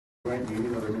Joint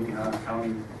meeting of the Minnehaha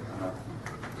County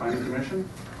Planning Commission.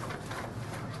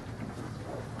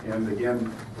 And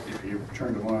again, if you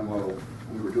turned them on while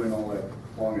we were doing all that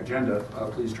long agenda,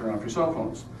 please turn off your cell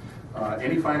phones.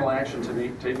 Any final action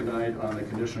taken tonight on the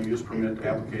conditional use permit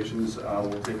applications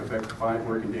will take effect 5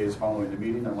 working days following the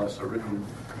meeting unless a written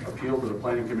appeal to the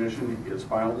Planning Commission is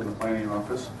filed in the planning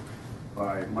office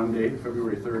by Monday,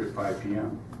 February 3rd at 5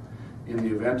 p.m. In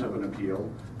the event of an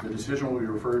appeal, the decision will be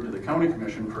referred to the County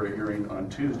Commission for a hearing on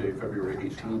Tuesday, February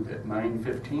 18th at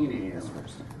 9:15 a.m.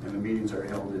 and the meetings are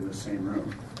held in the same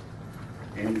room.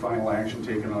 Any final action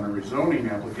taken on a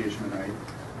rezoning application tonight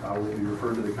will be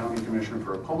referred to the County Commission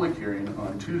for a public hearing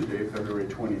on Tuesday, February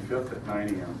 25th at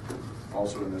 9 a.m.,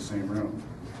 also in the same room.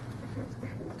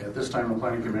 At this time, the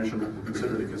Planning Commission will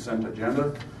consider the consent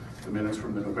agenda. The minutes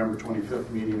from the November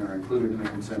 25th meeting are included in the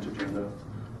consent agenda.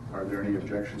 Are there any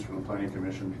objections from the Planning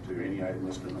Commission to any item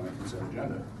listed on the consent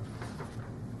agenda?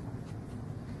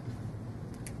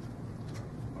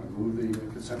 I move the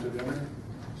consent agenda.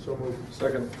 So moved.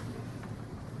 Second.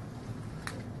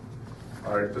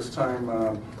 All right, this time,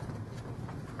 or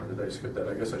did I skip that?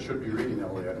 I guess I should be reading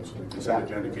all the items from the consent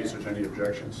agenda in case there's any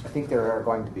objections. I think there are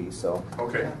going to be, so.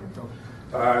 Okay.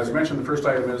 As I mentioned, the first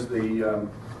item is the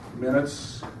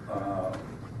minutes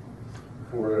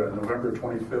for November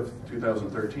 25th,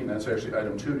 2013. That's actually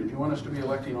item 2. Did you want us to be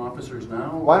electing officers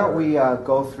now? Why don't we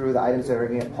go through the items that are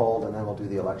going to get pulled, and then we'll do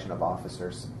the election of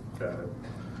officers. Got it.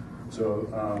 So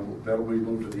that'll be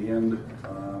moved to the end.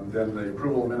 Then the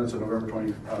approval of minutes of November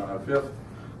 25th.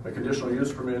 A conditional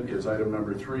use permit is item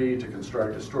number 3 to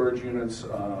construct a storage units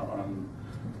on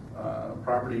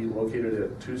property located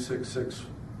at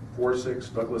 26646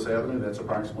 Douglas Avenue. That's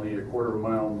approximately a quarter of a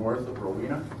mile north of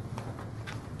Rowena.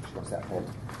 What's that hold?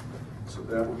 So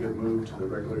that will get moved to the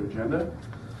regular agenda.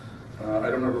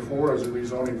 Item number 4 is a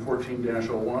rezoning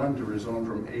 14-01 to rezone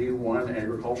from A1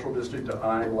 Agricultural District to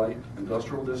I Light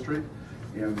Industrial District,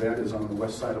 and that is on the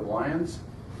west side of Lyons.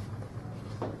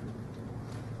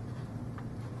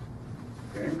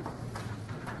 Okay.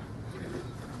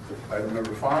 Item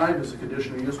number 5 is a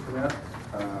conditional use permit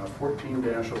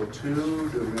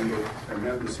 14-02 to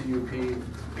amend the CUP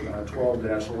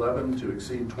 12-11 to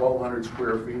exceed 1,200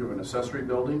 square feet of an accessory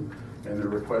building, and they're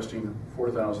requesting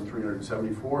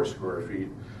 4,374 square feet.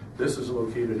 This is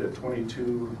located at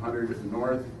 2200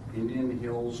 North Indian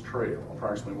Hills Trail,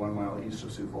 approximately 1 mile east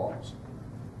of Sioux Falls.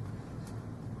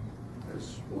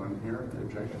 There's one here, an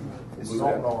objection?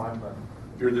 No, I'm not.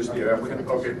 You're just the applicant?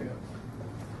 Okay.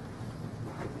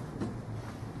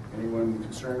 Anyone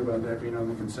concerned about that being on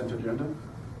the consent agenda?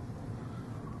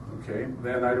 Okay,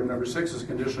 then item number 6 is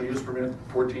conditional use permit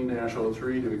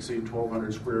 14-03 to exceed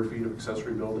 1,200 square feet of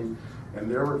accessory building, and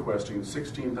they're requesting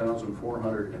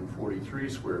 16,443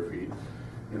 square feet,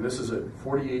 and this is at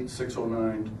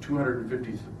 48609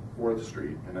 254th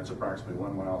Street, and that's approximately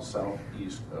 1 mile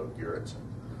southeast of Garrettson.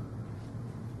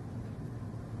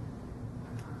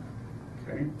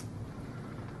 Okay.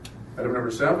 Item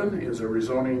number 7 is a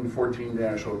rezoning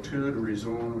 14-02 to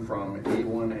rezone from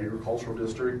A1 Agricultural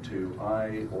District to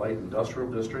I Light Industrial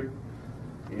District,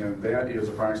 and that is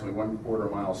approximately 1/4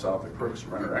 mile south of Crooks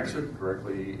Runner Exit,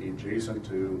 directly adjacent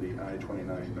to the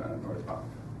I-29 northbound.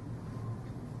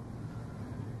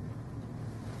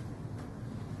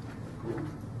 Cool.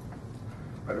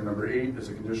 Item number 8 is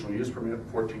a conditional use permit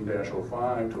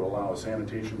 14-05 to allow a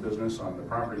sanitation business on the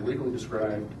property legally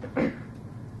described.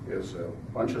 Is a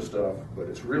bunch of stuff, but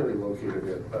it's really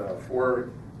located at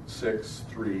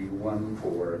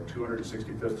 46314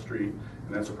 265th Street, and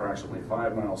that's approximately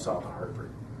 5 miles south of Hartford.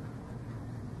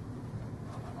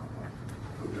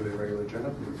 Move to the regular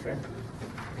agenda. Okay.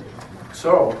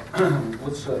 So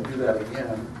let's do that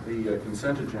again. The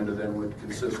consent agenda then would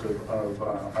consist of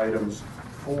items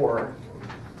 4,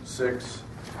 6,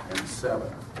 and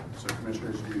 7. So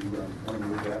commissioners, do you want to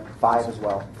move that? 5 as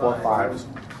well. 4, 5.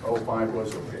 Oh, 5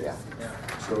 was okay. Yeah.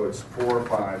 So it's 4,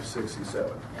 5, 6, and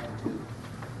 7.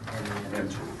 And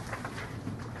 2.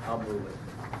 I'll move it.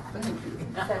 Thank you.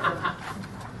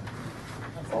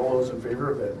 All those in favor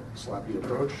of that sloppy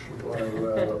approach,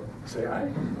 say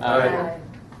aye. Aye.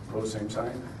 Opposed, same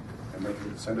sign. And the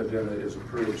consent agenda is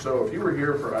approved. So if you were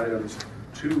here for items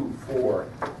 2, 4,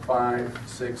 5,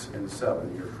 6, and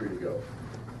 7, you're free to go.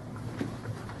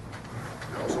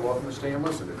 You're also welcome to stay and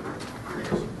listen if you're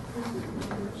curious.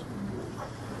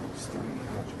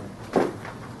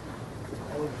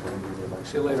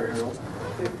 See you later, Harold.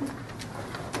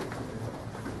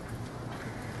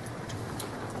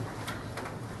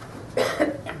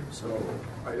 So,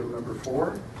 item number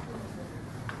 4.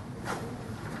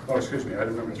 Oh, excuse me,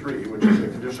 item number 3, which is a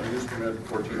conditional use permit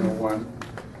 1401.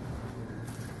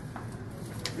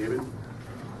 David?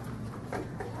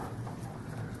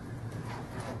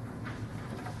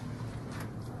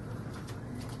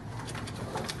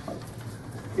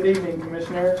 Good evening,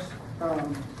 Commissioners.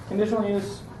 Conditional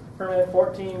use permit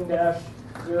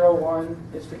 14-01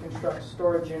 is to construct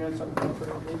storage units on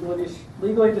property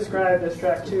legally described as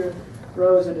Tract 2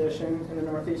 Rose Edition in the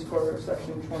northeast quarter of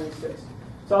Section 26.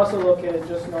 It's also located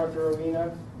just north of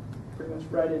Rowena, pretty much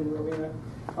right in Rowena.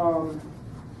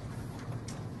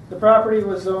 The property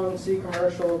was zoned C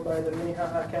commercial by the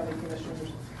Minnehaha County Commissioners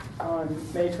on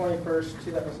May 21st,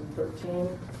 2013.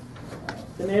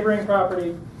 The neighboring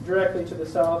property directly to the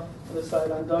south of the site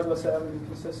on Douglas Avenue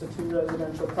consists of 2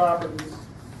 residential properties.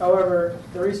 However,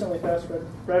 the recently passed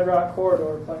Red Rock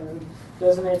Corridor plan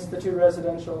designates the 2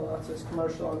 residential lots as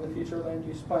commercial on the future land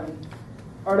use plan.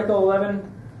 Article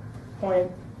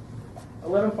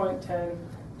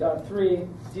 11.10.3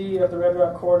 D of the Red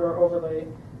Rock Corridor Overlay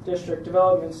District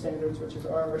Development Standards, which is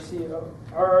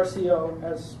RRCO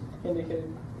as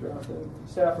indicated throughout the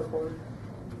staff report.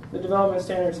 The development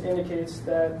standards indicates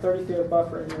that 30 feet of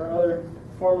buffering or other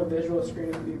form of visual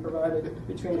screening will be provided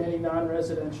between any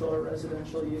non-residential or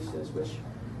residential uses, which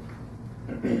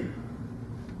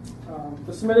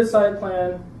the submitted site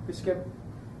plan, we skip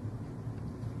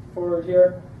forward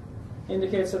here,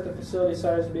 indicates that the facility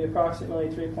size will be approximately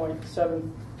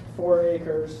 3.74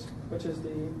 acres, which is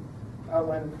the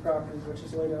outline of the property, which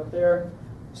is laid out there.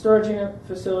 Storage unit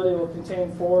facility will contain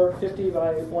 4 50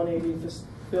 by 180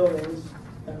 buildings.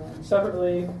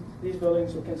 Separately, these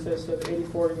buildings will consist of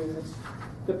 84 units.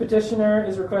 The petitioner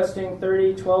is requesting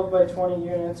 30 12 by 20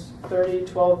 units, 30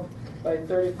 12 by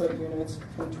 30 foot units,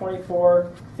 and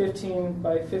 24 15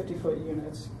 by 50 foot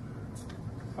units.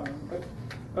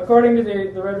 According to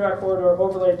the Red Rock Corridor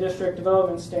Overlay District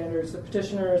Development Standards, the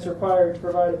petitioner is required to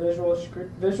provide a visual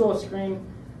screen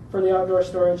for the outdoor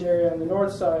storage area on the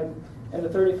north side and a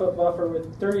 30-foot buffer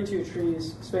with 32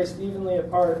 trees spaced evenly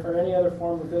apart or any other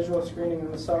form of visual screening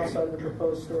on the south side of the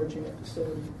proposed storage unit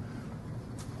facility.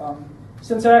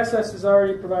 Since access is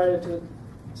already provided to,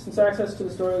 since access to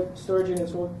the storage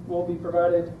units will be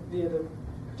provided via the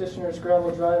petitioner's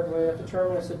gravel driveway at the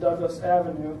terminus of Douglas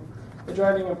Avenue, the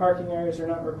driving and parking areas are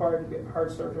not required to be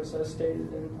hard surface as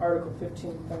stated in Article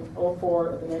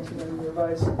 15.04 of the 1990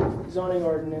 revised zoning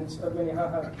ordinance of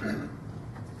Minnehaha.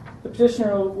 The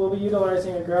petitioner will be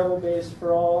utilizing a gravel base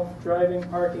for all driving,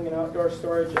 parking, and outdoor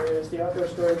storage areas. The outdoor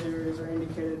storage areas are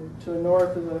indicated to the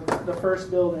north of the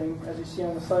first building, as you see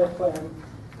on the site plan.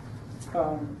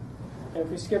 And if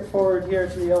we skip forward here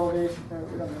to the elevation,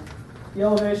 the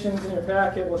elevations in your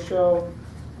packet will show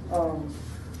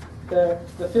that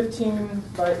the 15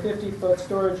 by 50 foot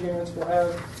storage units will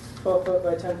have 12 foot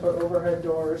by 10 foot overhead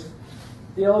doors.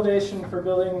 The elevation for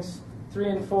buildings 3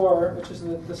 and 4, which is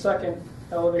the second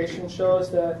elevation, shows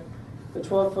that the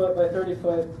 12 foot by 30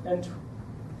 foot and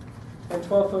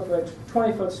 12 foot by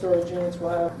 20 foot storage units will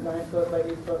have 9 foot by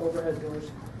 8 foot overhead doors.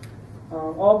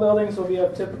 All buildings will be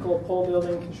of typical pole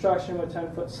building construction with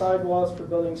 10 foot sidewalls for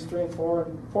buildings 3 and 4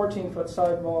 and 14 foot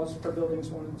sidewalls for buildings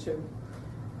 1 and 2.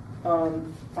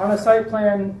 On a site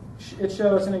plan, it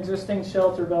shows an existing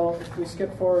shelter belt. If we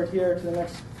skip forward here to the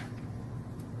next,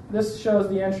 this shows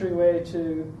the entryway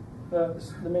to the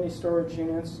mini storage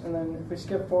units, and then if we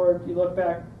skip forward, you look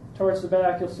back towards the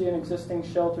back, you'll see an existing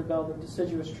shelter belt of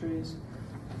deciduous trees.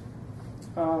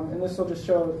 And this will just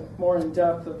show more in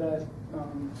depth of that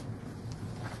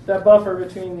that buffer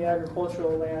between the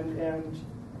agricultural land and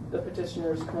the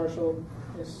petitioner's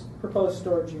proposed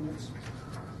storage units.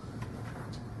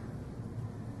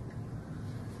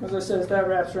 As I said, that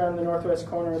wraps around the northwest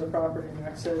corner of the property and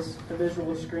acts as a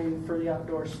visual screen for the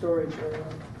outdoor storage area.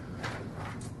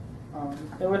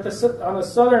 And on the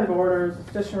southern border, the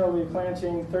petitioner will be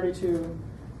planting 32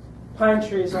 pine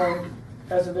trees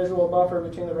as a visual buffer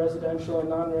between the residential and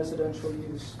non-residential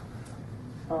use.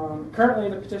 Currently,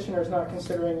 the petitioner is not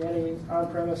considering any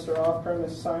on-premise or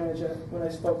off-premise signage when I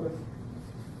spoke with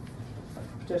the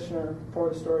petitioner for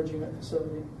the storage unit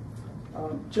facility.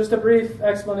 Just a brief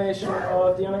explanation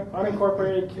of the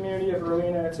unincorporated community of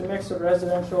Rowena. It's a mix of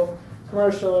residential,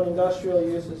 commercial, and industrial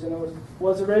uses, and it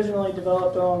was originally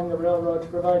developed along the railroad to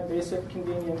provide basic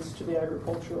convenience to the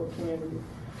agricultural community.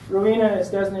 Rowena is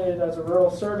designated as a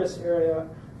rural service area,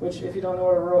 which, if you don't know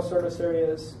what a rural service area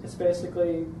is, it's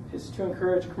basically to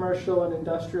encourage commercial and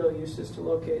industrial uses to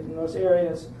locate in those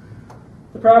areas.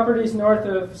 The properties north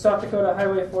of South Dakota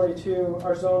Highway 42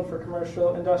 are zoned for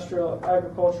commercial, industrial,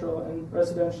 agricultural, and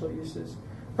residential uses.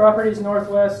 Properties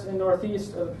northwest and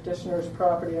northeast of the petitioner's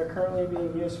property are currently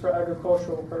being used for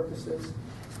agricultural purposes.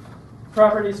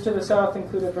 Properties to the south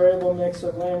include a variable mix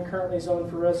of land currently zoned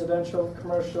for residential,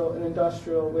 commercial, and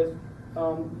industrial, with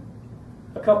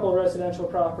a couple of residential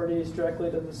properties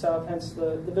directly to the south, hence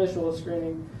the visual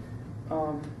screening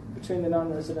between the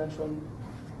non-residential and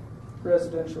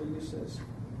residential uses.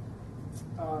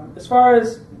 As far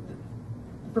as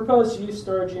proposed use,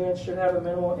 storage units should have a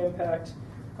minimal impact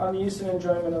on the use and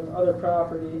enjoyment of other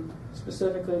property,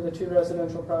 specifically the 2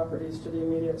 residential properties to the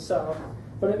immediate south,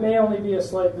 but it may only be a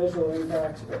slight visual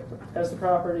impact as the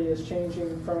property is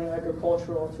changing from an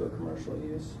agricultural to a commercial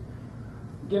use.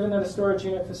 Given that a storage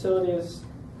unit facility is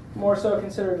more so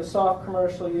considered a soft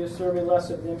commercial use, there will be less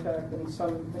of an impact than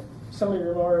some of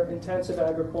your more intensive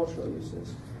agricultural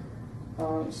uses.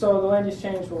 So the land use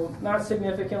change will not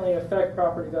significantly affect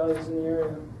property values in the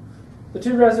area. The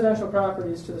 2 residential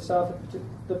properties to the south of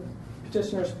the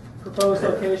petitioner's proposed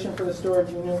location for the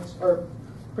storage units are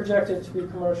projected to be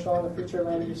commercial on the future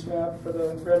land use map for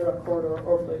the Red Rock Corridor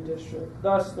Overlay District.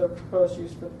 Thus, the proposed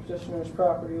use for the petitioner's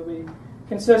property will be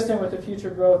consistent with the future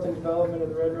growth and development of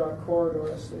the Red Rock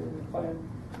Corridor as stated in the plan.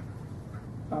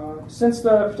 Since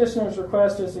the petitioner's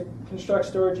request is to construct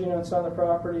storage units on the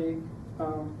property,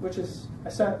 I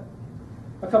sent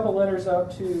a couple letters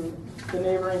out to the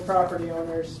neighboring property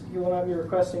owners. You will not be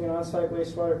requesting an on-site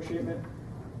wastewater treatment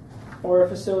or a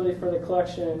facility for the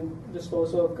collection and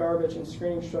disposal of garbage, and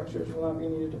screening structures will not be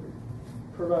needed to be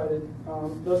provided.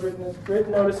 Those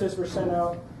written notices were sent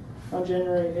out on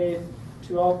January 8th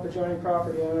to all adjoining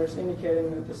property owners,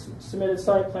 indicating that the submitted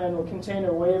site plan will contain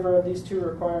a waiver of these 2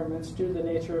 requirements due to the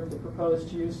nature of the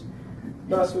proposed use.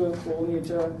 Thus, we will need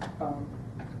to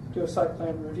do a site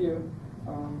plan review.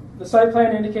 The site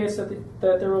plan indicates that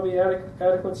there will be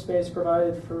adequate space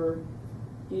provided for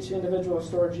each individual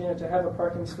storage unit to have a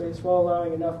parking space while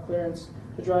allowing enough clearance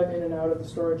to drive in and out of the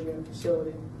storage unit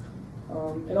facility.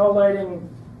 And all lighting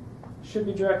should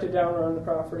be directed down around the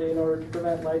property in order to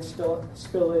prevent light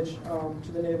spillage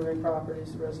to the neighboring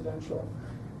properties, the residential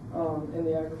and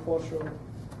the agricultural.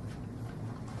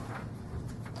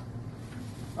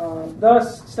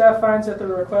 Thus, staff finds that the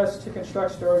request to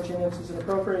construct storage units is an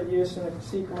appropriate use in the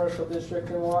C commercial district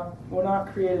and will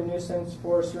not create a nuisance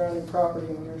for surrounding property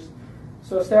owners.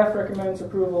 So staff recommends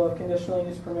approval of conditional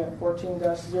use permit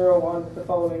 14-01 with the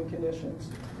following conditions.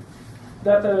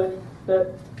 That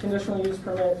conditional use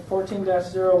permit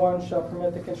 14-01 shall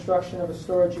permit the construction of a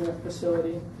storage unit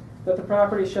facility, that the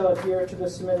property shall adhere to the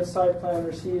submitted site plan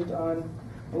received on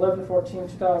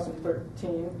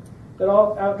 11/14/2013, that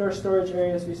all outdoor storage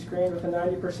areas be screened with a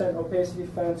 90% opacity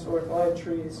fence or with live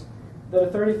trees, that a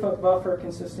 30-foot buffer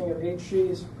consisting of 8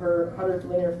 trees per 100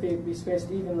 linear feet be spaced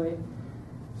evenly,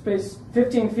 spaced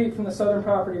 15 feet from the southern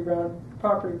property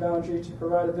boundary to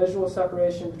provide a visual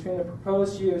separation between the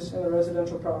proposed use and the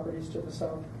residential properties to the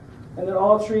south, and that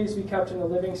all trees be kept in a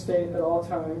living state at all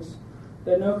times,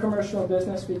 that no commercial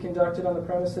business be conducted on the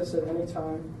premises at any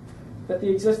time, that the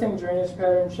existing drainage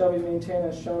pattern shall be maintained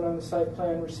as shown on the site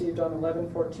plan received on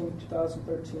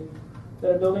 11/14/2013,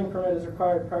 that a building permit is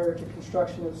required prior to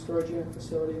construction of the storage unit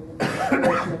facility and the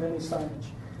installation of any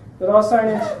signage, that all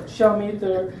signage shall meet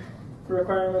the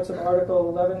requirements of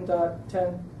Article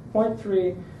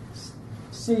 11.10.3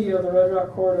 C of the Red Rock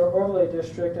Corridor Overlay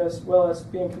District, as well as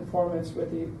be in conformance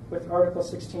with Article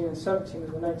 16 and 17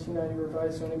 of the 1990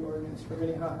 Revised Zoning Ordinance for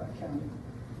Minnehaha County.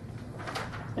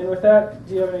 And with that,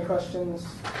 do you have any questions?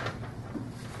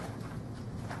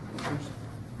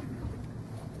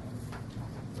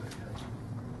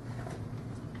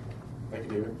 Thank you,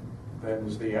 David. Then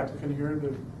is the applicant here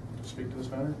to speak to this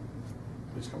matter?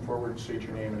 Please come forward, state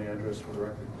your name and address for the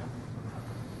record.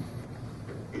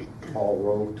 Hall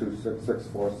Road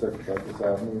 26646, Douglas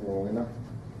Avenue, Rowena.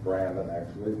 Brandon,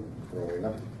 actually,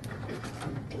 Rowena.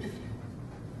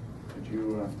 Did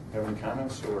you have any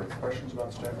comments or questions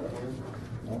about staff report?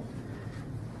 No?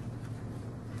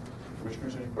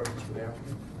 Commissioners, any questions for the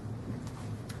applicant?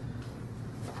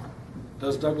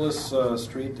 Does Douglas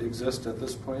Street exist at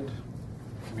this point? I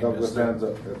mean, Douglas is there- ends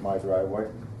at my driveway,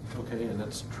 Okay, and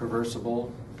it's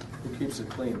traversable. Who keeps it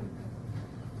clean?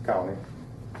 county,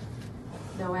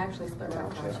 No, actually, Split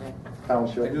Rock Township. I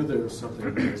township. knew there was something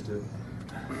you guys did.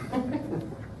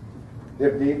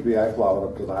 If need be, I plow it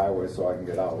up to the highway so I can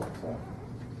get out, so.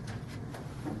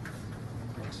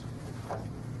 Thanks.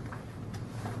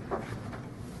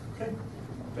 Okay,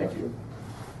 thank you.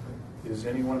 Is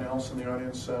anyone else in the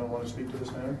audience want to speak to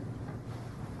this matter?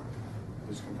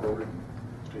 Please come forward,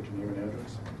 state your name and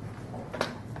address.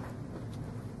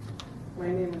 My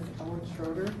name is Ellen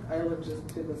Schroeder. I live just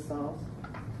to the south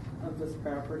of this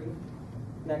property,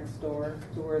 next door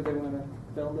to where they want to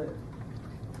build it.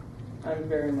 I'm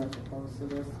very much opposed to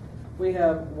this. We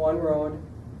have one road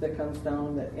that comes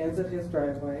down that ends at his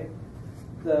driveway.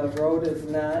 The road is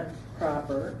not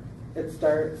proper. It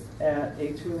starts at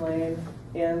a 2-lane,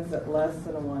 ends at less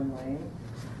than a 1 lane.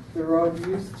 The road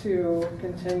used to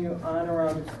continue on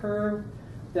around a curve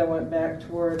that went back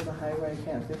towards the highway. I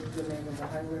can't think of the name of the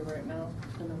highway right now.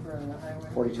 The number on the highway.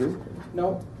 42?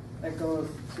 Nope, it goes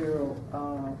to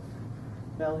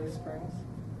Valley Springs.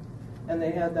 And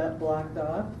they had that blocked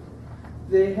off.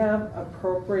 They have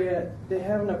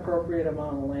an appropriate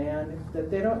amount of land that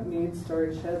they don't need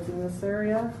storage sheds in this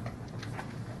area.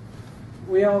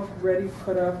 We already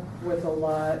put up with a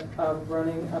lot of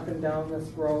running up and down this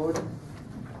road.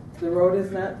 The road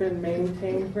has not been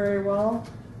maintained very well.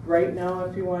 Right now,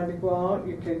 if you wanted to go out,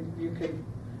 you could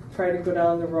try to go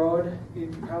down the road.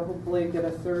 You'd probably get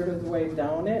a third of the way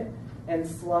down it and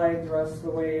slide the rest of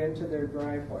the way into their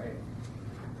driveway.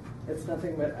 It's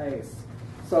nothing but ice.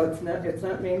 So it's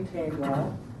not maintained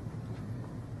well.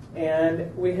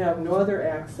 And we have no other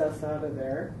access out of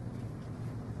there.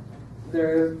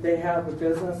 They have a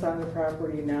business on the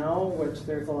property now, which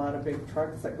there's a lot of big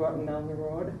trucks that go up and down the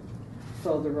road.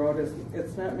 So the road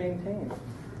it's not maintained.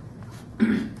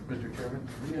 Mr. Chairman,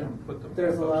 yeah, put the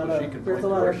There's a map up lot so she can of there's point a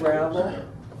lot where of she gravel. lives.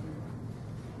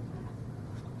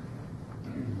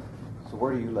 So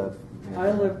where do you live?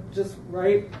 I live just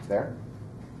right. There?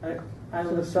 I live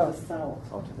to the south,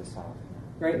 Oh, to the south.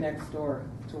 right next door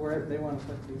to where they want to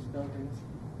put these buildings.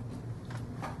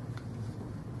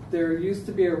 There used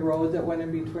to be a road that went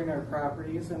in between our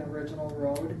properties, an original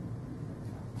road,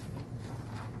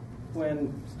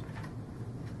 when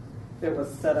it was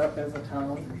set up as a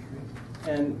town,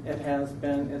 and it has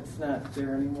been. It's not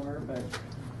there anymore, but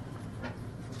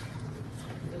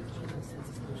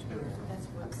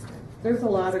there's a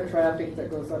lot of traffic that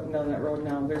goes up and down that road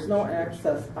now. There's no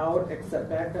access out except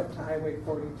back up to Highway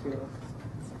 42.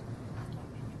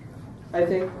 I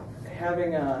think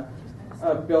having a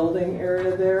building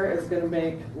area there is going to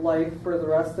make life for the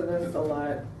rest of us a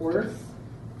lot worse.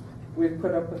 We've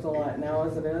put up with a lot now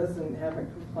as it is and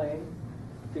haven't complained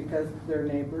because they're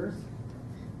neighbors.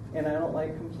 And I don't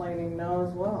like complaining now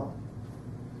as well.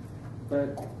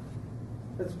 But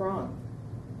it's wrong.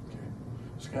 Okay.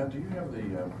 Scott, do you have the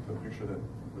picture that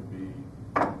would be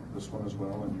this one as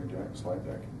well in your deck, slide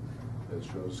deck, that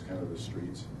shows kind of the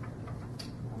streets?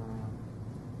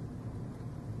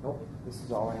 Nope, this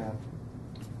is all I have.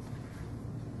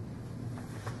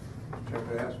 Jeff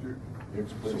asked you. Yes,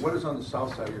 So please. what is on the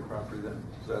south side of your property then?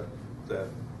 Is that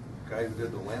guy who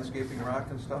did the landscaping rock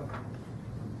and stuff?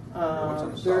 What's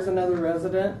on the There's south? another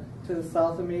resident to the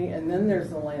south of me, and then there's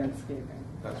the landscaping.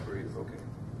 That's where he is, okay.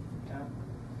 Yeah.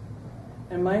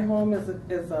 And my home is a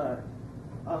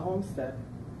homestead.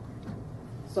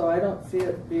 So I don't see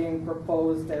it being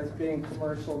proposed as being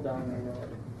commercial down the road.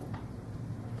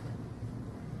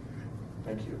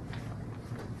 Thank you.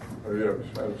 Oh, yeah,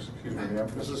 excuse me, ma'am.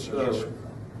 Mrs.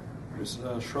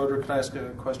 Schroeder, can I ask a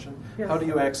question? Yes. How do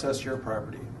you access your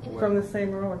property? From the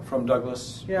same road. From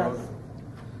Douglas Yes. Road?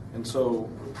 And so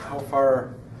how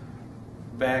far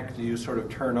back do you sort of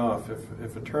turn off?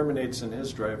 If it terminates in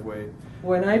his driveway,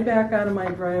 When I back out of my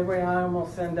driveway, I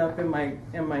almost end up in my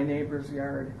neighbor's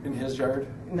yard. in his yard?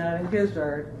 Not in his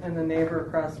yard, and the neighbor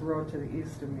across the road to the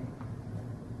east of me.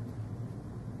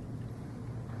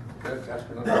 Can I ask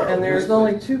another- And there's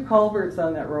only 2 culverts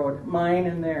on that road, mine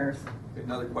and theirs.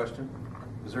 Another question.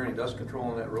 Is there any dust control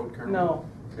on that road currently? No.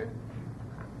 Okay.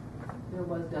 There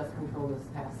was dust control this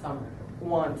past summer.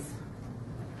 Once.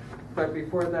 But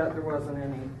before that, there wasn't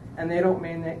any. And they don't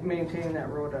maintain that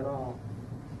road at all.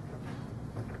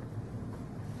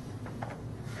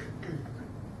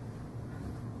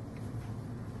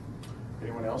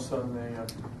 Anyone else on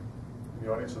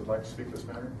the audience that would like to speak to this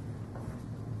matter?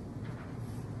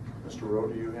 Mr. Rowe,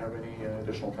 do you have any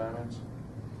additional comments?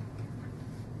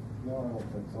 No, I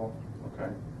don't think so.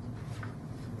 Okay.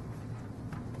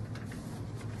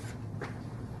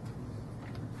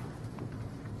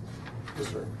 Yes,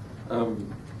 sir.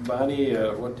 Bonnie,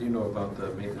 what do you know about the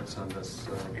maintenance on this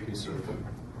piece of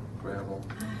gravel?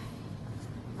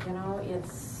 You know,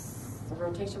 it's a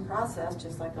rotation process,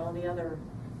 just like all the other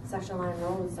section line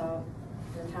roads out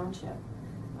in the township.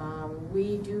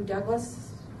 We do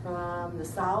Douglas from the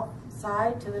south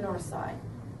side to the north side,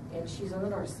 and she's on the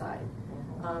north side.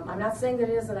 I'm not saying that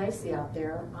it isn't icy out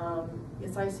there.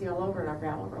 It's icy all over in our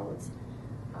gravel roads.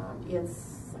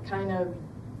 It's kind of,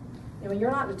 you know,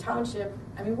 you're not in a township.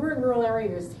 I mean, we're in rural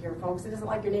areas here, folks. It isn't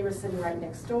like your neighbor's sitting right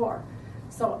next door.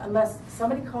 So unless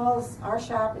somebody calls our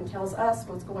shop and tells us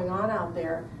what's going on out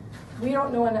there, we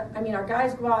don't know. I mean, our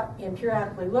guys go out and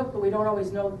periodically look, but we don't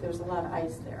always know that there's a lot of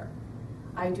ice there.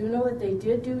 I do know that they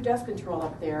did do dust control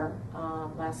up there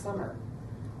last summer.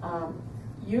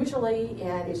 usually,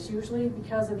 and it's usually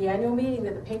because of the annual meeting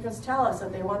that the patrons tell us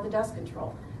that they want the dust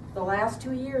control. The last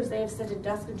 2 years, they have said to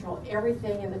dust control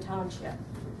everything in the township.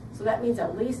 So that means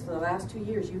at least for the last 2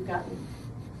 years, you've gotten.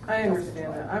 I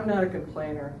understand that. I'm not a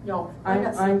complainer. No, I'm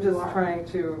not saying you just are. trying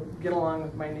to get along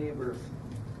with my neighbors.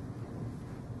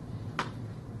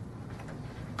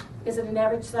 Is it an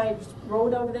average sized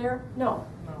road over there? No.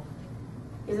 No.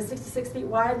 Is it 66 feet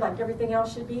wide like everything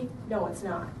else should be? No, it's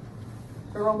not.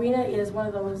 But Rowena is one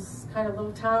of those kind of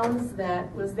little towns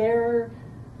that was there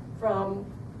from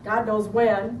God knows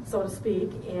when, so to speak,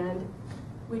 and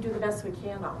we do the best we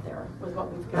can out there with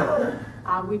what we've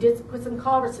got. We did put some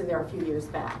culverts in there a few years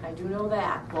back. I do know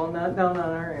that. Well, not down on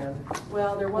our end.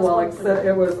 Well, there was Well, one except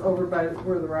it was over by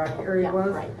where the rock area Yeah,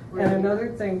 was. right. And another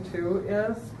thing too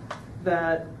is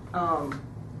that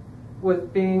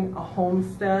with being a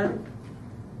homestead,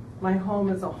 my home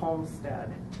is a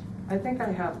homestead. I think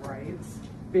I have rights,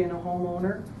 being a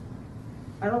homeowner.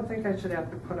 I don't think I should have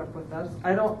to put up with this.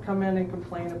 I don't come in and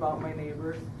complain about my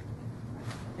neighbors,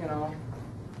 you know.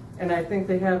 And I think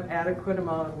they have adequate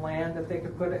amount of land that they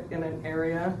could put it in an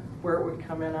area where it would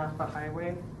come in off the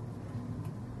highway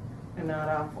and not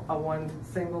off a one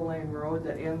single lane road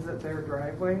that ends at their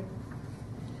driveway.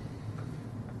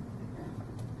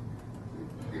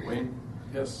 Wayne?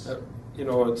 Yes. You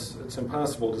know, it's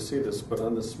impossible to see this, but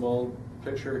on the small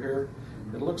picture here,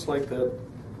 it looks like that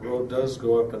road does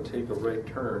go up and take a right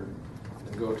turn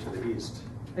and go to the east.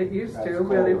 It used That's to,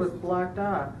 but it cold. was blocked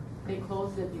off. They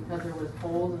closed it because there was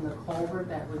holes in the culvert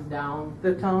that was down.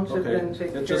 The township Okay, didn't take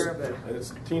it care just, of it.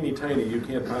 it's teeny tiny, you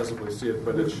can't possibly see it,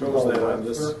 but it shows that on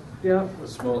this Yep.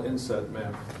 small inset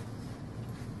map.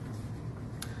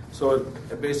 So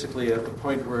it basically at the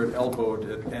point where it elbowed,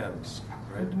 it ends,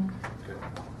 right? Okay.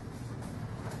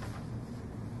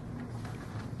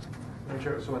 Madam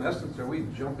Chair, so in essence, are we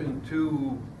jumping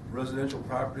to residential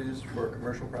properties for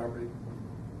commercial property?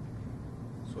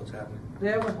 That's what's happening? They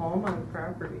have a home on the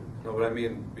property. No, but I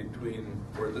mean between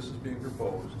where this is being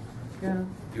proposed, Yeah.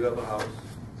 you have a house,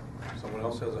 someone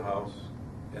else has a house,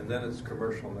 and then it's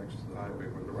commercial next to the highway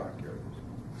where the rock yard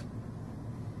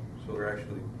is. So they're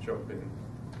actually jumping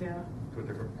Yeah. to a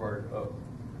different part of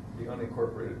the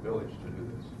unincorporated village to do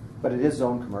this. But it is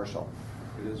zoned commercial.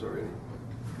 It is already.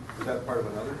 Is that part of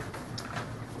another?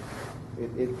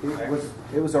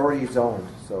 It was already zoned,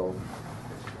 so.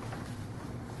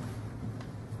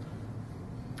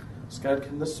 Scott,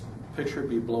 can this picture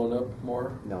be blown up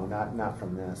more? No, not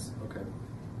from this. Okay.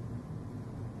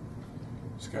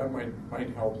 Scott,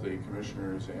 might help the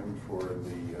commissioners and for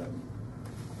the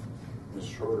Ms.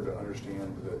 Schroeder to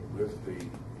understand that with the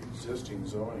existing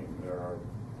zoning, there are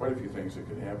quite a few things that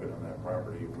could happen on that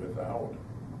property without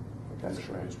a That's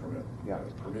conditional use permit. Yeah.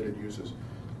 Permitted uses.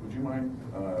 Would you mind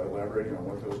elaborating on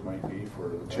what those might be for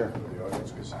the benefit Sure. of the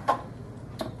audience? 'Cause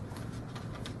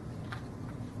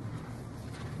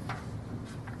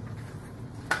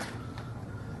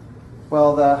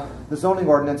Well, the zoning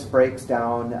ordinance breaks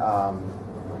down,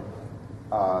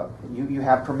 you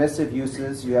have permissive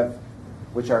uses,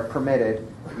 which are permitted,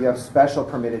 you have special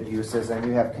permitted uses, and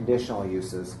you have conditional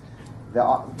uses.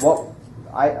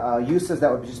 Uses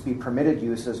that would just be permitted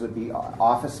uses would be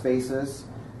office spaces,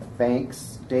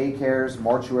 banks, daycares,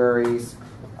 mortuaries,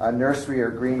 a nursery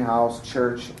or greenhouse,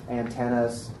 church,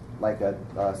 antennas, like a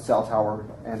cell tower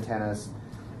antennas,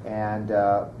 and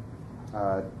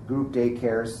group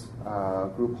daycares,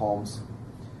 group homes.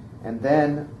 And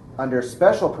then under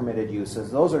special permitted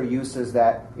uses, those are uses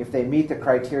that if they meet the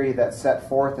criteria that's set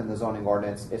forth in the zoning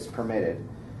ordinance, it's permitted.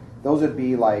 Those would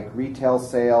be like retail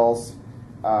sales,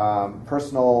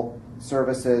 personal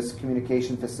services,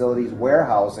 communication facilities,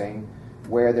 warehousing,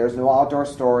 where there's no outdoor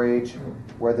storage,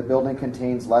 where the building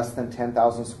contains less than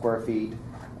 10,000 square feet,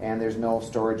 and there's no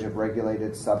storage of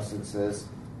regulated substances.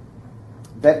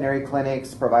 Veterinary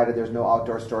clinics, provided there's no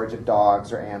outdoor storage of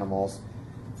dogs or animals.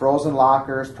 Frozen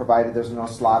lockers, provided there's no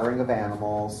slaughtering of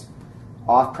animals.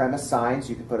 Off-premise signs,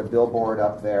 you could put a billboard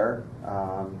up there.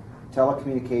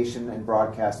 Telecommunication and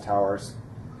broadcast towers.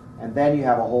 And then you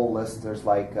have a whole list, there's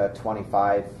like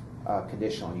 25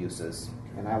 conditional uses.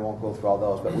 And I won't go through all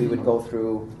those, but we would go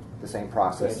through the same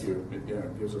process. Thank you.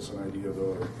 It gives us an idea of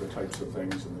the types of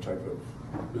things and the type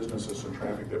of businesses and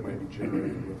traffic that might be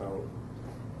generated without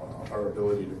our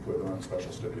ability to put on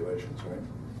special stipulations, right?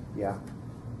 Yeah.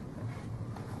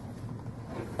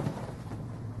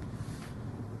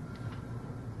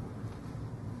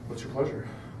 What's your pleasure,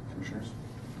 commissioners?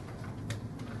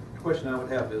 The question I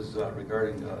would have is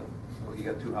regarding, you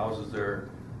got two houses there.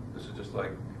 This is just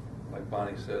like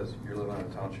Bonnie says, you're living on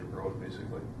a township road,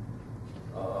 basically.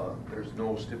 There's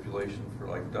no stipulation for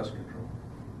like dust control,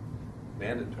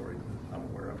 mandatory I'm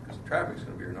aware of, because traffic's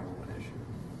gonna be your number one issue,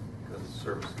 because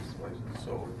services places.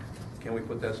 So can we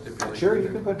put that stipulation? Sure, you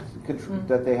in can there? put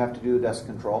that they have to do dust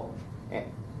control, and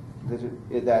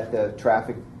that the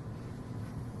traffic,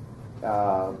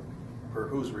 Or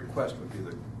whose request would be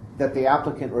the, that the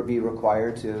applicant would be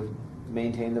required to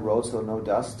maintain the road so no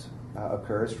dust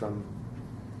occurs from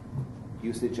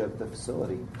usage of the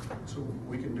facility. So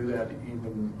we can do that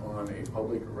even on a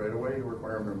public right-of-way,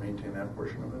 require them to maintain that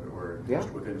portion of it, or Yeah.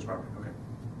 just within his property? Okay,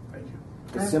 thank you.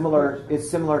 It's similar. It's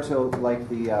similar to like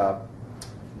the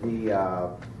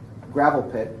gravel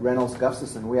pit, Reynolds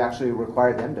Gustafson. We actually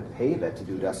required them to pave it to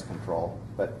do dust control.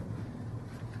 But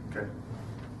Okay.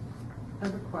 I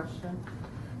have a question.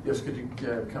 Yes, could you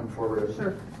come forward,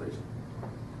 Sure. please?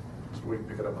 So we can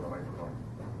pick it up on the microphone.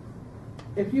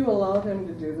 If you allow them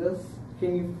to do this,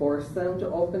 can you force them to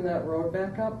open that road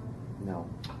back up? no,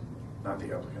 Not the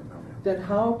applicant, no, ma'am. Then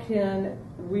how can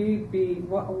we be,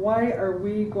 why are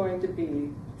we going to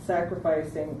be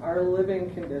sacrificing our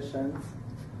living conditions,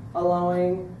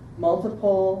 allowing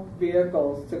multiple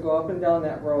vehicles to go up and down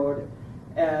that road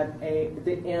at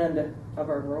the end of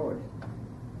our road?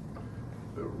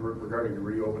 Regarding the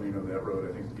reopening of that road,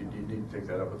 I think you need to take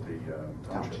that up with the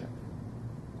township.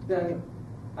 Then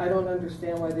I don't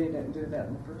understand why they didn't do that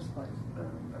in the first place.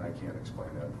 And I can't explain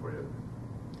that for you.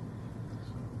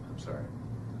 So, I'm sorry.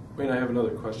 Wayne, I have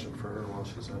another question for her while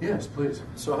she's on. Yes, please.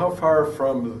 So how far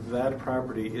from that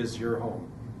property is your home?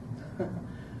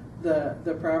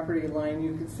 The property line,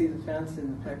 you could see the fence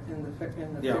in the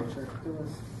Yeah. picture. It was.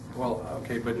 Well,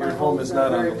 okay, but My your home home's is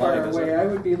not on very the far line, is away. it? I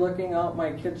would be looking out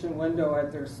my kitchen window at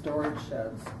their storage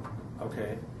sheds.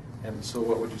 Okay, and so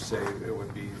what would you say? It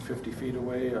would be 50 feet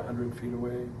away, 100 feet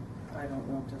away? I don't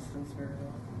know distance very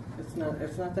well.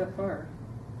 It's not that far.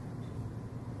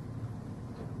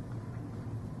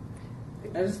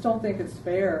 I just don't think it's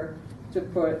fair to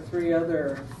put 3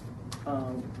 other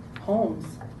homes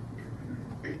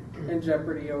in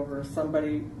jeopardy over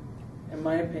somebody, in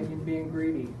my opinion, being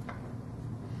greedy.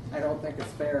 I don't think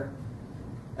it's fair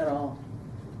at all.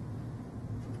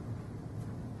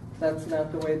 That's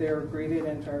not the way they were greeted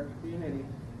into our community.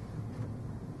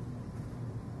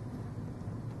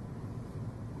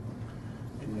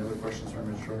 Any other questions for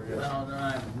Ms. Schroeder? Yes. Well, no,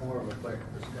 I have more of a question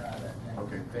for Scott, I think.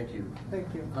 Okay, thank you. Thank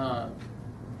you.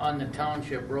 On the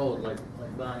township road, like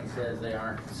Bonnie says, they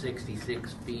aren't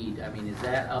 66 feet. I mean, is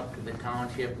that up to the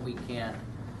township? We can't,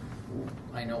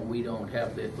 I know we don't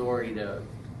have the authority to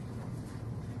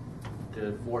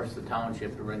force the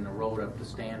township to bring the road up to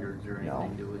standards or No.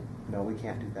 anything, do we? no, we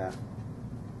can't do that.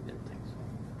 Didn't think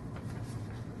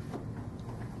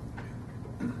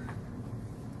so.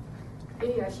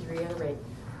 Maybe I should reiterate.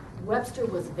 Webster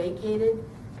was vacated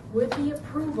with the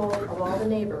approval of all the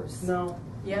neighbors. No,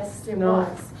 Yes, it No, was.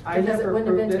 I Because it never wouldn't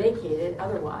have been approved it. vacated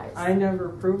otherwise. I never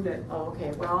approved it. Oh,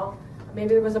 okay, well, maybe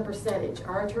there was a percentage.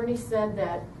 Our attorney said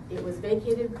that it was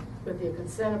vacated with the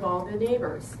consent of all the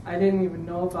neighbors. I didn't even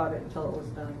know about it until it was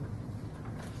done.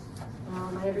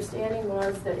 My understanding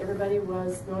was that everybody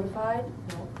was notified.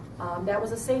 That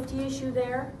was a safety issue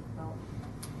there. No,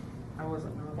 I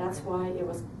wasn't notified. That's why it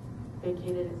was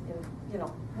vacated.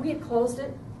 And, we had closed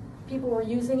it. People were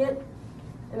using it.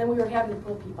 And then we were having to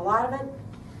pull people out of it.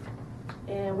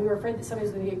 And we were afraid that somebody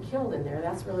was going to get killed in there.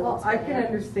 That's really Well, what's I going to can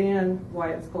happen. understand why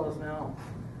it's closed now.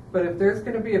 But if there's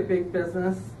going to be a big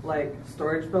business like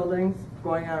storage buildings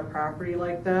going on a property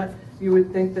like that, you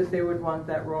would think that they would want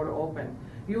that road open.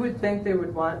 You would think they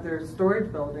would want their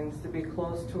storage buildings to be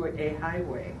close to a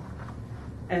highway.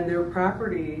 And their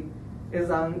property is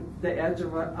on the edge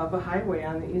of a highway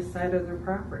on the east side of their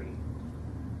property.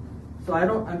 So I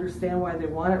don't understand why they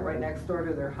want it right next door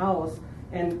to their house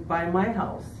and by my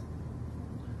house.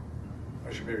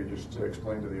 I should maybe just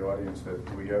explain to the audience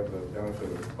that we have the benefit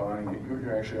of Bonnie.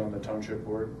 You're actually on the township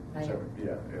board? I am. So,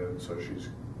 yeah, and so she's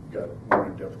got more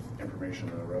in-depth information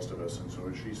than the rest of us, and so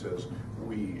when she says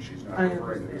 "we," she's not I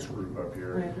referring to this understand. group up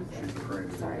here. I understand. She's referring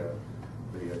to Sorry.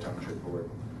 the township board.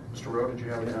 Mr. Rowe, did you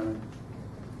have a comment?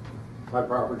 My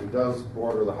property does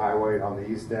border the highway on the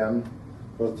east end,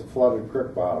 but it's a flooded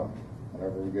creek bottom.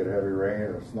 Whenever we get heavy rain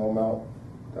or snow melt,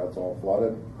 that's all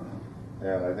flooded.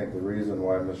 And I think the reason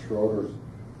why Ms. Schroeder's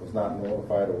was not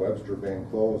notified of Webster being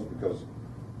closed because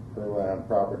her land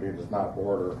property does not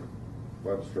border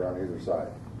Webster on either side.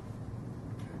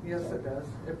 Yes, it does.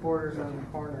 It borders on the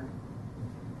corner.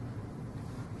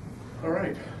 All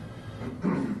right.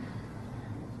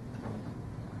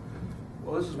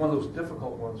 Well, this is one of those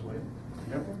difficult ones, Wayne,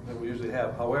 Yep. that we usually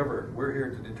have. However, we're here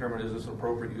to determine is this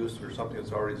appropriate use for something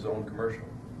that's already zoned commercial,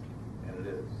 and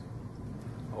it is.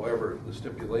 However, the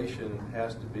stipulation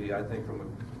has to be, I think, from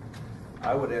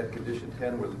I would add condition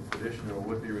 10 where the petitioner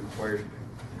would be required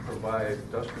to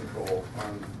provide dust control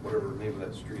on whatever the name of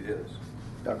that street is.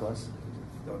 Douglas.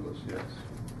 Douglas, yes.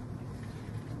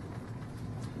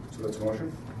 So that's a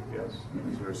motion? Yes.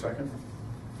 Is there a second?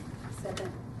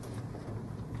 Second.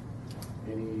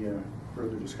 Any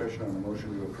further discussion on the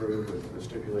motion to approve with the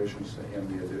stipulations and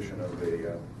the addition of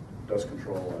a dust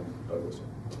control on Douglas?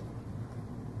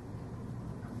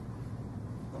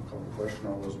 I'll call the question.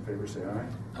 All those in favor say aye.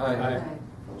 Aye.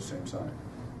 Opposed, same sign.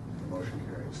 The motion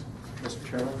carries. Mr.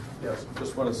 Chairman? Yes.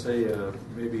 Just want to say,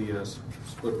 maybe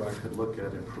Split Rock could look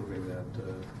at improving that,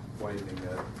 widening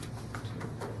that.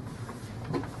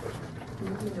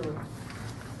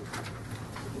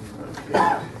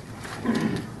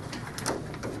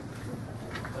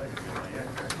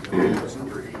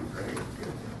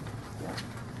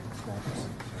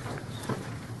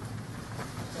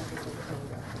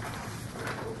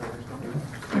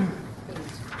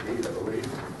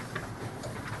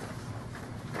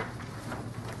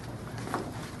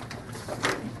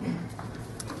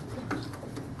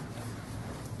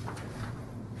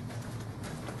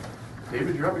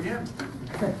 David, you're up again.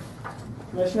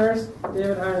 Commissioners,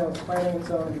 David Heinel, Planning and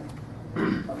Zoning.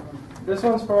 This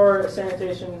one's for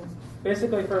sanitation,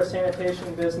 basically for a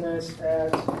sanitation business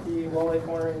at the Wally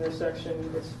Corner intersection.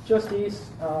 It's just east,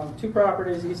 2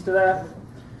 properties east of that.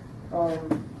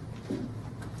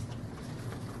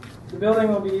 The building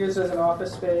will be used as an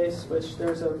office space, which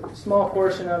there's a small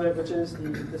portion of it, which is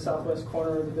the southwest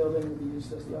corner of the building will be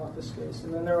used as the office space.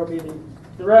 And then there will be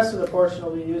the rest of the portion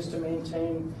will be used to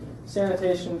maintain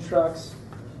sanitation trucks,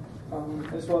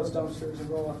 as well as dumpsters and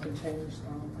roll-off containers.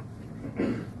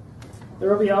 There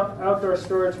will be outdoor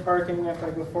storage parking. If I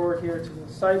go forward here to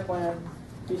the site plan,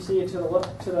 you see to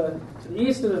the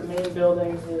east of the main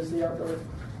building is the outdoor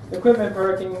equipment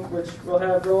parking, which will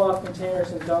have roll-off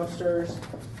containers and dumpsters,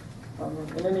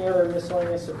 and any other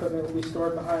miscellaneous equipment will be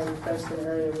stored behind the fenced-in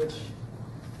area. Which,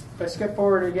 if I skip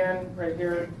forward again, right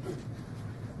here,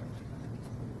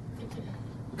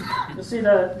 you'll see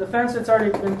the fence that's already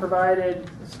been provided.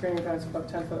 The screening fence about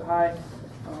 10 foot high.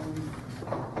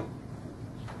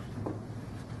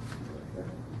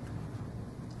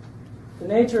 The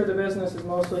nature of the business is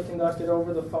mostly conducted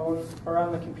over the phone or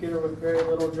on the computer with very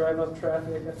little drive-up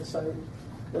traffic at the site.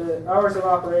 The hours of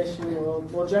operation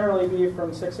will generally be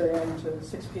from 6 a.m. to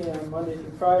 6 p.m. Monday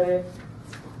through Friday.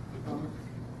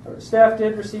 Staff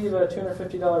did receive a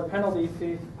 $250 penalty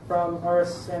fee from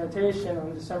RS Sanitation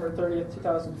on December 30th,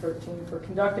 2013 for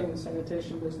conducting the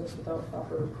sanitation business without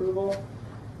proper approval.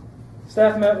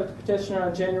 Staff met with the petitioner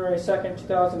on January 2nd,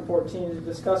 2014 to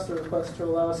discuss the request to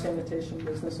allow sanitation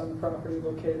business on the property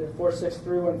located at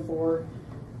 46314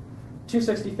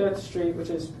 265th Street, which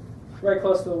is right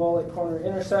close to the Wallet Corner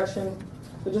intersection.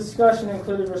 The discussion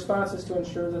included responses to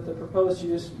ensure that the proposed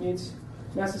use meets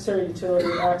necessary utility,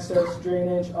 access,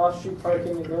 drainage, off-street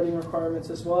parking, and loading requirements,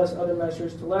 as well as other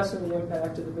measures to lessen the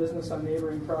impact of the business on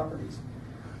neighboring properties.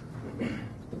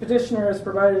 The petitioner has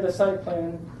provided a site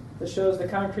plan that shows the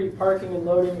concrete parking and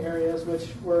loading areas, which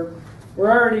were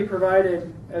already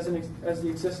provided as the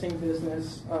existing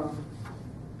business,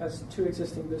 as 2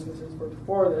 existing businesses were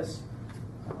before this.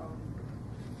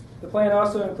 The plan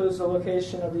also includes the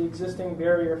location of the existing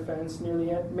barrier fence near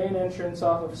the main entrance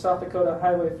off of South Dakota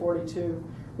Highway 42,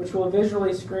 which will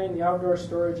visually screen the outdoor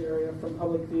storage area from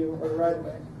public view or the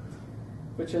right-of-way,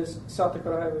 which is South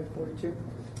Dakota Highway 42.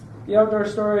 The outdoor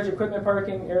storage equipment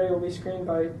parking area will be screened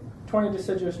by 20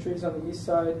 deciduous trees on the east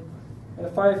side and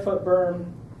a 5-foot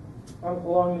berm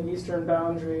along the eastern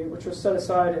boundary, which was set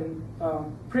aside in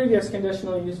previous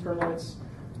conditional use permits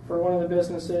for one of the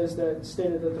businesses that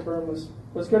stated that the berm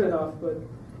was good enough, but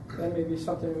that may be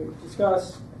something we would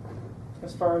discuss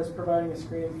as far as providing a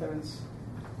screening fence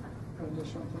and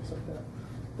additional things like that.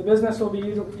 The business will be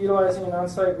utilizing an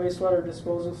on-site wastewater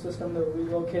disposal system that will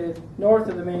be located north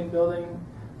of the main building.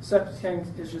 The septic tank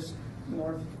is just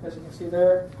north, as you can see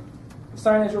there. The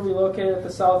signage will be located at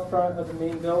the south front of the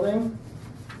main building.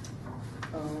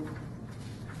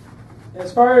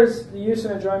 As far as the use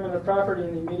and enjoyment of property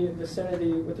in the immediate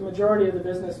vicinity, with the majority of the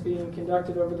business being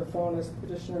conducted over the phone, as the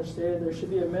petitioner stated, there should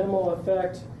be a minimal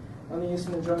effect on the use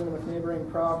and enjoyment of neighboring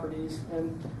properties.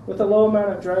 And with a low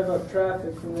amount of drive-up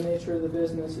traffic from the nature of the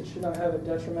business, it should not have a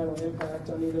detrimental impact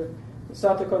on either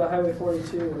South Dakota Highway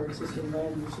 42 or existing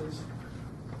land uses.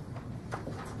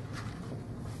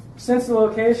 Since the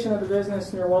location of the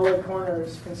business near Wallet Corner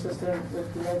is consistent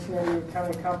with the 1998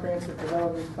 County Comprehensive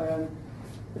Development Plan,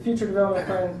 the future development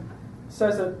plan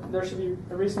says that there should be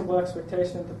a reasonable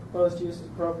expectation that the proposed use is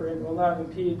appropriate and will not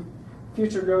impede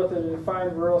future growth of a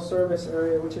defined rural service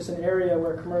area, which is an area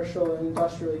where commercial and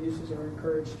industrial uses are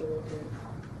encouraged to locate.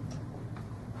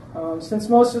 Since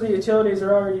most of the utilities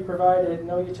are already provided,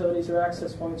 no utilities or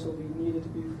access points will be needed to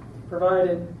be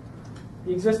provided.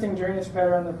 The existing drainage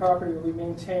pattern on the property will be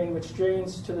maintained, which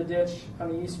drains to the ditch on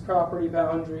the east property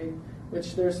boundary,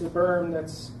 which there's the berm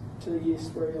that's to the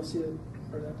east where you'll see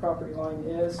where that property line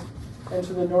is, and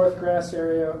to the north grass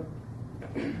area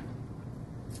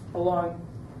along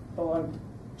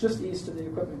just east of the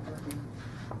equipment parking.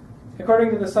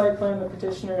 According to the site plan, the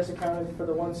petitioner has accounted for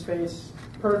the one space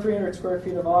per 300 square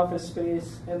feet of office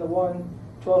space and the one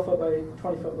 12-foot by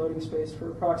 20-foot loading space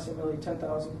for approximately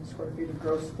 10,000 square feet of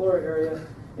gross floor area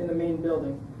in the main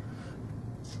building.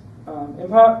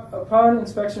 Upon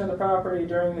inspection of the property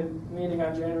during the meeting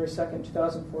on January 2nd,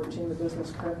 2014, the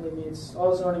business currently meets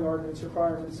all zoning ordinance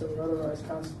requirements that would otherwise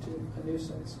constitute a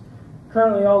nuisance.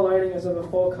 Currently, all lighting is of a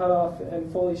full cutoff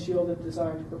and fully shielded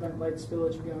design to prevent light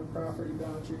spillage beyond property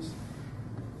boundaries.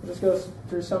 I'll just go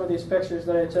through some of these pictures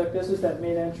that I took. This is that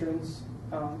main entrance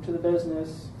to the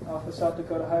business off of South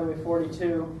Dakota Highway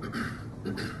 42.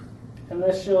 And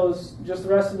this shows just the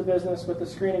rest of the business with the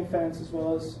screening fence as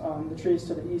well as the trees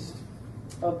to the east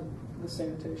of the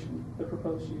sanitation, the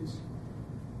proposed use.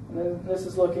 And then this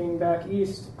is looking back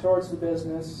east towards the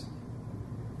business.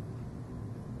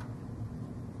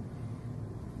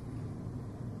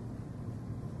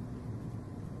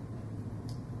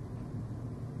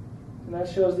 And that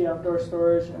shows the outdoor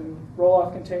storage and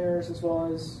roll-off containers as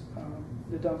well as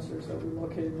the dumpsters that were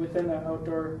located within that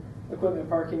outdoor equipment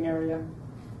parking area.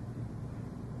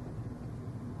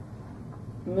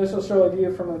 And this will show a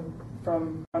view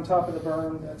from on top of the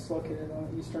berm that's located on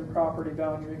the eastern property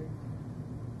boundary.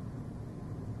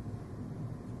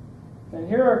 And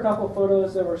here are a couple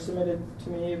photos that were submitted to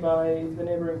me by the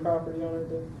neighboring property owner.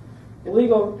 The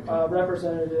legal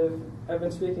representative, I've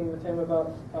been speaking with him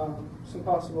about some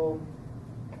possible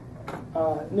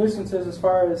nuisances as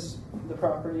far as the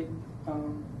property.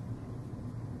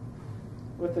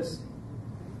 With the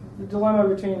dilemma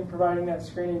between providing that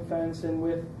screening fence and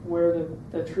with where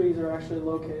the trees are actually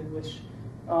located, which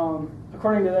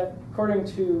according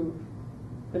to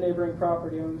the neighboring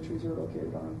property owner, the trees are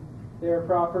located on their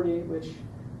property, which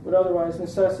would otherwise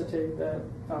necessitate that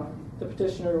the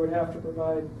petitioner would have to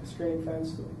provide a screening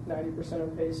fence with 90%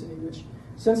 opacity, which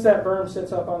since that berm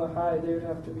sits up on the high, they would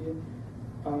have to be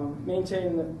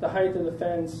maintain the height of the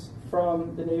fence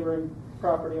from the neighboring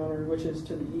property owner, which is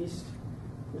to the east,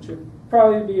 which would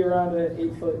probably be around an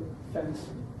 8-foot fence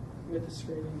with the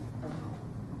screening.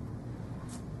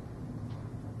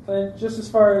 But just as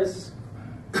far as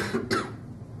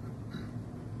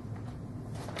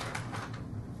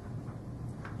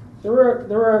there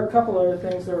were a couple other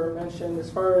things that were mentioned as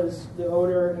far as the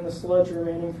odor and the sludge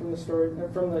remaining from the storage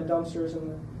from the dumpsters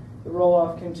and the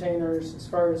roll-off containers. As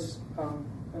far as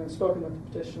I've spoken with the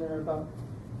petitioner about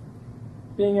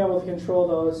being able to control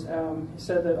those. He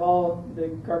said that all the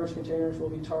garbage containers will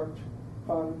be tarped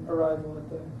upon arrival at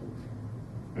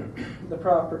the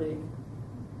property.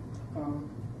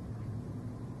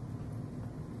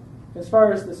 As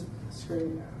far as this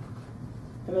screen,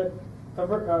 and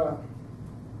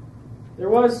there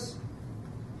was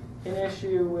an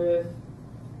issue with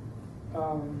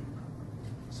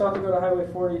South Dakota Highway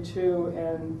 42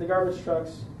 and the garbage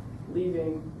trucks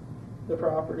leaving the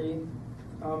property,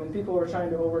 and people were trying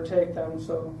to overtake them,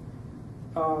 so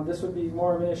this would be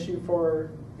more of an issue for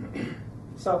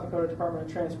South Dakota Department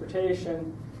of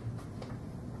Transportation.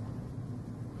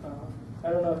 I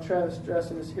don't know if Travis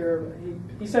Dressen is here, but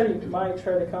he said he might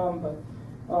try to come, but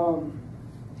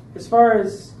as far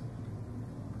as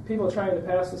people trying to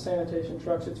pass the sanitation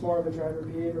trucks, it's more of a driver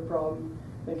behavior problem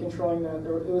than controlling that.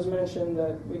 It was mentioned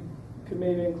that we could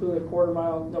maybe include a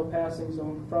quarter-mile no passing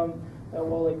zone from that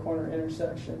Wall Lake Corner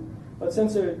intersection. But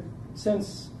since the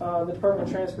Department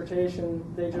of Transportation,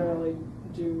 they generally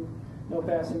do no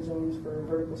passing zones for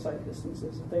vertical sight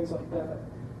distances and things like that.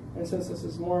 And since this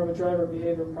is more of a driver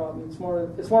behavior problem, it's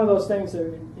one of those things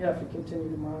that you have to continue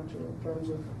to monitor in terms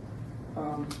of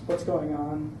what's going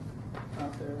on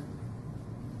out there.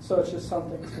 So it's just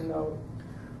something to note.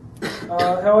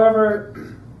 However,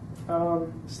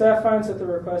 staff finds that the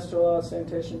request to allow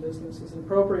sanitation business is an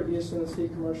appropriate use in the C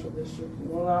commercial district and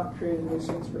will not create a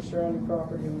nuisance for surrounding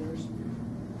property owners.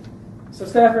 So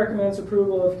staff recommends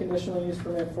approval of conditional use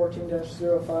permit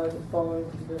 14-05 with following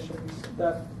conditions.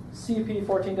 That CP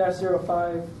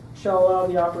 14-05 shall allow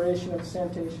the operation of a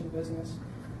sanitation business.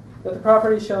 That the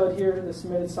property shall adhere to the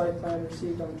submitted site plan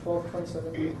received on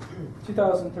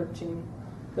 12/27/2013.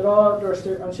 That all outdoor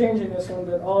I'm changing this one.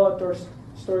 That all outdoor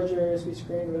storage areas be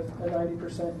screened with a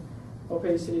 90%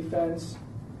 opacity fence.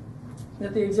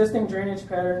 That the existing drainage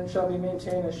pattern shall be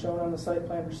maintained as shown on the site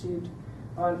plan received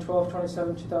on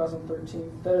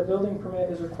 12/27/2013. That a building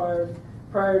permit is required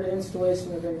prior to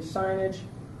installation of any signage.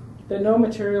 That no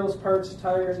materials, parts,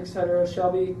 tires, etc.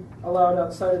 shall be allowed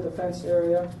outside of the fenced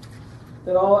area.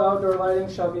 That all outdoor lighting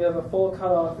shall be of a full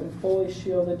cutoff and fully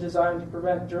shielded, designed to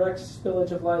prevent direct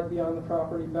spillage of light beyond the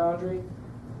property boundary.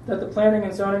 That the Planning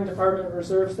and Zoning Department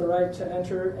reserves the right to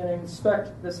enter and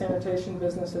inspect the sanitation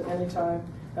business at any time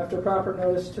after proper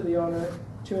notice to the owner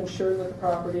to ensure that the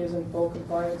property is in full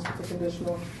compliance with the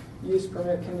conditional use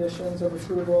permit conditions of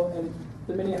approval and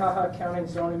the Minnehaha County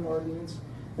zoning ordinance.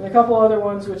 And a couple other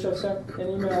ones which I've sent an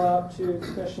email out to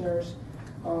commissioners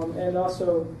and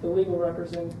also the legal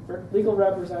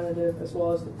representative as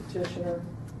well as the petitioner.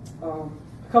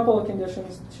 A couple of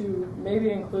conditions to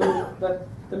maybe include that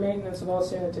the maintenance of all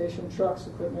sanitation trucks,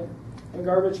 equipment, and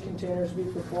garbage containers be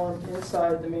performed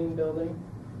inside the main building.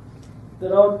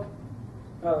 That all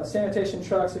sanitation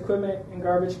trucks, equipment, and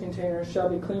garbage containers shall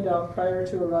be cleaned out prior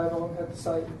to arrival at the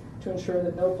site to ensure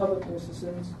that no public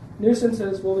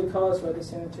nuisances will be caused by the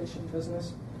sanitation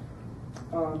business.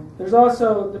 There's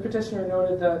also, the petitioner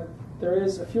noted that there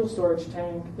is a fuel storage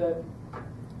tank that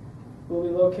will be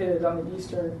located on the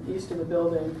east of the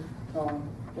building.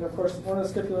 And of course, one of the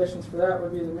stipulations for that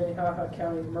would be the Minnehaha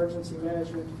County Emergency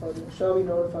Management Department shall be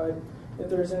notified if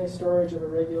there is any storage of a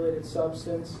regulated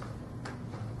substance.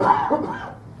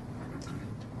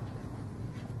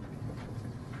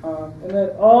 And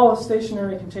that all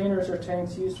stationary containers or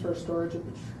tanks used for storage of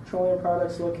petroleum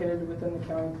products located within the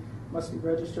county must be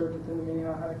registered within the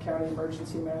Minnehaha County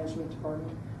Emergency Management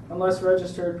Department, unless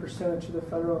registered pursuant to the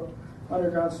federal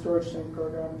underground storage tank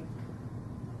program.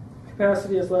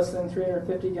 Capacity is less than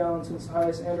 350 gallons in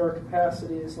size, and/or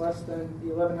capacity is less than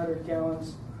the 1,100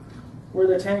 gallons where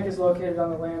the tank is located on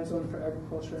the land zone for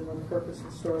agriculture and where the purpose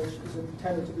of storage is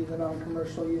intended to be the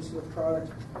non-commercial use of the product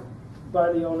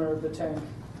by the owner of the tank,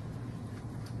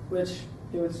 which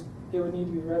it would need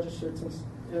to be registered since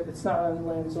it's not on the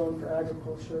land zone for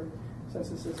agriculture, since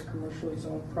this is a commercially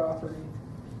zoned property.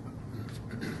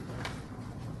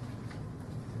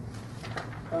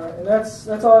 And that's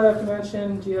all I have to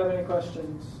mention. Do you have any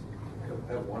questions?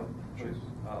 I have one, please.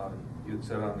 You had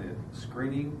said on the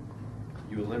screening,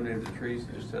 you eliminated the trees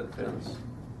and just said fence. Is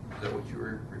that what you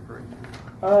were referring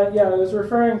to? Yeah, I was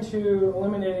referring to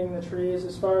eliminating the trees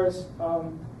as far as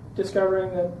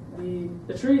discovering that the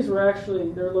trees were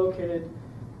actually, they're located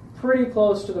pretty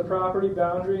close to the property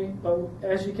boundary, but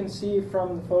as you can see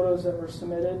from the photos that were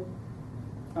submitted,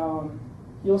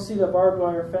 you'll see the barbed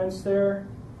wire fence there.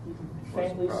 You can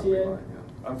faintly see it. Line,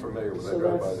 yeah. I'm familiar with that, So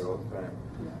drive by that's- there all the time.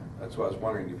 Yeah. That's why I was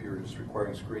wondering if you were just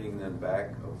requiring screening then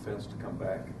back of fence to come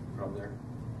back from there?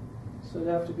 So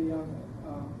it'd have to be on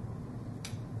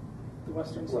the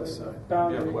western West side. side.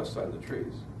 Boundary. Yeah, the west side of the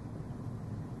trees.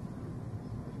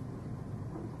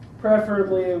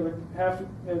 Preferably, it would have to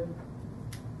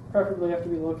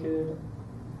be located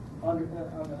on the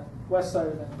west side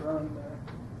of that berm there,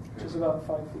 which is about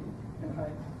 5 feet in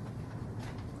height.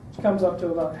 Which comes up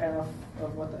to about half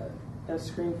of what that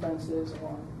screen fence is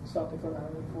along South Dakota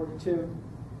Highway 42.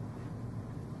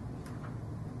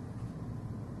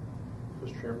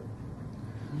 Mr. Chairman.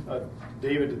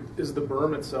 David, is the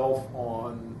berm itself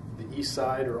on the east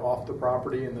side or off the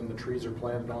property, and then the trees are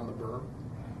planted on the berm?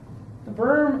 The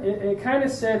berm, it kind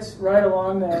of sits right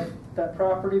along that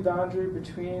property boundary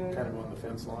between... Kind of on the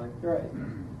fence line? Right.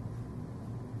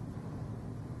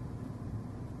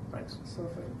 Thanks. So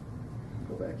if I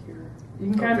go back here,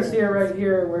 you can kind of see it right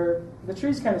here where the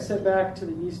trees kind of sit back to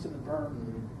the east of the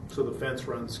berm. So the fence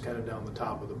runs kind of down the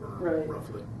top of the berm, Right.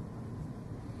 roughly.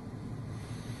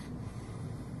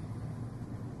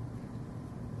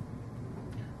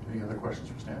 Any other questions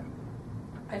for staff?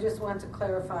 I just want to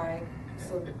clarify,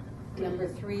 so number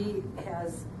 3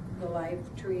 has the live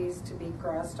trees to be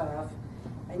crossed off,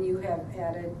 and you have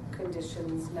added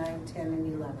conditions 9, 10,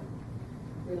 and 11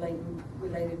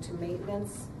 related to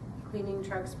maintenance, cleaning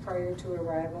trucks prior to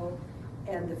arrival,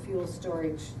 and the fuel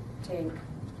storage tank,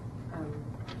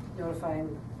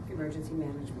 notifying emergency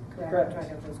management, correct? Correct. Do I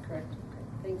have those correct? Okay,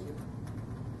 thank you.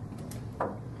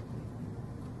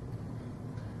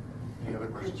 Any other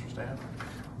questions for staff?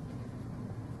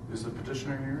 Is the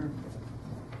petitioner here?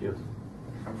 Yes.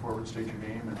 Come forward, state your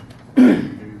name,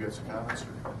 and maybe you've got some comments.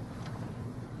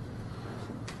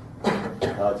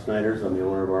 Todd Snyder's, I'm the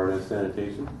owner of R&S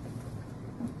Sanitation.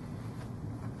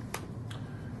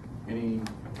 Any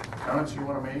comments you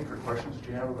want to make or questions that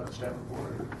you have about the staff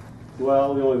report?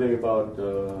 Well, the only thing about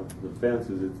the fence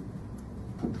is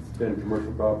it's been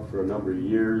commercial property for a number of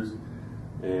years.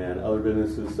 And other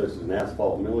businesses such as an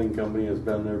asphalt milling company has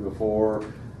been there before.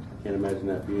 Can't imagine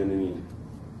that being any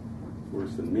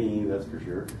worse than me, that's for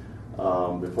sure.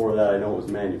 Before that, I know it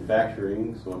was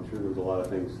manufacturing, so I'm sure there's a lot of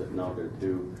things sitting out there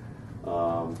too.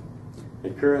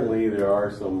 And currently there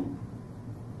are some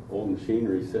old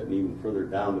machinery sitting even further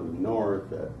down to the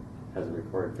north that hasn't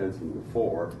required fencing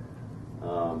before.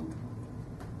 I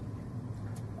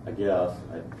guess,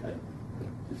 it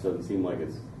just doesn't seem like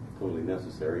it's totally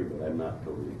necessary, but I'm not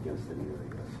totally against it either, I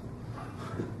guess.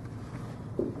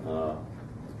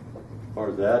 As far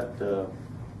as that,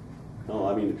 no,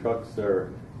 I mean, the trucks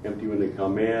are empty when they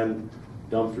come in.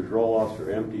 Dumpsters, roll-offs are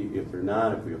empty. If they're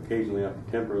not, if we occasionally have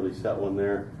to temporarily set one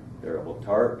there, they're all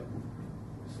tarped,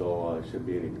 so there shouldn't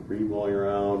be any debris blowing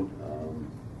around.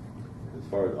 As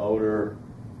far as odor,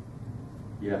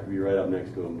 you have to be right up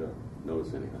next to them to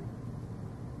notice anything.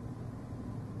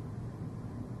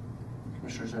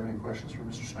 Commissioners have any questions for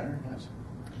Mr. Snyder? Yes.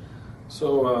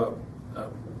 So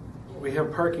we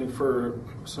have parking for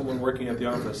someone working at the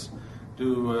office.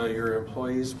 Do your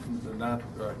employees not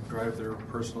drive their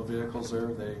personal vehicles there?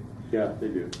 Yeah, they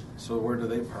do. So where do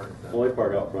they park then? Well, they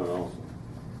park out front also.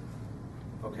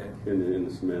 Okay. In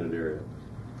the cemented area.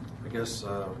 I guess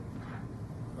I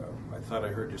thought I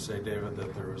heard you say, David,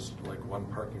 that there was like one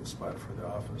parking spot for the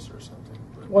office or something.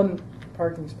 But... One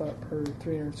parking spot per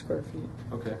 300 square feet.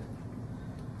 Okay.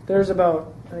 There's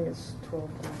about, I think it's 12,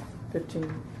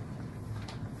 15.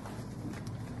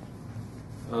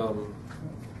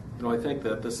 I think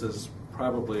that this is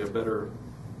probably a better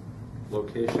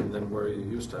location than where you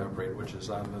used to operate, which is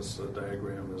on this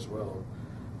diagram as well.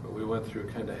 But we went through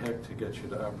kind of heck to get you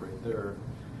to operate there.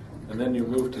 And then you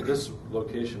moved to this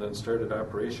location and started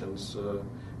operations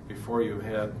before you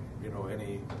had,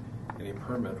 any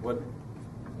permit.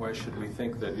 Why should we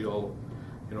think that you'll,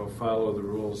 follow the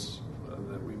rules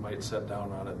that we might set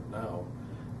down on it now,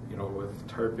 with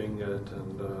tarping it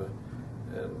and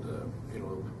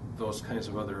those kinds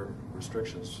of other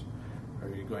restrictions? Are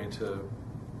you going to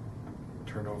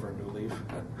turn over a new leaf?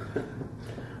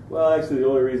 Well, actually, the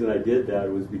only reason I did that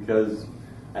was because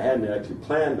I hadn't actually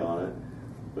planned on it,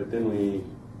 but then we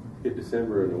hit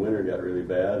December and the winter got really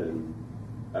bad, and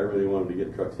I really wanted to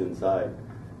get trucks inside,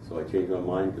 so I changed my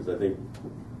mind because I think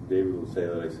David will say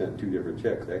that I sent 2 different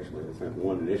checks. Actually, I sent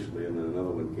one initially, and then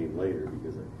another one came later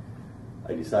because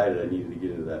I decided I needed to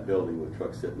get into that building with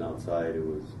trucks sitting outside. It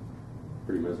was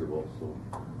pretty miserable. So,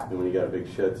 and when you got a big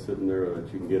shed sitting there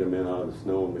that you can get them in out of the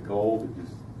snow and the cold, it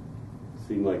just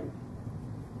seemed like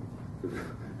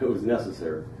it was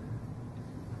necessary.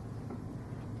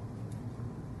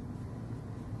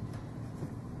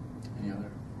 Any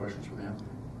other questions for the applicant?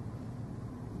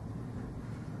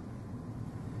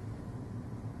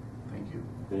 Thank you.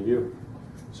 Thank you.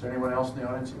 Is there anyone else in the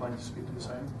audience that'd like to speak to this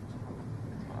item?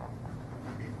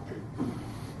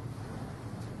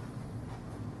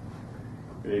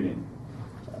 Good evening.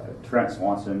 Trent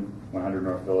Swanson, 100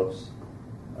 North Phillips,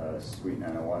 Suite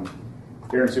 901.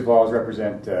 Here in Sioux Falls,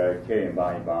 represent Kay and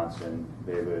Bonnie Bonson.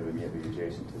 They live immediately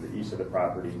adjacent to the east of the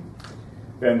property.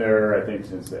 Been there, I think,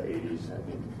 since the 80s. I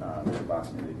think Mr.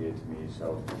 Bonson indicated to me.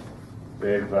 So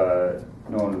they've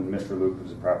known Mr. Luke,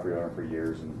 who's a property owner, for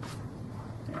years, and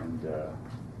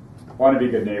want to be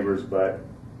good neighbors, but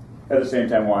at the same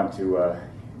time want to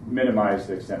minimize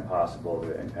to the extent possible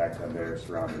the impact on their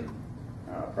surrounding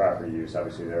property use.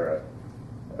 Obviously, they're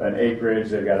an acreage.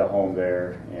 They've got a home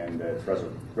there, and it's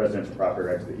residential property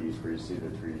right to the east where you see the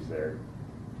trees there.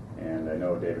 And I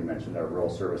know David mentioned our rural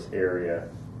service area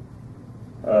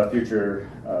future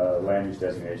land use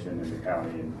designation in the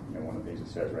county, and one of the things it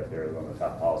says right there, one of the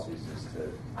top policies is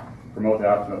to promote the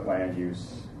optimal land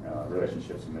use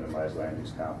relationships and minimize land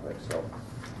use conflicts. So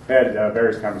had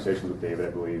various conversations with David.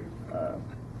 I believe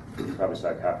you probably saw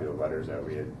a copy of the letters that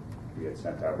we had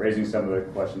sent out, raising some of the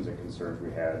questions and concerns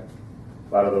we had.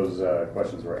 A lot of those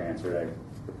questions were answered. I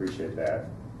appreciate that.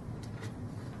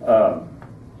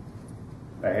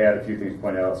 I had a few things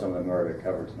pointed out. Some of them were already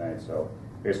covered tonight. So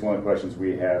I guess one of the questions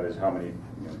we have is how many.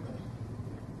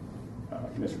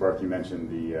 Mr. Barth, you mentioned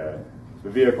the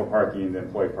vehicle parking, the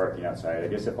employee parking outside. I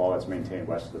guess if all that's maintained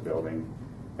west of the building,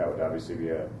 that would obviously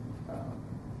be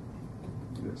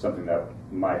something that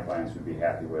my clients would be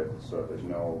happy with. So if there's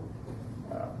no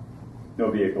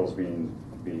vehicles being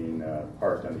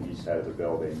parked on the east side of the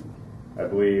building. I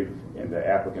believe in the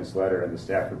applicant's letter and the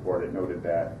staff report, it noted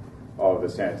that all of the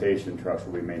sanitation trucks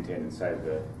will be maintained inside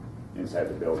the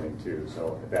building too.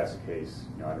 So if that's the case,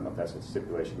 I don't know if that's a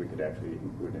stipulation we could actually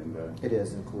include in the. It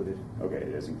is included. Okay,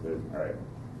 it is included. All right.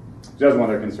 So that's one of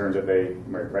their concerns, that they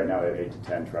right now they have 8 to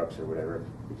 10 trucks or whatever.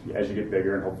 As you get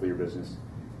bigger and hopefully your business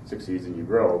succeeds and you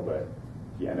grow, but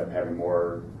you end up having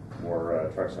more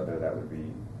trucks out there, that would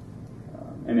be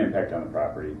an impact on the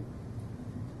property.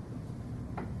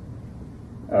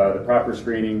 The proper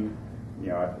screening,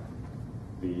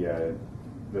 the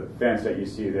fence that you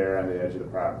see there on the edge of the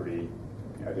property,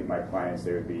 I think my clients,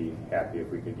 they would be happy if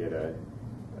we could get a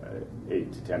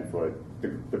 8 to 10 foot.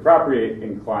 The property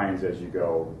inclines as you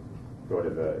go to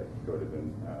the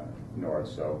north.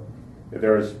 So if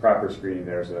there was proper screening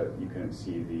there, so that you couldn't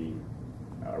see the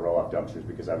roll-off dumpsters,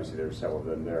 because obviously there's several of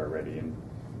them there already, and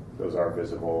those are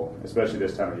visible, especially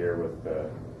this time of year with the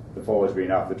foliage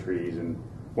being off the trees. And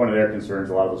one of their concerns,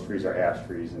 a lot of those trees are ash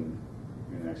trees, and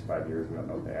in the next 5 years, we don't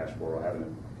know if the ash borer will have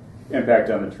an impact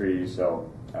on the trees.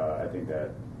 So I think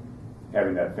that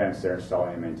having that fence there,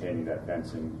 installing and maintaining that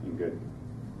fence in good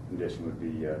condition would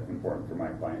be important for my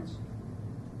clients.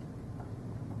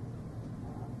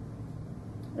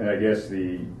 And I guess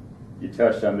you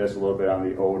touched on this a little bit on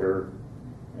the odor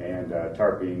and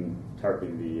tarping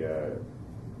the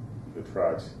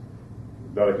trucks.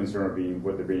 The other concern would be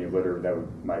with there being litter that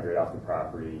would migrate off the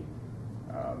property,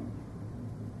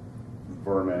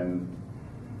 vermin,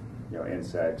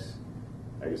 insects.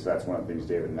 I guess that's one of the things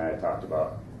David and I talked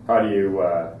about. How do you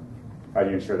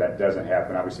ensure that doesn't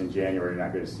happen? Obviously, in January, you're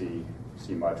not going to see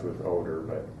much with odor,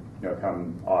 but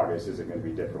come August, is it going to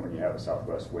be different when you have a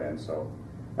southwest wind? So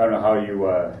I don't know how you.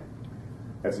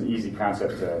 That's an easy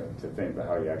concept to think, but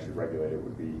how you actually regulate it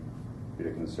would be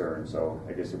the concern. So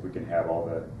I guess if we can have all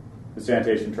the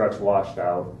sanitation trucks washed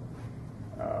out,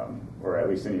 or at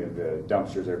least any of the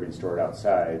dumpsters that are being stored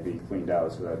outside be cleaned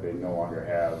out so that they no longer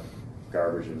have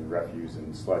garbage and refuse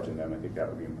and sludge in them, I think that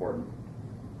would be important.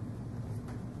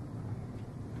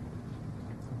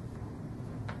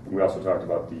 We also talked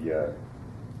about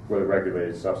where the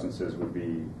regulated substances would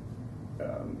be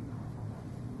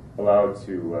allowed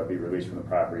to be released from the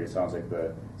property. It sounds like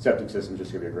the septic system is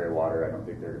just going to be a gray water. I don't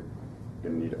think they're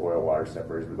going to need oil water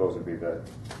separators, but those would be the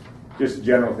just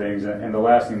general things. And the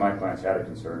last thing my clients had a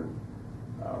concern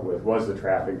with was the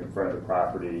traffic in front of the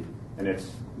property, and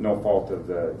it's no fault of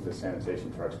the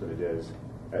sanitation trucks, but it is,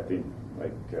 I think,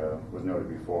 like was noted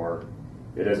before,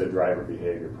 it is a driver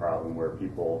behavior problem where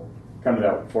people come to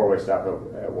that four-way stop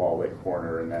at Wall Lake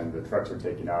Corner, and then the trucks are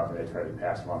taking off, and they try to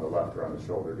pass them on the left or on the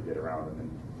shoulder to get around them.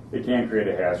 And it can create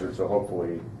a hazard, so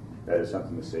hopefully that is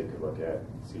something the state could look at,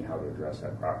 seeing how to address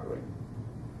that properly.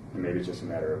 And maybe it's just a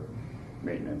matter of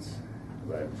maintenance,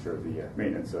 but I'm sure the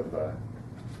maintenance of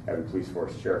having police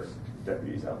force, sheriff's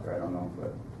deputies out there, I don't know.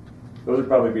 But those would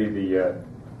probably be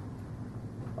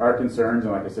our concerns,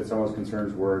 and like I said, some of those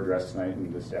concerns were addressed tonight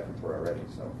in the staff report already.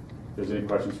 So if there's any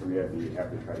questions for me, I'd be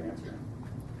happy to try to answer them.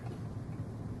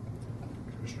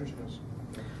 Commissioners, yes.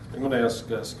 I'm going to ask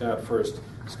Scott first.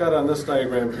 Scott, on this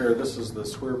diagram here, this is the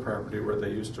Swear property where they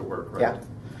used to work, right? Yeah.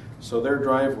 So their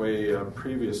driveway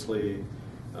previously,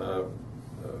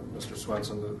 Mr.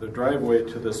 Swenson, the driveway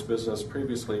to this business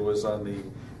previously was on the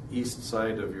east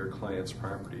side of your client's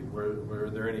property. Were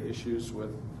there any issues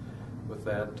with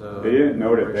that? They didn't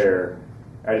note it there.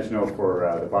 I just know for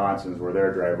the Bonsons, where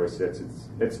their driveway sits,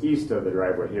 it's east of the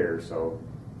driveway here. So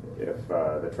if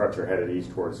the trucks are headed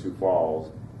east towards Sioux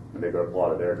Falls, when they go to pull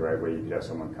out of their driveway, you could have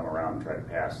someone come around and try to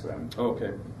pass them. Oh,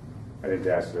 okay. I think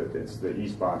it's the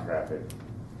eastbound traffic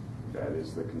that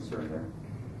is the concern there.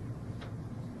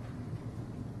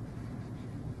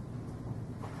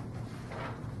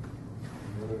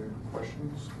 Any other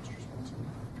questions, Mr. Swenson?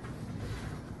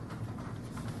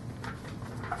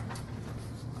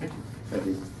 Thank you. Thank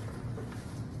you.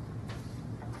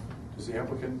 Does the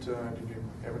applicant, did you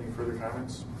have any further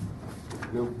comments?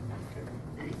 No. Okay.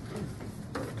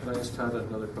 Can I ask Todd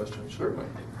another question? Certainly.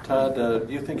 Todd, do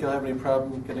you think you'll have any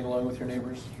problem getting along with your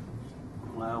neighbors?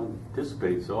 Well, I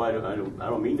anticipate so. I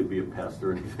don't mean to be a pest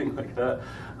or anything like that.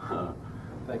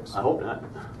 Thanks. I hope not.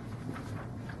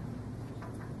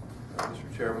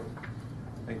 Mr. Chairman,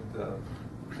 I think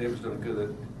David's done a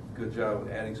good job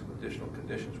of adding some additional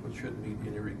conditions which should meet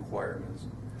any requirements.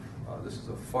 This is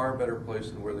a far better place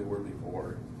than where they were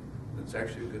before. It's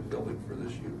actually a good building for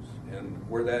this use. And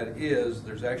where that is,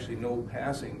 there's actually no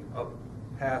passing up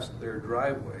past their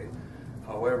driveway.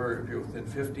 However, if you're within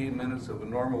 15 minutes of a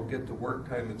normal get-to-work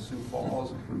time in Sioux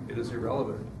Falls, it is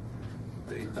irrelevant.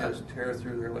 They just tear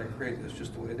through there like crazy. It's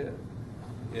just the way it is.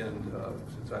 And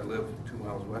since I live 2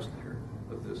 miles west here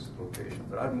of this location,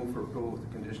 but I'd move for approval with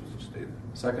the conditions as stated.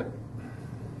 Second.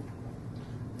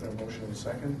 A motion and a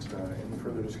second. Any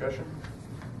further discussion?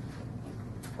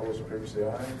 All those in favor say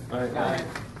aye. Aye. Aye.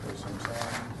 Opposed, same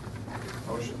sign.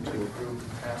 Motion to approve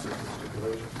passes with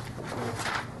stipulations.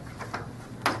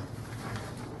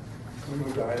 We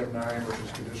move to item 9, which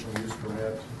is conditional use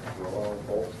permit to allow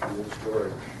bulk fuel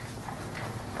storage.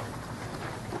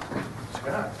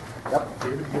 Scott. Yep.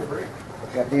 David, get a break.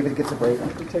 Yeah, David gets a break.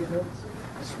 You take notes?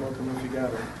 Smoke them if you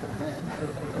got it.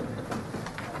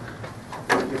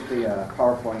 Get the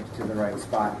PowerPoint to the right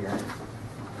spot here.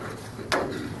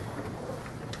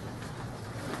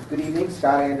 Good evening,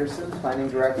 Scott Anderson, Planning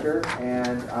Director,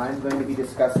 and I'm going to be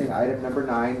discussing item number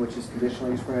 9, which is conditional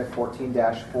use permit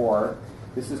 14-4.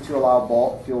 This is to allow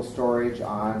bulk fuel storage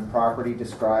on property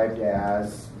described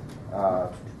as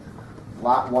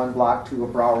Lot 1, Block 2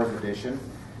 of Browers Addition.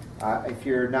 If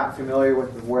you're not familiar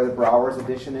with where the Browers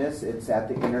Addition is, it's at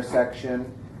the intersection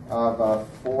of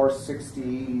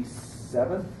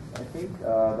 467, I think,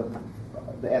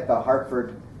 at the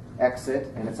Hartford exit,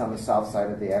 and it's on the south side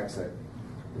of the exit.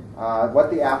 What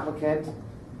the applicant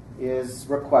is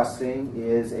requesting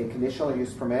is a conditional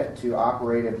use permit to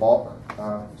operate a bulk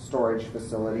storage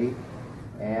facility,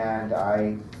 and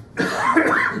I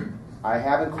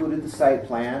have included the site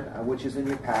plan, which is in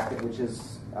your packet, which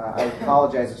is, I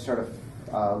apologize, it's sort of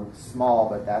small,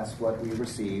 but that's what we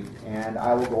received, and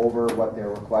I will go over what they're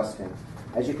requesting.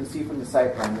 As you can see from the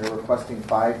site plan, they're requesting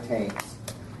 5 tanks,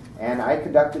 and I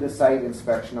conducted a site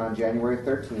inspection on January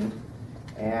 13th,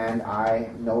 and I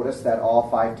noticed that all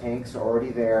 5 tanks are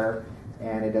already there,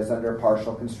 and it is under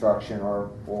partial construction, or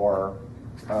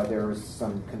there is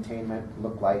some containment,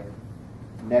 look like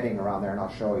netting around there, and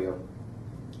I'll show you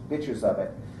pictures of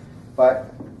it.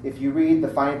 But if you read the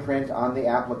fine print on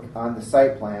the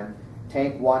site plan,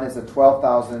 tank 1 is a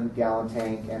 12,000 gallon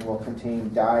tank and will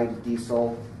contain dyed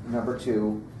diesel number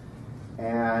 2,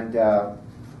 and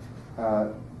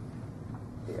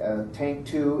tank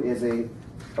 2 is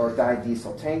dyed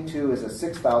diesel. Tank 2 is a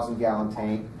 6,000 gallon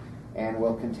tank and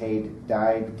will contain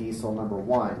dyed diesel number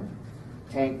 1.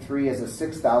 Tank 3 is a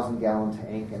 6,000 gallon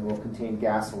tank and will contain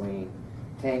gasoline.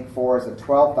 Tank 4 is a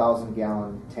 12,000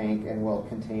 gallon tank and will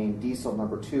contain diesel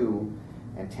number 2.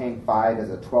 And tank 5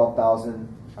 is a 12,000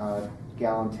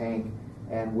 gallon tank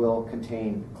and will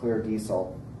contain clear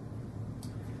diesel.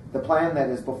 The plan that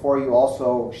is before you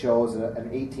also shows an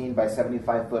 18 by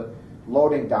 75 foot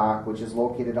loading dock, which is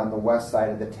located on the west side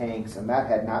of the tanks, and that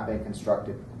had not been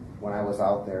constructed when I was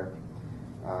out there.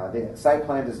 The site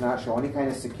plan does not show any kind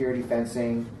of security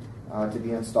fencing to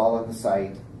be installed on the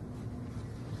site.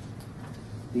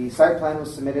 The site plan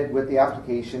was submitted with the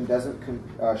application, doesn't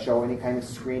show any kind of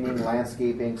screening,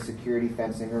 landscaping, security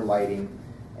fencing, or lighting,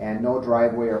 and no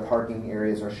driveway or parking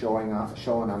areas are shown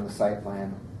on the site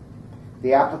plan.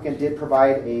 The applicant did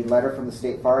provide a letter from the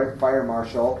State Fire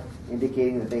Marshal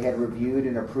indicating that they had reviewed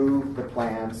and approved the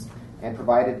plans and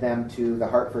provided them to the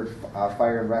Hartford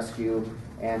Fire and Rescue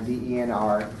and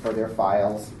DENR for their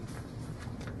files.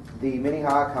 The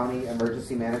Minnehaha County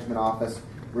Emergency Management Office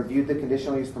reviewed the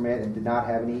conditional use permit and did not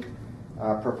have any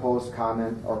proposed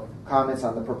comments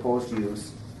on the proposed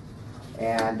use.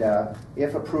 And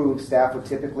if approved, staff would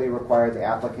typically require the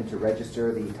applicant to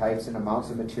register the types and amounts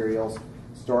of materials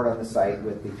stored on the site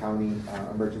with the County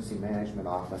Emergency Management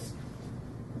Office.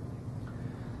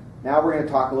 Now we're going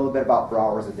to talk a little bit about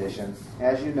Browers Addition.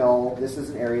 As you know, this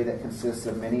is an area that consists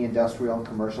of many industrial and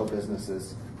commercial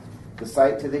businesses. The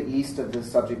site to the east of the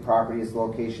subject property is the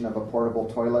location of a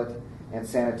portable toilet and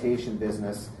sanitation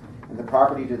business, and the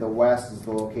property to the west is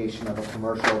the location of a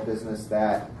commercial business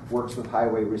that works with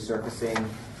highway resurfacing,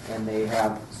 and they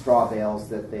have straw bales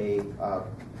that they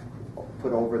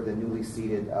put over the newly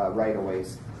seeded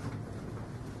right-of-ways.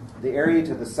 The area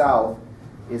to the south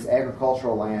is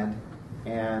agricultural land,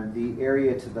 and the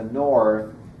area to the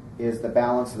north is the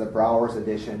balance of the Browers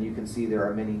Addition. You can see there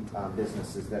are many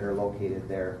businesses that are located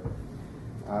there.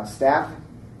 Staff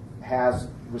has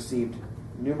received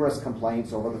numerous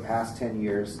complaints over the past 10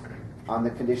 years on the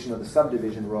condition of the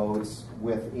subdivision roads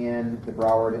within the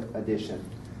Broward Addition.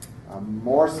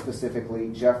 More specifically,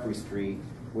 Jeffrey Street,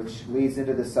 which leads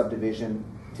into the subdivision,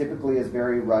 typically is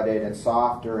very rutted and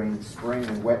soft during spring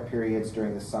and wet periods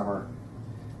during the summer.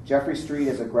 Jeffrey Street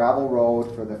is a gravel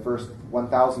road for the first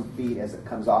 1,000 feet as it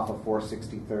comes off of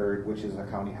 463rd, which is a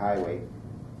county highway.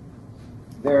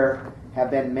 There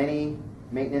have been many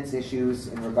maintenance issues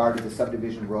in regard to the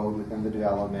subdivision road within the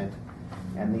development,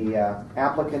 and the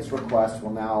applicant's request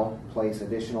will now place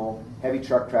additional heavy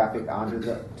truck traffic onto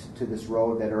to this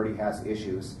road that already has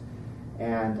issues.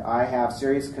 And I have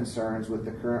serious concerns with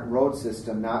the current road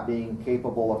system not being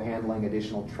capable of handling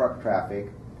additional truck traffic,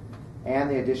 and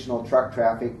the additional truck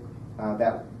traffic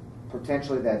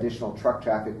potentially the additional truck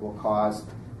traffic will cause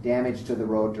damage to the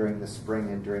road during the spring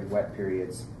and during wet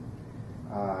periods.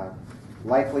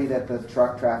 Likely that the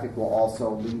truck traffic will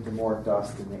also lead to more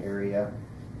dust in the area.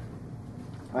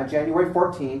 On January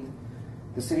 14th,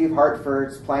 the City of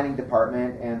Hartford's Planning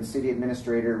Department and the City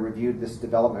Administrator reviewed this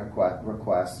development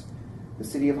request. The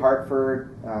City of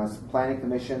Hartford Planning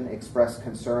Commission expressed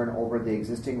concern over the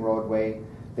existing roadway.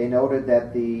 They noted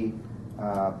that the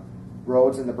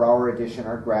roads in the Brower Addition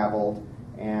are graveled,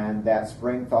 and that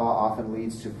spring thaw often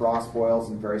leads to frost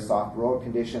boils and very soft road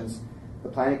conditions. The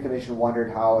Planning Commission wondered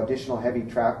how additional heavy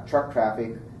truck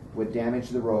traffic would damage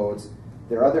the roads.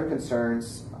 Their other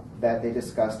concerns that they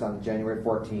discussed on January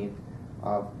 14th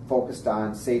focused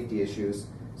on safety issues,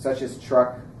 such as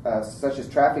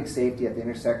traffic safety at the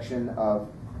intersection of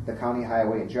the County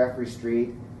Highway and Jeffrey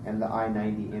Street and the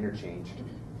I-90 interchange.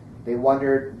 They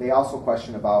also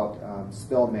questioned about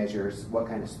spill measures, what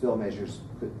kind of spill measures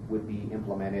would be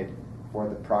implemented for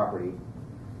the property.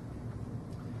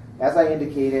 As I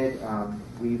indicated,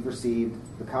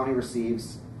 the county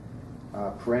receives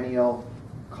perennial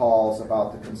calls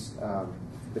about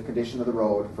the condition of the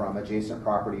road from adjacent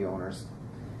property owners.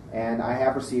 And I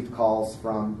have received calls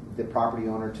from the property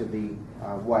owner to the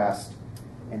west,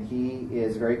 and he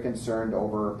is very concerned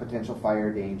over potential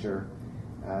fire danger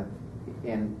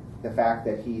and the fact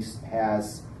that he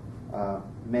has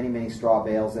many straw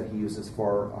bales that he uses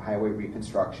for highway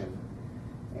reconstruction.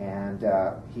 And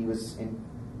he was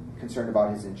concerned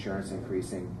about his insurance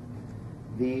increasing.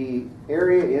 The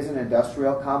area is an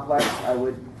industrial complex. I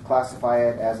would classify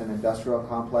it as an industrial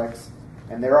complex.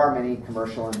 And there are many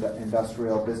commercial and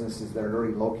industrial businesses that are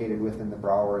already located within the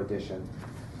Brower Addition.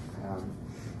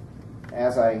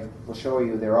 As I will show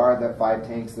you, there are the 5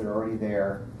 tanks that are already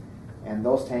there, and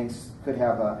those tanks could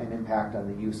have an impact on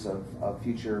the use of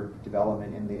future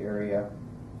development in the area.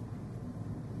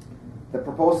 The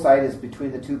proposed site is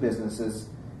between the 2 businesses,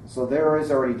 so there is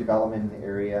already development in the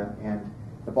area, and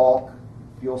the bulk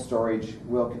fuel storage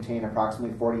will contain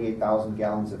approximately 48,000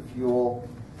 gallons of fuel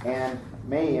and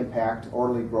may impact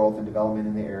orderly growth and development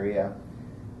in the area.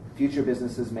 Future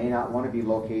businesses may not want to be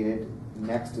located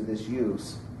next to this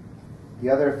use. The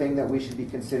other thing that we should be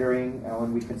considering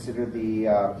when we consider the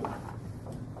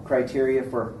criteria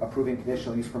for approving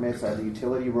conditional use permits are the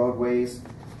utility roadways,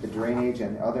 the drainage,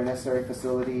 and other necessary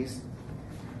facilities.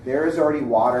 There is already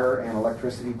water and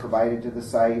electricity provided to the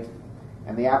site,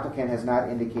 and the applicant has not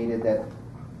indicated that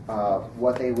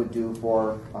what they would do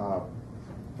for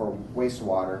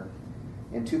wastewater.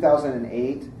 In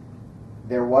 2008,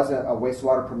 there was a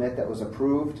wastewater permit that was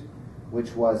approved,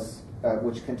 which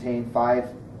contained 5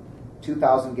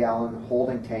 2,000-gallon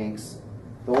holding tanks.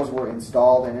 Those were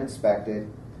installed and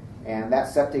inspected, and that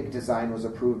septic design was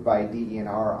approved by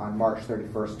DENR on March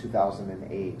 31st,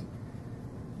 2008.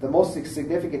 The most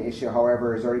significant issue,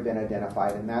 however, has already been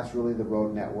identified, and that's really the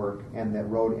road network and the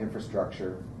road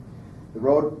infrastructure. The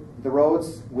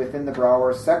roads within the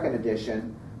Brower Second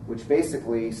Edition, which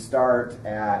basically start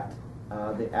at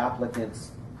the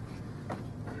applicant's,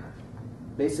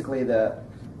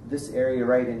 this area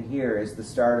right in here is the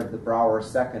start of the Brower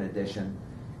Second Edition.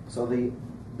 So the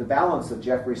balance of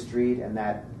Jeffrey Street and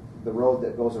the road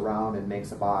that goes around and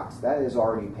makes a box, that is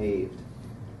already paved.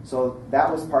 So that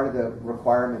was part of the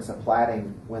requirements of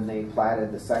platting when they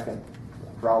platted the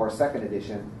Brower Second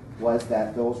Edition, was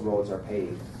that those roads are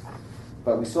paved.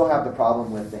 But we still have the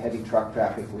problem with the heavy truck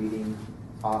traffic leading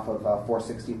off of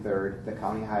 463rd, the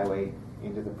county highway,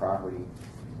 into the property.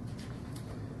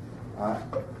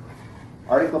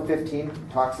 Article 15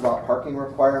 talks about parking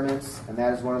requirements, and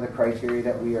that is one of the criteria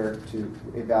that we are to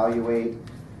evaluate.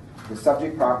 The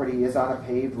subject property is on a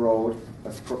paved road,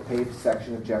 a paved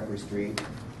section of Jeffrey Street,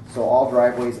 so all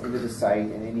driveways into the site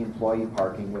and any employee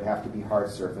parking would have to be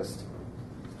hard surfaced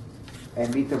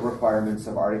and meet the requirements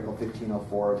of Article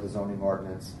 1504 of the zoning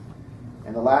ordinance.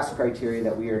 And the last criteria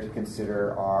that we are to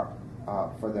consider are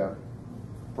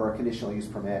for a conditional use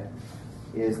permit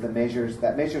is measures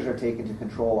are taken to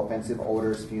control offensive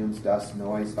odors, fumes, dust,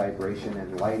 noise, vibration,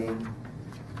 and lighting.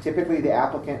 Typically, the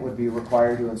applicant would be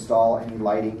required to install any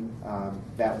lighting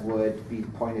that would be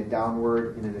pointed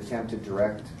downward in an attempt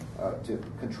to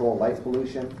control light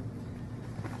pollution.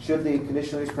 Should the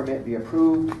conditional use permit be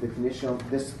approved,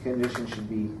 this condition should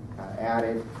be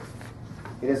added.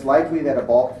 It is likely that a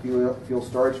bulk fuel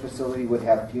storage facility would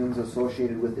have fumes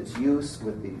associated with its use,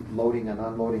 with the loading and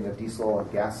unloading of diesel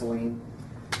and gasoline.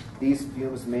 These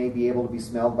fumes may be able to be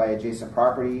smelled by adjacent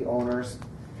property owners,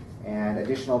 and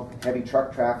additional heavy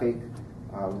truck traffic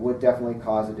would definitely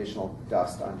cause additional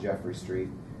dust on Jeffrey Street.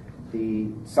 The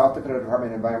South Dakota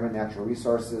Department of Environment and Natural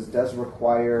Resources does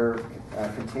require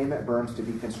containment berms to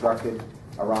be constructed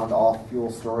around all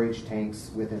fuel storage tanks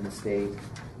within the state.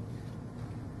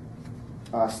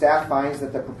 Staff finds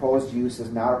that the proposed use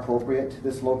is not appropriate to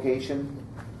this location.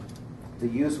 The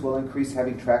use will increase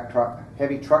heavy truck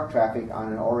traffic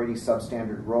on an already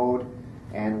substandard road,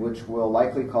 and which will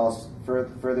likely cause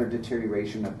further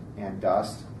deterioration and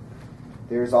dust.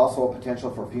 There's also a potential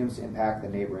for fumes to impact the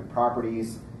neighboring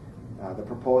properties. The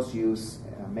proposed use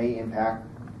may impact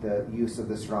the use of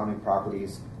the surrounding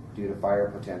properties due to fire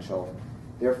potential.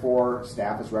 Therefore,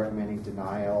 staff is recommending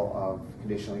denial of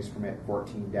conditional use permit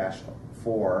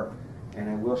 14-4, and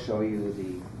I will show you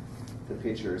the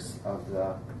pictures of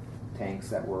the tanks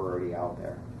that were already out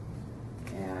there.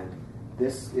 And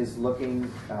this is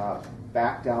looking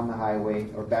back down the highway,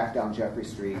 or back down Jeffrey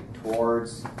Street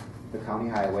towards the county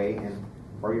highway, and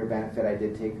for your benefit I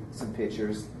did take some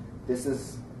pictures. This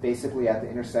is basically at the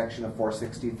intersection of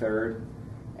 463rd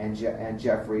and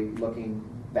Jeffrey, looking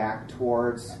back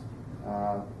towards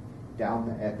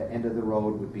down at the end of the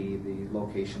road would be the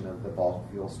location of the bulk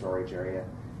fuel storage area.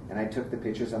 And I took the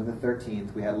pictures on the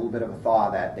 13th. We had a little bit of a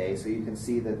thaw that day, so you can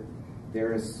see that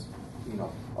there is,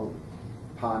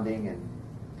 ponding. And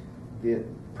the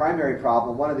primary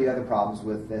problem, one of the other problems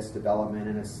with this development,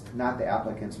 and it's not the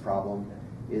applicant's problem,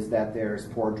 is that there's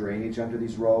poor drainage under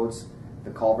these roads.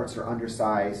 The culverts are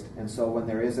undersized, and so when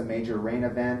there is a major rain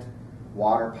event,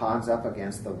 water ponds up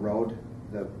against the road,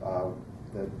 the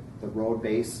road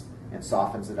base, and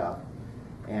softens it up.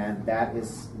 And that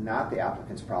is not the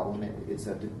applicant's problem. It's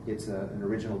an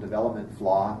original development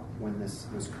flaw when this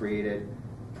was created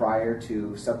prior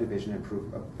to subdivision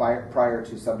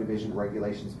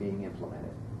regulations being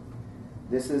implemented.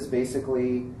 This is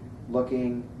basically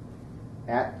looking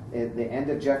at the end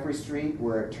of Jeffrey Street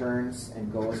where it turns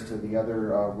and goes to the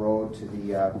other road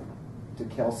to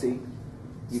Kelsey.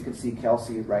 You can see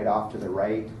Kelsey right off to the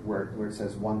right where it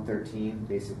says 113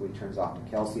 basically turns off to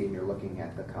Kelsey, and you're looking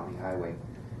at the county highway.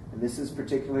 And this is where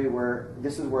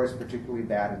it's particularly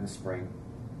bad in the spring.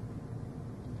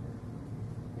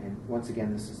 And once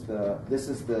again,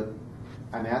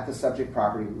 I'm at the subject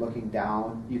property looking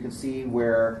down. You can see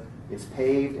where it's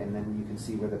paved, and then you can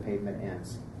see where the pavement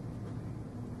ends.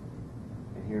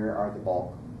 And here are the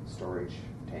bulk storage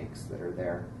tanks that are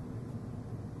there.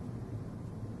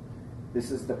 This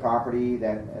is the property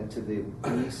that to the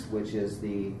east, which is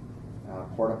the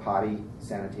porta potty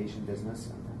sanitation business,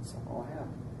 and that's all I have.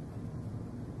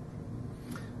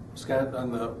 Scott,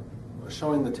 on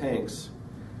showing the tanks,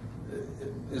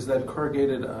 is that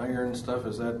corrugated iron stuff?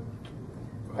 Is that?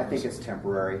 I think it's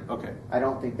temporary. Okay. I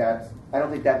don't think that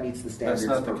meets the standards.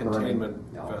 That's not the for burning.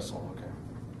 containment vessel. Okay.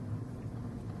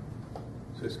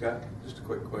 So Scott, just a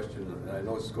quick question, and I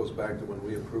know this goes back to when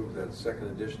we approved that second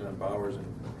edition on Bowers, and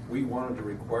we wanted to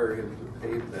require him to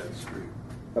pave that street.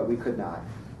 But we could not.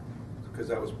 Because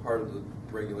that was part of the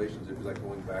regulations, if you like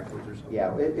going backwards or something?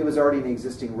 Yeah, it was already an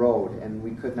existing road, and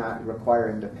we could not require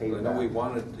him to pave I that. know we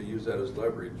wanted to use that as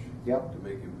leverage. Yep. To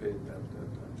make him pay that time.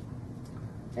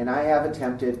 And I have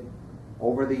attempted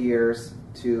over the years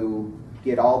to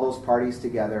get all those parties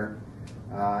together.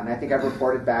 And I think I've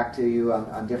reported back to you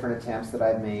on different attempts that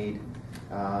I've made.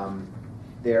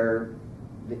 There's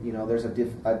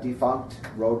a defunct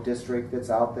road district that's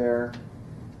out there.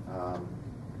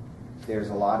 There's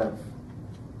a lot of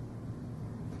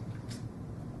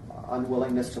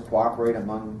unwillingness to cooperate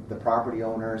among the property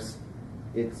owners.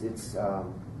 It's a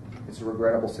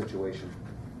regrettable situation.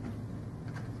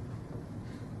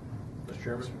 Mr.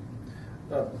 Chairman?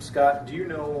 Scott, do you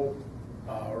know,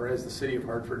 or has the city of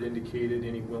Hartford indicated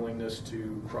any willingness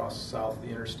to cross south the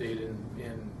interstate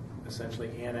and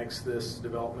essentially annex this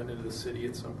development into the city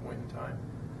at some point in time?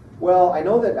 Well, I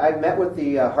know that I've met with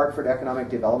the Hartford Economic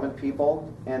Development people,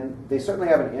 and they certainly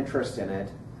have an interest in it.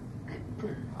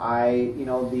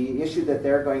 The issue that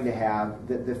they're going to have,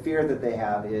 the fear that they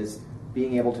have is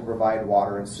being able to provide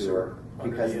water and sewer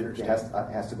because it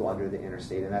has to go under the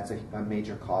interstate, and that's a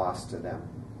major cost to them.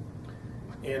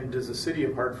 And does the city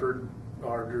of Hartford,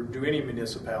 or do any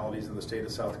municipalities in the state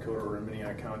of South Dakota or in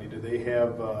Minnehaha County, do they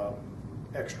have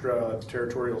extra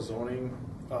territorial zoning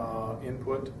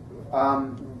input?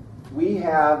 We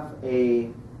have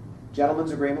a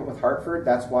gentleman's agreement with Hartford.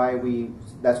 That's why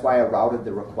I routed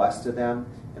the request to them,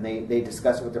 and they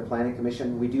discuss it with their planning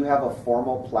commission. We do have a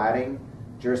formal platting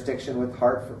jurisdiction with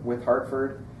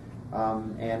Hartford,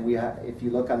 and if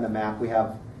you look on the map, we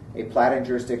have a platting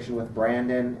jurisdiction with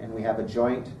Brandon, and we have a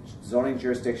joint zoning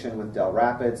jurisdiction with Del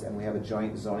Rapids, and we have a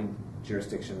joint zoning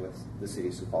jurisdiction with the city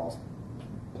of Sioux Falls,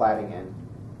 platting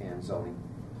and zoning.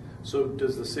 So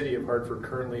does the city of Hartford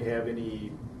currently have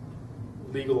any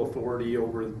legal authority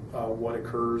over what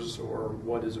occurs or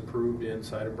what is approved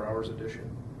inside of Browers Addition?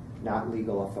 Not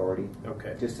legal authority.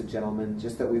 Okay. Just a gentleman,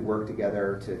 just that we work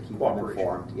together to keep them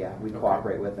informed. Yeah, we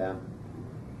cooperate with them.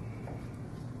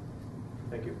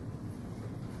 Thank you.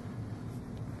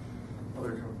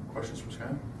 Other questions from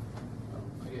Scott?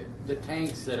 The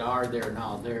tanks that are there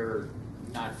now, they're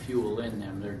not fuel in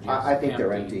them, they're just I think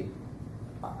they're empty.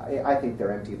 empty. I think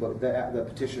they're empty. Look, the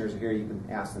petitioners are here. You can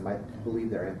ask them. I believe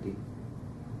they're empty.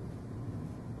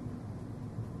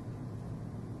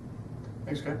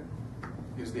 Thanks, Scott.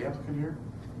 Is the applicant here?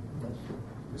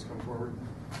 Please come forward.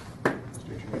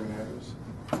 State your name and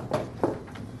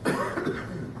address.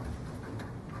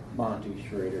 Monty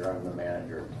Schrader, I'm the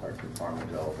manager of Hartford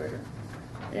Farmers Elevator.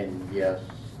 And yes,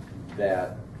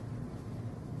 that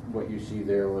what you see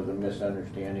there was a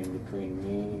misunderstanding between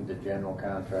me, the general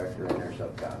contractor, and their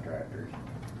subcontractors.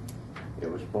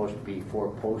 It was supposed to be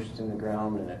 4 posts in the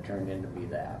ground, and it turned into be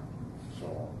that.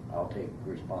 So I'll take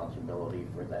responsibility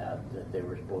for that they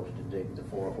were supposed to dig the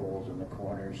 4 holes in the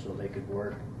corners so they could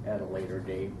work at a later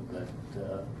date. But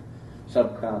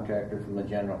subcontractor from the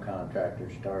general contractor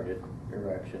started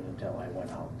erection until I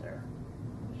went out there.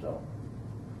 So,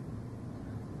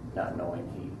 not knowing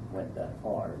he went that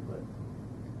far, but,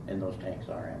 and those tanks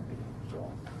are empty,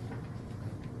 so.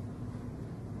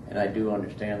 And I do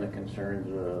understand the concerns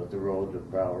of the roads of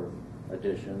Broward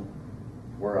Addition.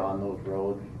 We're on those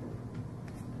roads.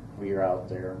 We are out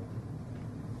there.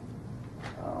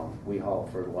 We haul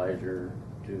fertilizer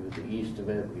to the east of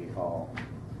it. We haul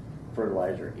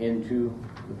fertilizer into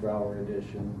the Broward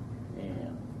Addition,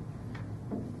 and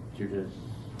there just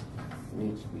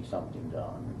needs to be something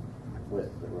done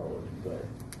with the roads. But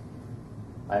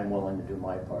I'm willing to do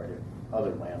my part if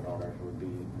other landowners would be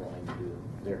willing to do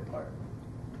their part.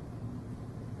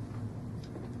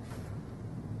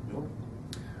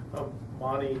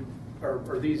 Monty,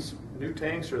 are these new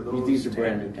tanks or those? These are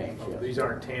brand new tanks, yes. These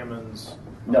aren't Tammans?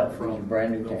 No, from these are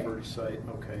brand new the tanks. Milford site,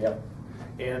 okay. Yep.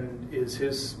 And is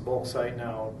his bulk site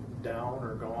now down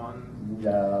or gone?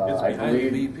 It's I behind the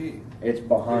believe VP. it's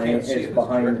behind. You can't see It's it. It's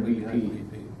behind the directly VP.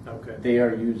 behind the VP. Okay. They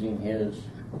are using his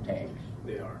tanks.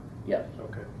 They are? Yes.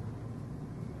 Okay.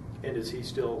 And does he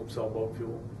still sell bulk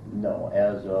fuel? No,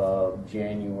 as of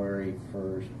January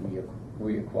 1st,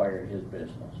 we acquired his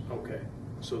business. Okay.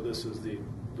 So this is the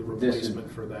This is-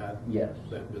 replacement for that? Yes.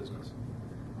 That business.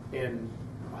 And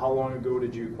how long ago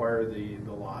did you acquire the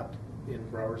lot in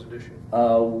Brower's Addition?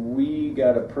 We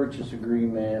got a purchase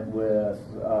agreement with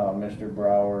Mr.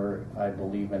 Brower, I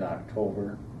believe, in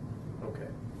October Okay.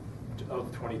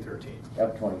 Of 2013?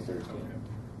 of 2013. Okay.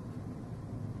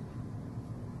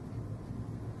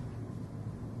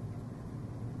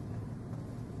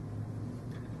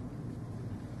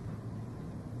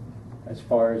 As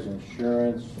far as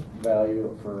insurance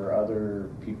value for other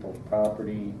people's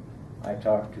property, I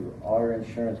talked to our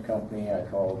insurance company, I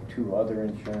called 2 other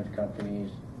insurance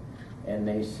companies, and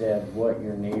they said what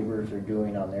your neighbors are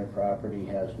doing on their property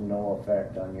has no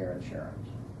effect on your insurance.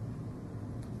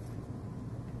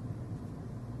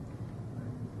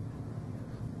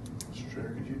 Mr. Schrader,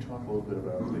 could you talk a little bit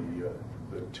about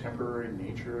the temporary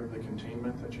nature of the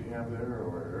containment that you have there,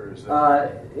 or is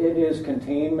that? It is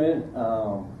containment.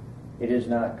 It is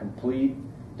not complete.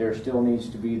 There still needs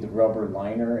to be the rubber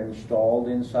liner installed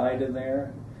inside of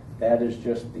there. That is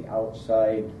just the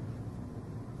outside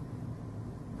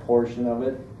portion of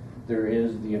it. There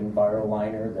is the Enviro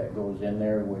liner that goes in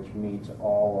there, which meets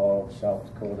all of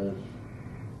South Dakota's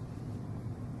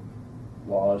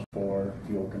laws for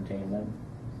fuel containment.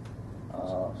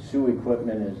 Sioux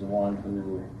Equipment is the one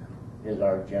who is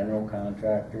our general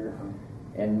contractor,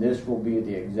 and this will be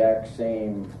the exact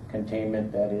same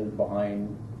containment that is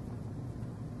behind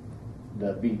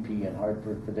the BP in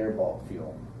Hartford for their bulk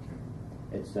fuel.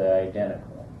 It's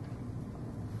identical.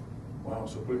 Wow,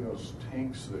 so putting those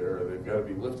tanks there, they've got to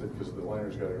be lifted because the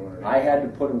liner's got to go underneath. I had to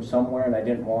put them somewhere, and I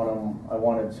didn't want them, I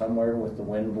wanted somewhere with the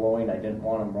wind blowing. I didn't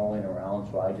want them rolling around,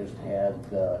 so I just had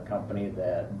the company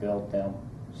that built them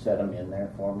set them in there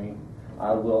for me.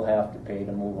 I will have to pay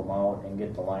to move them out and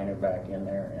get the liner back in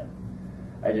there, and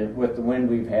I just, with the wind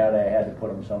we've had, I had to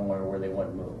put them somewhere where they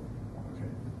wouldn't move. Okay.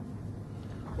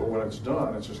 But when it's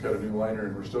done, it's just got a new liner,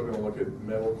 and we're still going to look at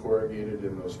metal corrugated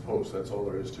in those posts. That's all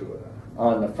there is to it.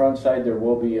 On the front side, there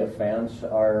will be a fence.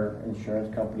 Our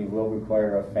insurance company will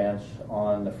require a fence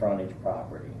on the frontage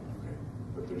property. Okay.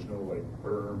 But there's no like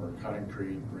berm or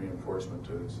concrete reinforcement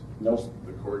to it. It's Nope. just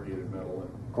the corrugated metal.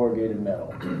 Corrugated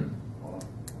metal. Wow.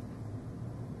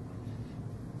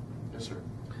 Yes, sir.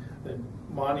 Then,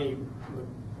 Monty,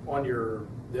 on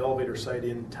the elevator site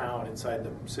in town, inside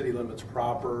the city limits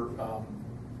proper,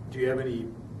 do you have any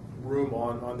room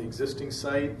on the existing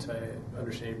site? I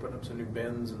understand you're putting up some new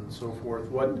bins and so forth.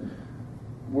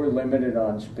 We're limited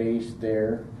on space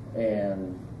there,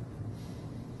 and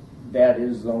that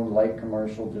is zoned light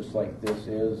commercial just like this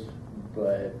is,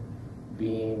 but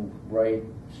being right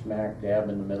smack dab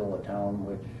in the middle of town,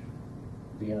 which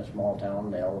being a small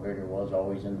town, the elevator was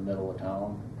always in the middle of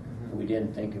town. We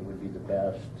didn't think it would be the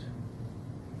best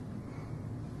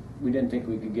we didn't think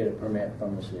we could get a permit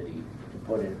from the city to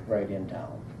put it right in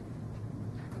town.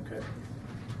 Okay.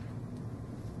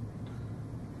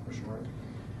 Commissioner Martin?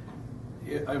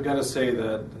 Yeah, I've got to say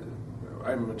that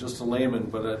I'm just a layman,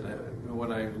 but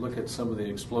when I look at some of the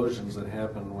explosions that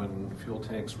happen when fuel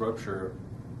tanks rupture,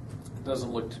 it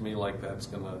doesn't look to me like that's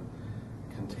going to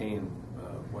contain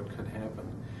what could happen.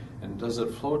 And does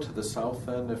it flow to the south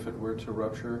then if it were to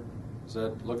rupture?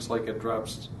 That looks like it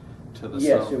drops to the south.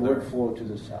 Yes, it there. would flow to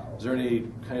the south. Is there any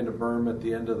kind of berm at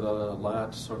the end of the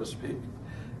lot, so to speak,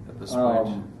 at this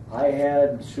point? I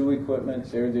had Sioux Equipment.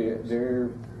 They're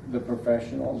the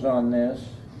professionals on this,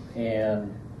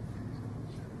 and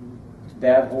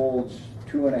that holds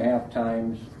 2.5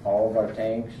 times all of our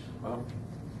tanks. Wow.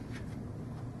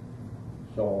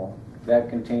 So that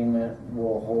containment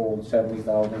will hold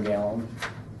 70,000 gallons.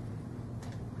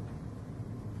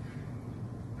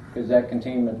 Because that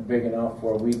containment's big enough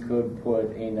where we could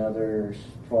put another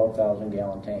 12,000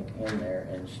 gallon tank in there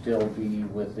and still be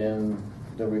within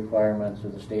the requirements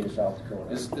of the state of South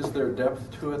Dakota. Is there depth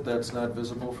to it that's not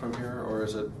visible from here, or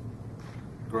is it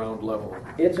ground level?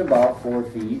 It's about 4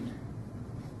 feet.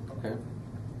 Okay.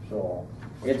 So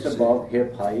What'd it's you see? above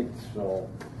hip height, so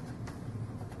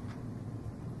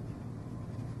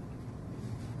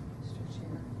Mr.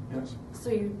 Chair. Yes. So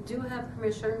you do have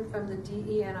permission from the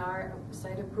DENR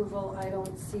site approval. I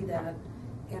don't see that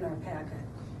in our packet.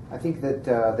 I think that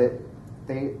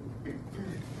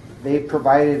they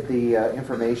provided the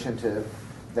information to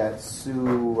that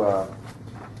Sioux.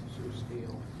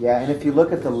 Yeah, and if you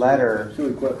look at the letter, Sioux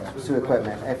Equipment. Sioux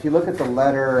Equipment. If you look at the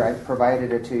letter, I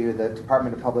provided it to you. The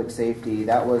Department of Public Safety.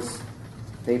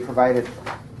 They provided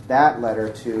that letter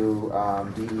to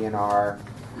DENR,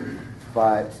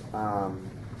 but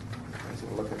let's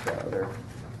look at the other.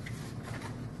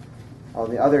 Oh,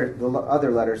 the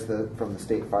other letters from the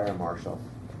state fire marshal.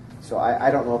 So I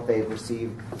don't know if they've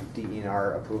received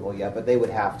DENR approval yet, but they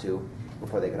would have to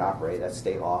before they could operate. That's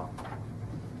state law.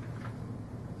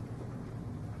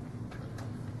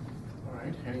 All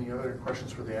right, any other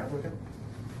questions for the applicant?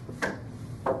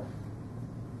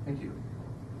 Thank you.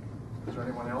 Is there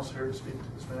anyone else here to speak to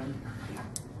this matter?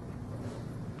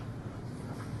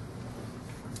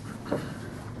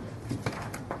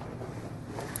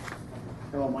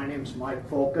 Hello, my name is Mike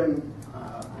Fulkin.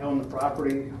 I own the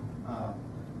property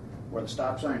where the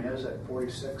stop sign is at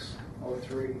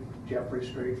 4603 Jeffrey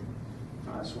Street.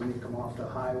 So when you come off the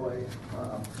highway,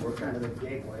 we're kind of the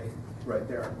gateway right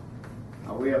there.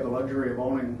 We have the luxury of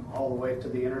owning all the way to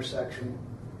the intersection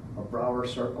of Brower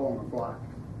Circle and the block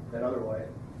that other way.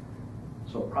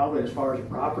 So probably as far as a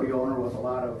property owner with a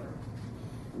lot of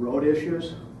road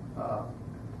issues,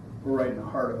 we're right in the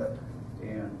heart of it.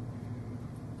 And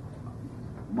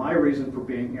my reason for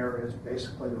being here is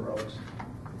basically the roads.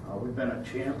 We've been a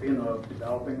champion of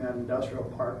developing that industrial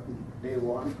park from day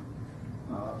one.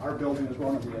 Our building is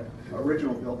one of the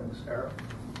original buildings there.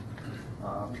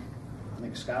 I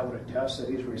think Scott would attest that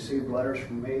he's received letters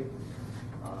from me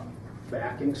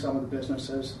backing some of the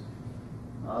businesses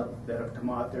that have come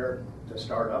out there to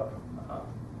start up.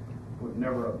 We've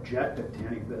never objected to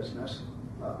any business.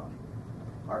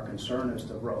 Our concern is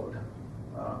the road.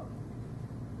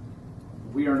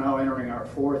 We are now entering our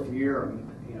 4th year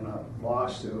in a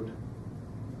lawsuit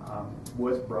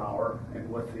with Brower and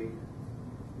with the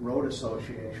Road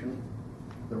Association.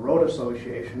 The Road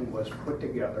Association was put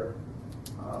together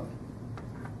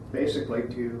basically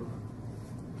to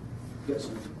get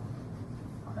some,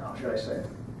 how should I say?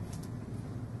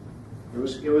 It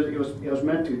was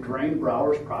meant to drain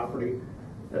Brower's property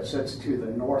that sits to the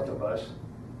north of us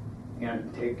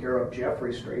and take care of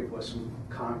Jeffrey Street with some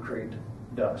concrete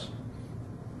dust.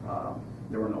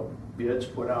 There were no bids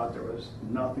put out. There was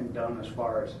nothing done as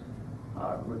far as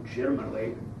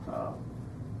legitimately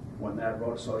when that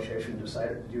road association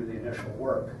decided to do the initial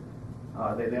work.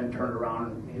 They then turned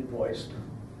around and invoiced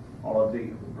all of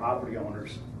the property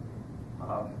owners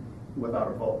without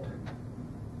a vote.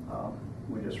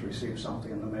 We just received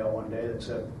something in the mail one day that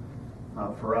said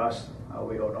for us,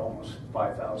 we owed almost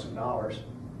 $5,000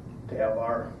 to have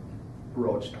our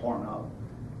roads torn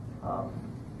up.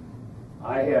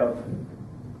 I have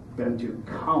been to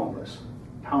countless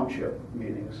township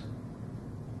meetings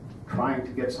trying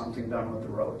to get something done with the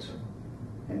roads.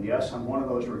 And yes, I'm one of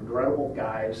those regrettable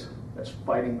guys that's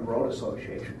fighting the road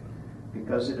association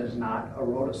because it is not a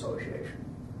road association.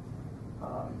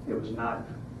 It was not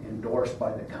endorsed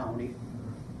by the county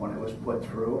when it was put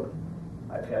through.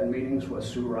 I've had meetings with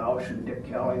Sue Roush and Dick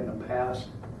Kelly in the past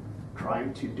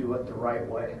trying to do it the right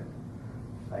way.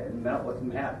 I had met with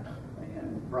Matt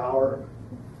and Brower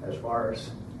as far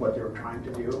as what they were trying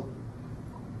to do,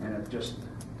 and it just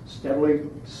steadily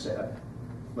said,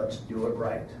 let's do it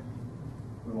right.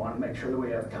 We want to make sure that we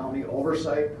have county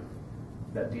oversight,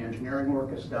 that the engineering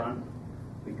work is done,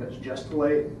 because just to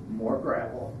lay more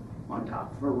gravel on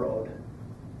top of a road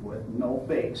with no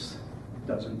base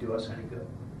doesn't do us any good.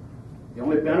 The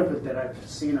only benefit that I've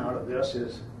seen out of this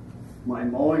is my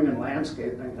mowing and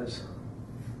landscaping has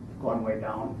gone way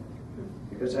down,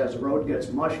 because as the road gets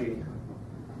mushy,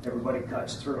 everybody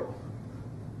cuts through.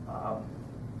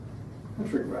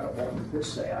 It's regrettable. It's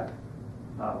sad.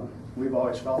 We've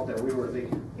always felt that we were the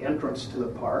entrance to the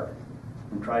park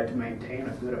and tried to maintain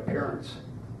a good appearance,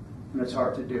 and it's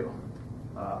hard to do.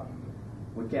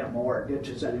 We can't mow our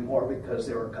ditches anymore because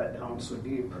they were cut down so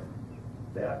deep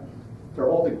that they're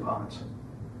holding ponds.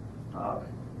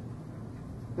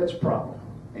 That's a problem,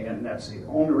 and that's the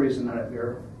only reason that I'm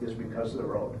here is because of the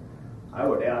road. I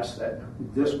would ask that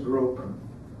this group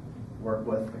work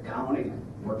with the county,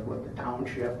 work with the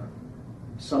township.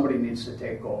 Somebody needs to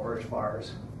take over as far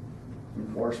as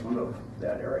enforcement of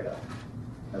that area,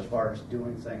 as far as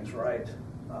doing things right.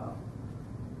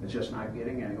 It's just not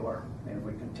getting anywhere, and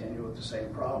we continue with the same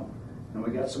problem. And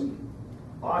we got some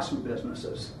awesome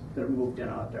businesses that have moved in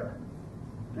out there.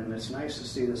 And it's nice to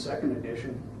see the second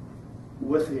edition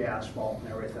with the asphalt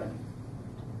and everything.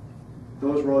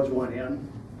 Those roads went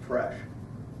in fresh.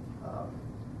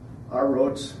 Our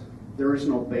roads, there is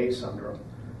no base under them.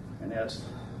 And as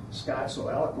Scott so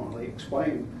eloquently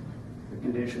explained the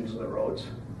conditions of the roads,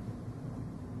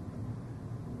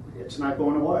 it's not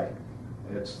going away.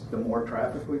 It's the more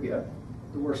traffic we get,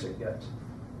 the worse it gets.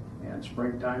 And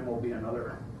springtime will be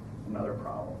another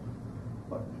problem.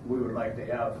 But we would like to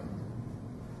have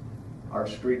our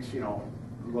streets,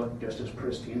 look just as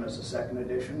pristine as the second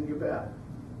edition, you bet.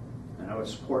 And I would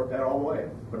support that all the way.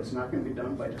 But it's not going to be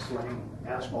done by just laying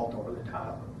asphalt over the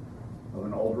top of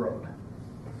an old road.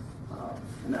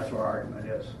 And that's what our argument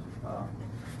is.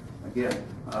 Again,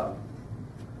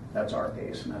 that's our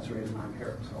case, and that's the reason I'm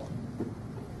here. So,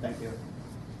 thank you.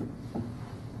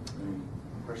 Any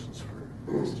questions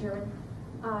for Mr. Chairman?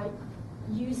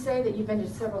 You say that you've been to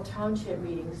several township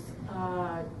meetings.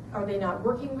 Are they not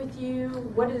working with you?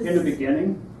 What is... In the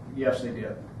beginning, yes, they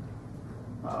did.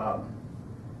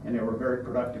 And they were very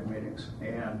productive meetings.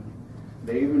 And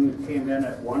they even came in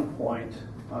at one point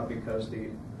because the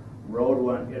road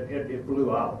went, it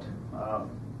blew out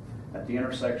at the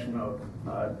intersection of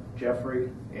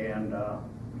Jeffrey and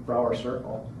Brower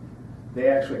Circle. They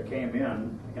actually came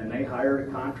in and they hired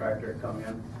a contractor to come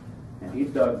in, and he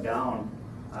dug down,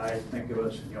 I think it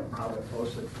was probably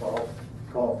close to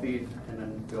 12 feet, and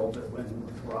then filled it with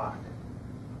rock,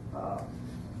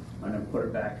 and then put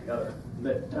it back together.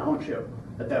 The township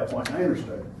at that point, I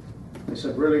understood. They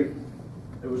said, really,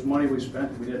 it was money we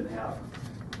spent we didn't have,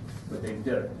 but they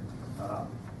did it.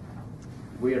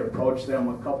 We had approached them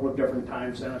a couple of different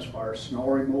times then as far as snow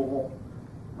removal,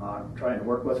 trying to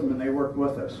work with them, and they worked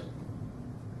with us.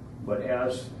 But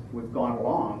as we've gone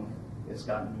along, it's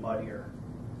gotten muddier.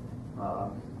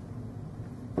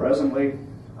 Presently,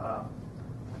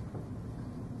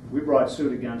 we brought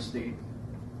suit against the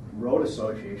Road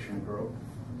Association group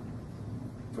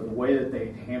for the way that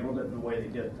they handled it and the way they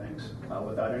did things,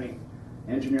 without any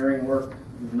engineering work,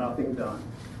 nothing done,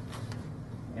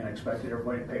 and expected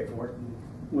everybody to pay for it. And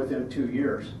within 2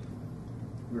 years,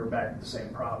 we were back at the same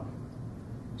problem.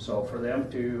 So for them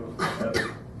to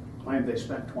claim they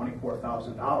spent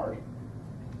 $24,000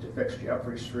 to fix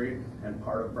Jeffrey Street and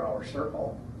part of Brower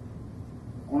Circle,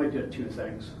 only did two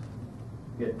things.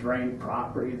 It drained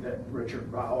property that Richard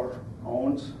Brower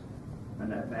owns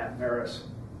and that Matt Maris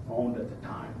owned at the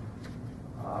time.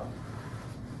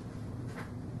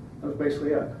 That was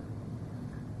basically it.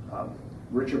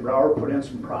 Richard Brower put in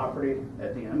some property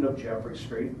at the end of Jeffrey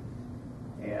Street,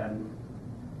 and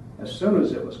as soon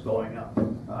as it was going up,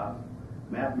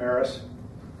 Matt Maris,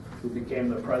 who became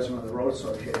the president of the Road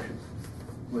Association,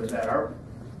 was at our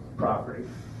property.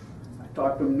 I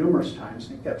talked to him numerous times,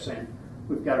 and he kept saying,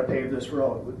 we've got to pave this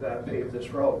road, we've got to pave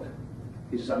this road.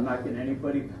 He says, I'm not getting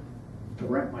anybody to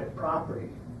rent my property.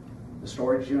 The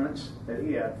storage units that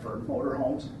he had for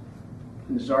motorhomes,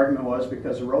 and his argument was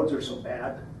because the roads are so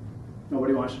bad,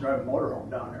 nobody wants to drive a motorhome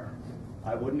down there.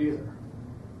 I wouldn't either.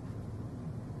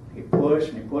 He pushed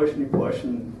and he pushed and he pushed,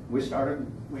 and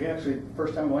we actually,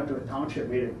 first time we went to a township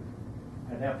meeting,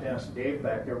 I'd have to ask Dave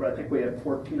back there, but I think we had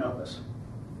 14 of us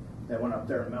that went up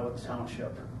there and met with the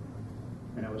township.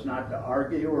 And it was not to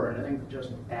argue or anything, but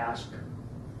just ask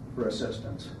for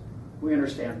assistance. We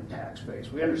understand the tax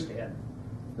base. We understand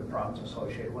the problems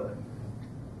associated with it.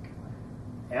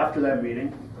 After that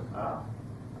meeting,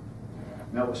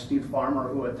 met with Steve Farmer,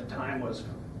 who at the time was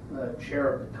the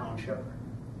chair of the township,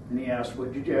 And he asked,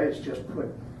 would you guys just put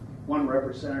one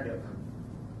representative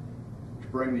to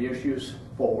bring the issues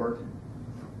forward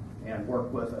and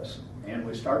work with us? And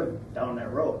we started down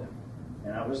that road.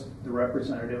 And I was the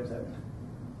representative that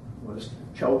was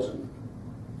chosen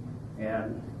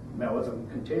and met with them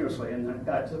continuously. And then it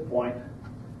got to the point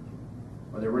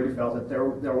where they really felt that there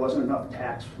wasn't enough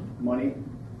tax money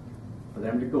for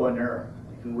them to go in there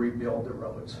and rebuild the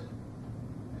roads.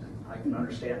 I can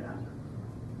understand that.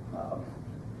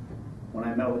 When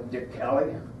I met with Dick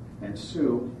Kelly and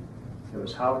Sue, it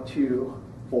was how to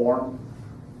form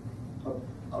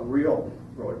a real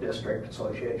road district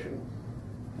association.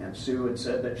 And Sue had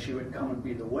said that she would come and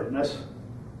be the witness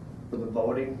for the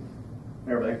voting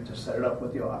and everything to set it up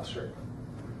with the officer.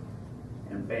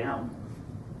 And bam,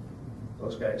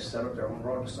 those guys set up their own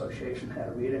road association, had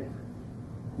a meeting,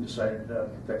 and decided to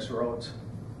fix the roads.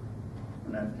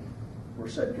 And then we're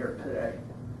sitting here today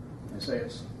and say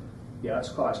it's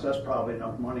cost us probably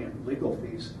enough money in legal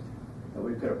fees that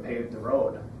we could have paved the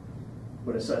road,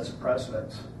 but it sets a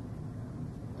precedent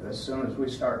that as soon as we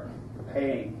start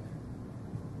paying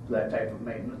for that type of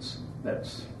maintenance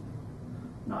that's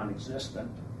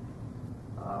non-existent,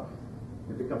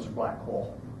 it becomes a black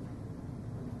hole.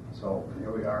 So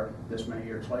here we are this many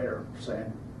years later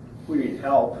saying we need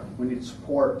help, we need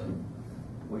support.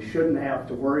 We shouldn't have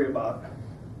to worry about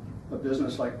a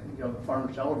business like the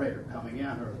Farmer's Elevator coming in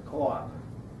or the co-op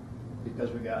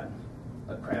because we got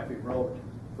a crappy road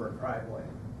for a driveway.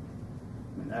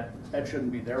 I mean, that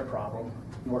shouldn't be their problem,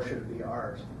 nor should it be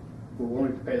ours. We're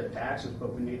willing to pay the taxes,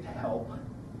 but we need help.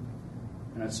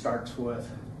 And it starts with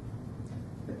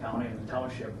the county and the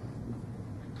township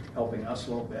helping us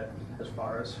a little bit as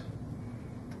far as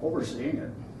overseeing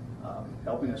it,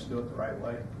 helping us do it the right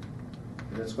way.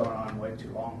 Because it's gone on way too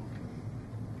long.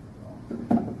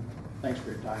 So, thanks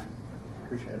for your time.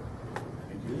 Appreciate it.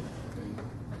 Thank you. Any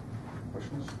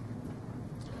questions?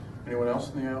 Anyone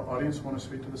else in the audience want to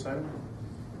speak to this item?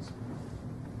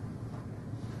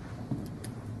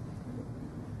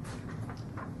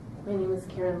 My name is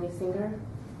Karen Leesinger.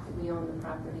 We own the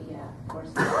property at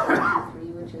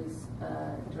 4623, which is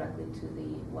directly to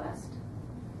the west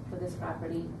for this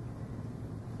property.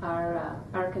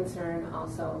 Our concern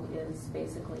also is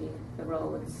basically the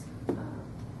roads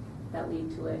that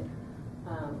lead to it.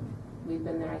 We've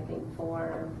been there, I think,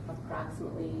 for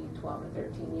approximately 12 or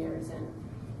 13 years, and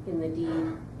in the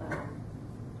deed,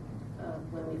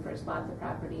 when we first bought the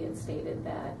property, it stated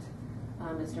that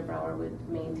Mr. Brower would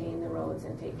maintain the roads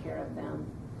and take care of them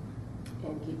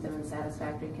and keep them in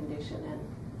satisfactory condition,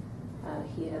 and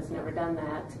he has never done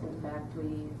that. In fact,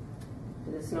 we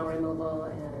do the snow removal,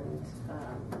 and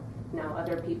now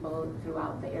other people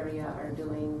throughout the area are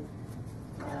doing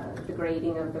the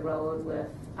grading of the road with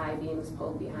I-beams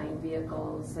pulled behind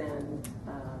vehicles, and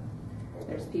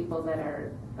there's people that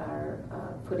are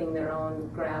putting their own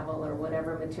gravel or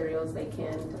whatever materials they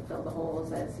can to fill the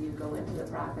holes as you go into the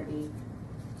property.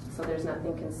 So there's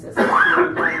nothing consistent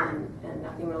being done and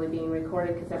nothing really being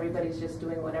recorded because everybody's just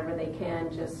doing whatever they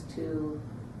can just to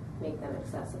make them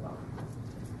accessible.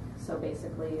 So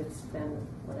basically it's been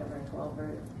whatever, 12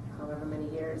 or however many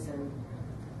years, and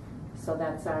so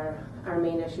that's our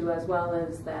main issue, as well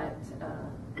as that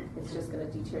it's just going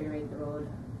to deteriorate the road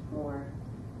more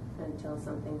until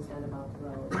something's done about the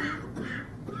road.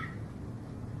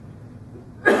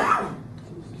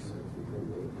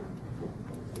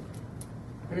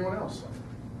 Anyone else?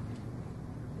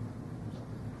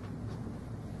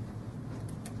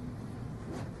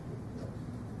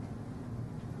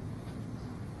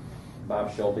 Bob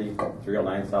Schulte,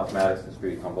 309 South Madison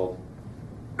Street, Humboldt.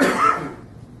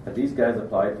 Have these guys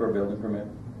applied for a building permit?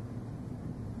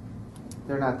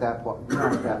 They're not that way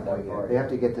yet. They have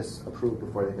to get this approved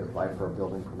before they can apply for a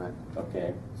building permit.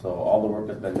 Okay, so all the work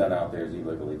that's been done out there is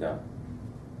illegally done.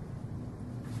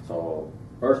 So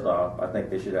first off, I think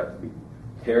they should have to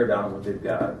tear down what they've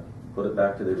got, put it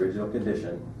back to the original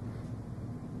condition,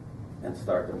 and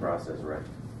start the process right.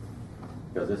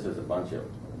 Because this is a bunch of,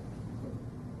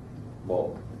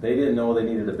 well, if they didn't know they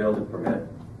needed a building permit,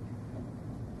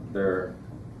 they're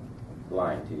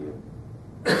lying to you.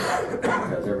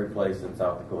 Because every place in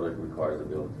South Dakota requires a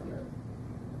building permit.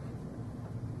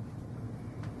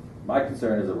 My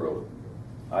concern is the road.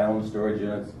 I own the storage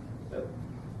units at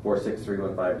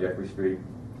 46315 Jeffrey Street.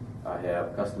 I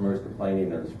have customers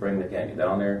complaining in the spring they can't get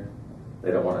down there.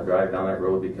 They don't want to drive down that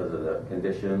road because of the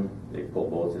condition. They pull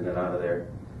boats in and out of there.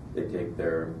 They take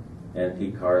their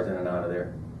antique cars in and out of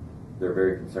there. They're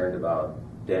very concerned about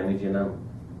damaging them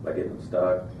by getting them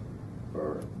stuck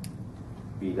or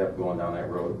beat up going down that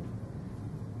road.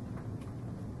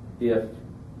 If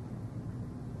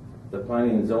the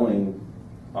planning and zoning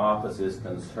office is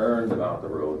concerned about the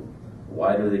road,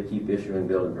 why do they keep issuing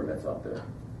building permits out there?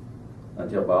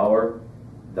 Until Bauer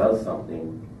does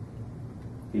something,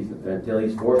 until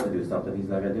he's forced to do something, he's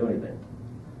not going to do anything.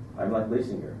 I'm like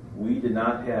Leisinger. We did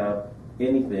not have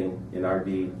anything in our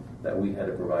deed that we had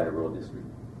to provide a road district.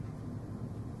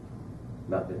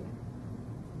 Nothing.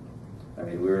 I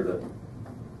mean, we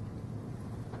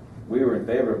were in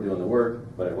favor of doing the work,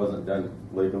 but it wasn't done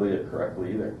legally or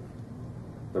correctly either.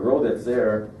 The road that's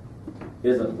there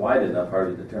isn't wide enough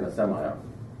hardly to turn a semi out.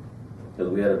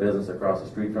 Because we had a business across the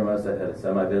street from us that had a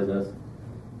semi business,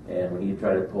 and when he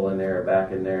tried to pull in there or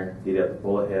back in there, he'd have to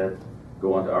pull ahead,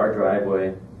 go onto our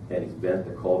driveway, and he's bent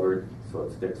the culvert so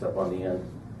it sticks up on the end.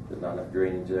 There's not enough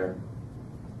drainage there.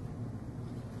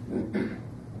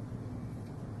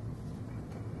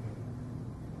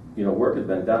 You know, work has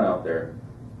been done out there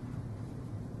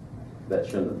that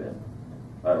shouldn't have been.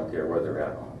 I don't care where they're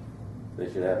at on it. They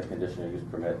should have had a conditional use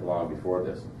permit long before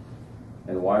this.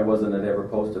 And why wasn't it ever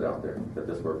posted out there that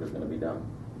this work is going to be done?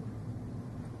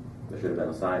 There should have been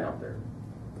a sign out there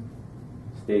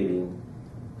stating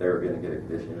they were going to get a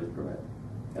conditional use permit.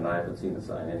 And I haven't seen the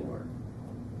sign anywhere.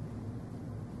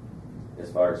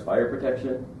 As far as fire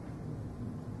protection,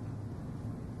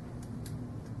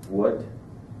 what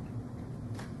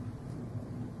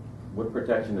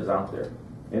protection is out there?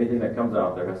 Anything that comes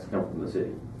out there has to come from the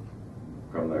city,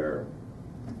 from their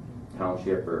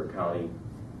township or county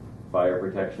fire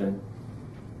protection.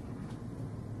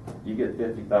 You get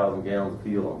 50,000 gallons of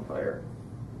fuel on fire,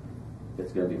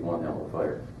 it's going to be one hell of a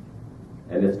fire.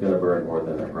 And it's going to burn more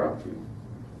than their property.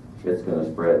 It's going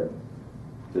to spread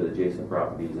to the adjacent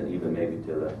properties and even maybe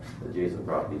to the adjacent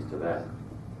properties to that.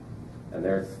 And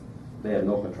they have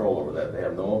no control over that. They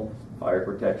have no fire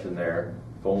protection there,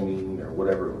 foaming or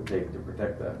whatever it would take to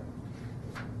protect that.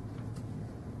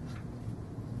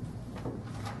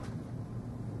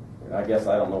 And I guess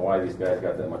I don't know why these guys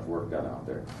got that much work done out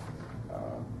there.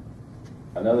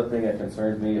 Another thing that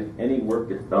concerns me, if any work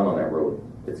gets done on that road,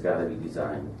 it's got to be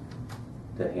designed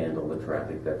to handle the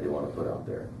traffic that they want to put out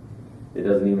there. It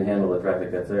doesn't even handle the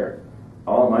traffic that's there.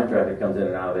 All of my traffic comes in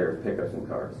and out of there is pickups and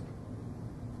cars.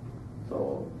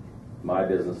 So my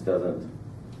business doesn't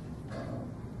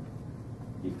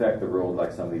affect the road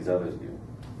like some of these others do.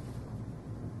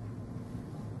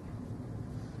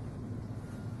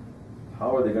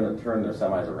 How are they going to turn their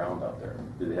semis around out there?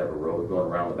 Do they have a road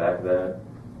going around the back of that?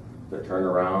 To turn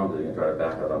around? Are they going to try to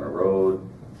back out on the road?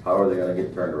 How are they going to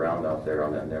get turned around out there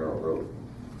on that narrow road?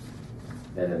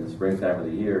 And in the springtime of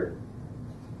the year,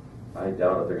 I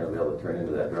doubt if they're going to be able to turn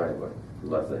into that driveway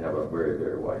unless they have a very,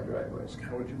 very wide driveway.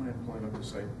 Scott, would you mind pulling up the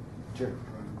site? Sure.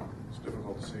 It's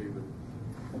difficult to see,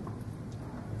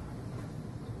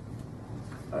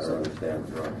 but I don't understand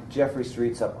what's wrong. Jeffrey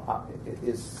Street's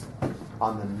is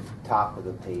on the top of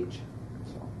the page.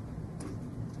 So.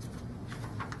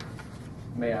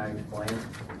 May I explain?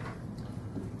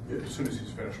 as soon as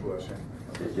he's finished with us,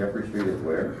 yeah. Okay, Jeffrey Street is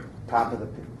where? Top of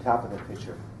the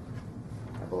picture,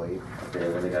 I believe. Okay,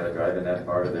 when they got to drive in that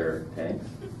part of their tanks?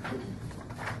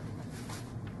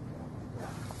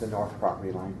 The north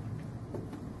property line.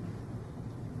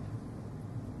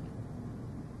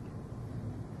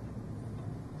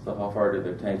 So how far did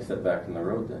their tanks set back from the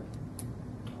road then?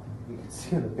 You can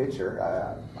see in the picture.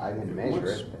 I didn't measure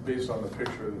Looks, it. based on the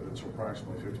picture, that it's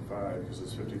approximately 55, because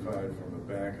it's 55 from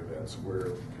the back of that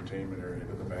square containment area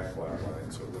to the back lot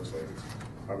line, so it looks like it's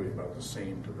probably about the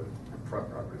same to the front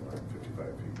property line, 55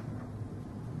 feet.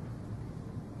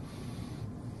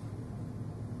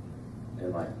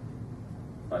 And like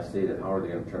I stated, how are they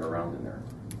going to turn around in there?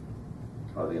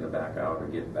 How are they going to back out or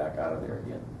get back out of there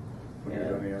again? When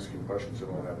you're done asking questions, they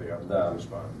don't have the opportunity to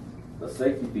respond. The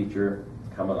safety feature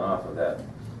coming off of that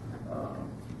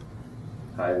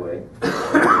highway,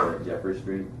 Jeffrey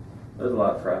Street, there's a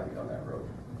lot of traffic on that road.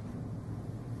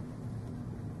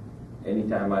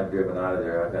 Anytime I've driven out of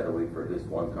there, I've had to wait for at least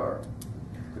one car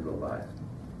to go by.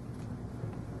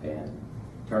 And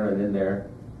turning in there,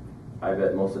 I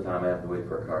bet most of the time I have to wait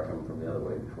for a car coming from the other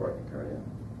way before I can turn in.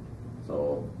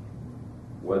 So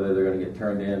whether they're going to get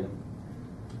turned in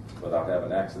without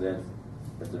having accidents,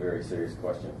 it's a very serious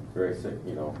question, very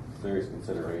serious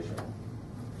consideration.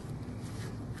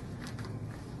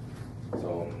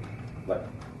 So, like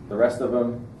the rest of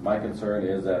them, my concern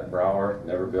is that Brower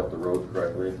never built the roads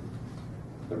correctly.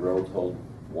 The roads hold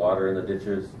water in the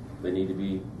ditches. They need to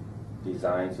be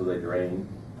designed so they drain.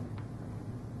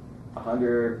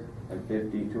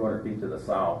 150, 200 feet to the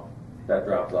south, that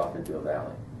drops off into a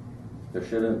valley. There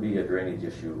shouldn't be a drainage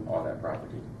issue on that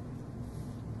property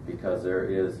because there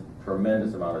is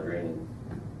tremendous amount of draining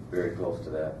very close to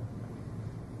that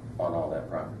on all that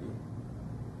property.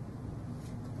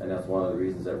 And that's one of the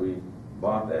reasons that we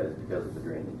bought that, is because of the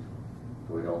drainage.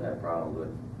 So we don't have problems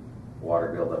with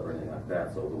water buildup or anything like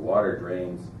that. So the water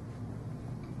drains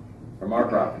from our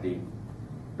property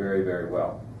very, very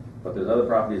well. But there's other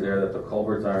properties there that the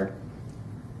culverts aren't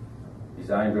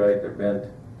designed right, they're bent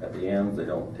at the ends, they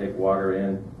don't take water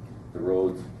in, the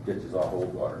roads, ditches all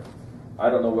hold water. I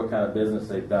don't know what kind of business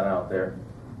they've done out there.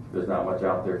 There's not much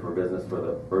out there for business for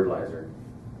the fertilizer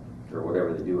or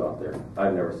whatever they do out there.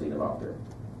 I've never seen them out there.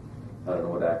 I don't know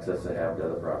what access they have to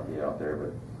other property out there,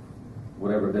 but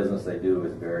whatever business they do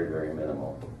is very, very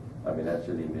minimal. I mean, that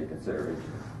shouldn't even be a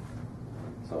consideration.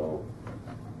 So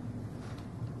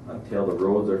until the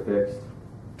roads are fixed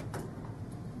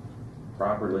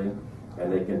properly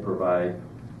and they can provide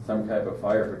some type of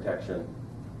fire protection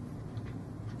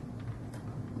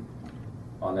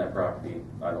on that property,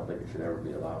 I don't think it should ever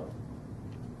be allowed.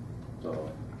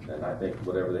 So, and I think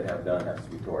whatever they have done has to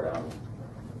be tore down,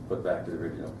 put back to the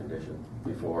original condition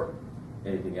before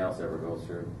anything else ever goes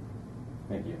through.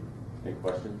 Thank you. Any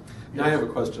questions? I have a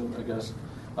question, I guess.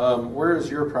 Where is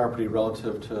your property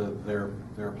relative to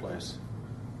their place?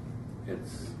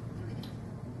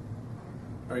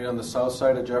 Are you on the south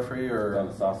side of Jeffrey, or on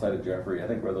the south side of Jeffrey? I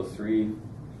think where those three,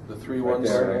 the three right ones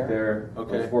there, right there.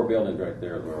 Okay. Those 4 buildings right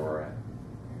there is where we're at.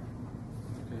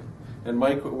 Okay. And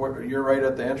Mike, you're right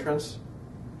at the entrance?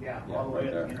 Yeah, Yeah, all the way right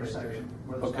at there. the intersection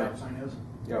where the Okay. stop sign is.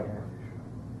 Yep.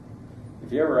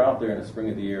 If you're ever out there in the spring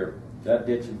of the year, that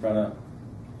ditch in front of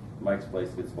Mike's place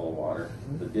gets full of water.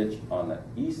 The ditch on the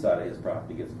east side of his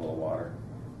property gets full of water.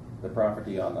 The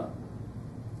property on the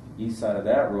east side of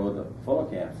that road, the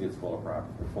Fullenkamps, gets full of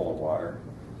water.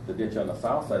 The ditch on the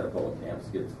south side of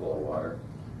Fullenkamps gets full of water.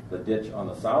 The ditch on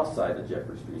the south side of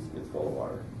Jeffrey Street gets full of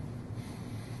water.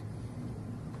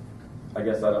 I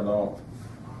guess I don't know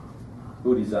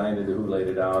who designed it or who laid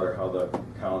it out, or how the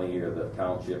county or the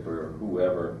township or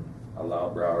whoever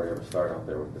allowed Broward to ever start out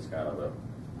there with this kind of a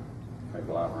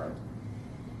conglomerate.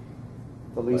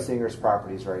 The Lee Singer's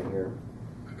property's right here.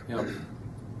 Yep.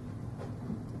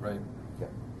 Right. Yep.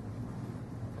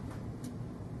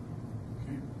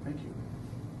 Okay, thank you.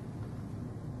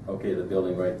 Okay, the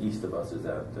building right east of us is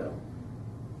at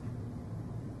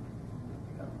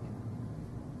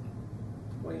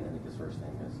Wayne, I think his first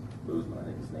name is. Boozman, I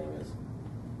think his name is.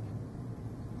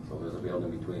 So there's a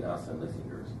building between us and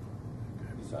Lissinger's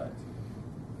besides.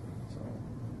 So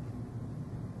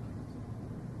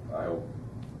I hope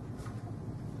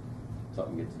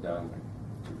something gets done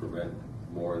to prevent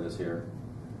more of this here.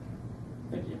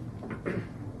 Thank you.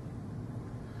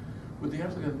 Would the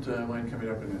applicant mind coming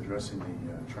up and addressing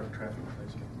the truck traffic,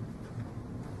 please?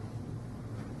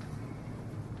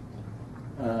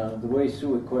 The way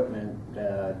Sioux Equipment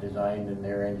designed and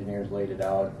their engineers laid it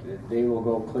out, they will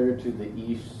go clear to the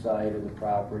east side of the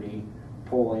property,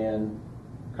 pull in,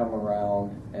 come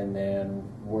around, and then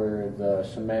where the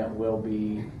cement will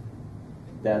be,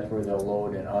 that's where they'll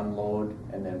load and unload,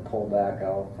 and then pull back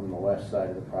out from the west side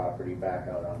of the property back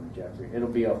out onto Jeffrey. It'll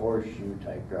be a horseshoe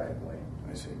type driveway.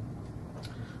 I see.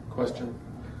 Question.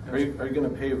 Are you going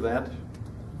to pave that?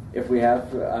 If we have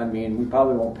to, I mean, we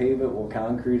probably won't pave it, we'll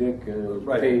concrete it, because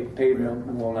Right. pavement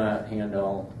will not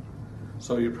handle.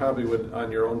 So you probably would,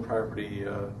 on your own property,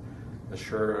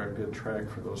 assure a good track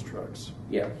for those trucks.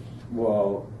 Yes,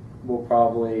 well, we'll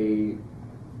probably,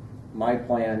 my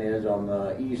plan is on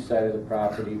the east side of the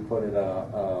property, put it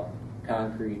a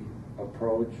concrete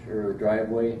approach or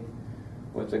driveway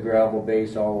with a gravel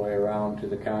base all the way around to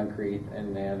the concrete,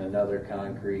 and then another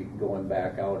concrete going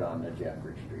back out onto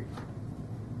Jeffrey Street.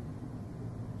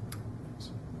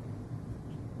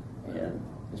 And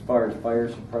as far as fire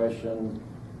suppression,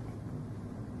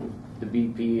 the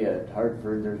BP at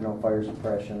Hartford, there's no fire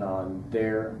suppression on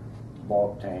their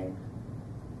bulk tank.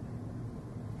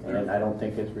 And I don't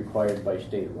think it's required by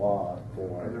state law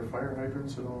Are there for, fire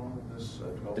hydrants at all in this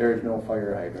development? there's no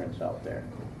fire hydrants out there.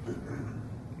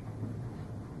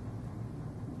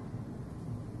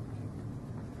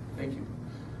 Thank you.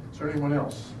 Is there anyone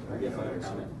else? I guess I have a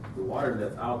comment. The water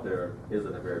that's out there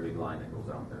isn't a very big line that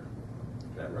goes out there.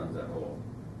 That runs that whole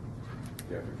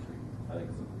Jeffrey Street. I think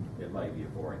it might be a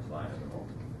 4-inch line at the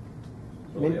moment.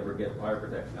 Will they ever get fire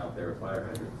protection out there with fire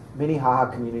hydrants?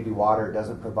 Minnehaha Community Water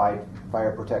doesn't provide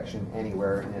fire protection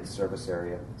anywhere in its service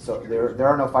area. So there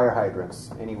are no fire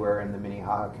hydrants anywhere in the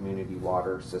Minnehaha Community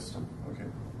Water system. Okay.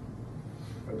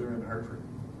 Are there in Hartford?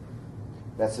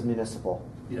 That's a municipal.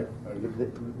 Yeah.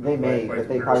 They may, but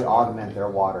they probably augment their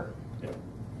water. Yeah.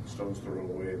 Stone's throw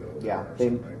away though. Yeah, or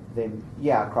something,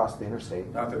 right? across the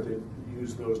interstate. Not that they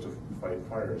use those to fight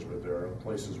fires, but there are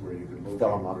places where you can Fill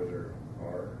locate 'em up. where there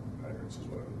are hydrants is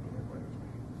what my point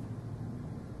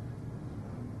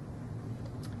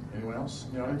Anyone else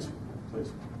in the audience?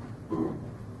 Please.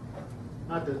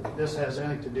 Not that this has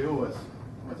anything to do with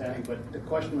any, but the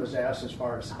question was asked as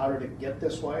far as how did it get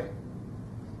this way?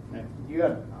 And you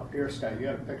had, up here, Scott, you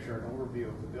had a picture, an overview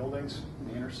of the buildings in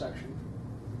the intersection.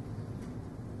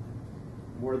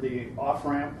 Where the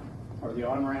off-ramp or the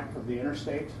on-ramp of the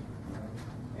interstate,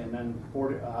 and then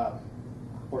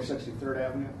 463rd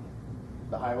Avenue,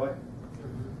 the highway.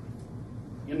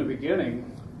 In the beginning,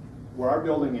 where our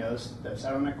building is, that's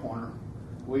out on that corner,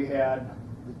 we had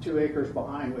the 2 acres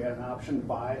behind, we had an option to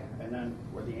buy, and then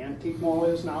where the antique mall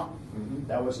is now,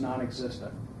 that was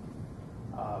non-existent.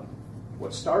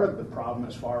 What started the problem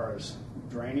as far as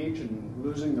drainage and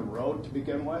losing the road to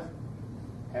begin with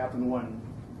happened when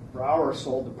Brower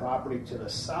sold the property to the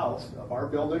south of our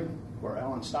building where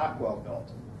Ellen Stockwell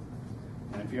built.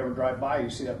 And if you ever drive by,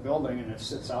 you see that building and it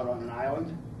sits out on an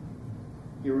island.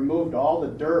 He removed all the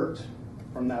dirt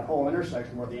from that whole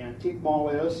intersection where the antique mall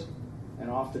is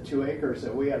and off the 2 acres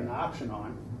that we had an option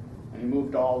on, and he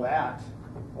moved all that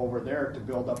over there to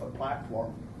build up a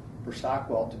platform for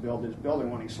Stockwell to build his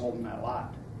building when he sold him that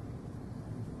lot.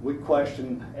 We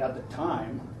questioned at the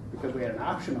time, because we had an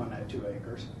option on that 2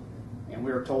 acres, and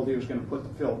we were told he was going to put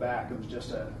the fill back. It was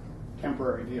just a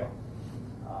temporary deal.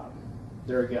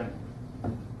 There again,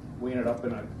 we ended up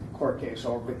in a court case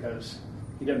over because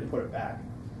he didn't put it back.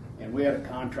 And we had a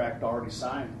contract already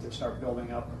signed to start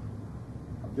building up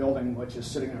a building which is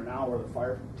sitting there now where the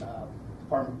fire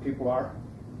department people are.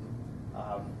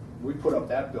 We put up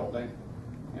that building,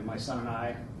 and my son and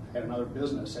I had another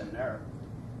business in there.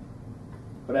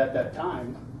 But at that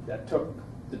time, that took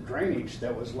the drainage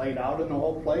that was laid out in the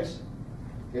whole place,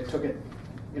 it took it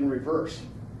in reverse.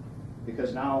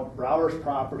 Because now Brower's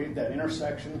property, that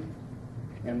intersection,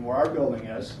 and where our building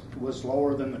is, was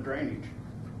lower than the drainage.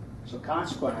 So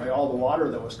consequently, all the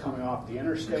water that was coming off the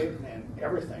interstate and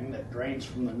everything that drains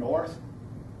from the north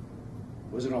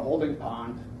was in a holding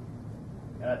pond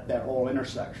at that whole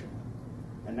intersection.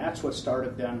 And that's what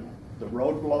started then the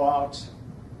road blowouts,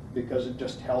 because it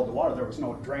just held the water. There was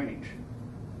no drainage.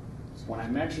 When I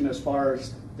mentioned as far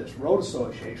as this road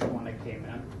association, when they came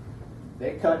in,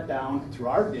 they cut down through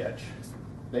our ditch,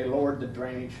 they lowered the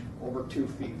drainage over 2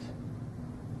 feet.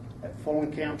 At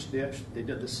Fullenkamp's ditch, they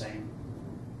did the same.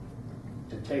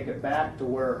 To take it back to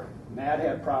where Matt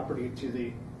had property to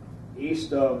the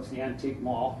east of the antique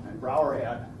mall, and Brower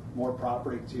had more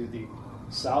property to the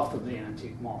south of the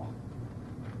antique mall.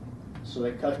 So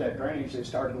they cut that drainage, they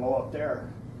started low up there,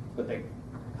 but they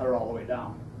cut it all the way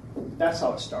down. That's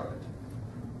how it started.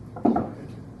 Thank you.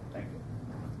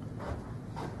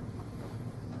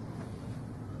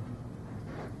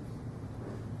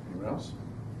 Anyone else?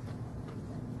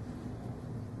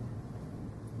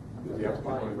 Did the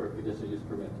applicant for a conditional use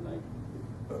permit tonight?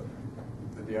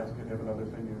 Did the applicant have another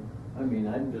thing you? I mean,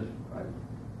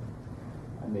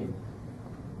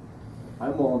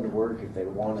 I'm willing to work if they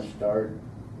want to start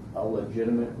a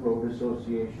legitimate road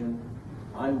association.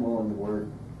 I'm willing to work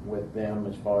with them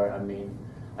as far,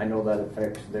 I know that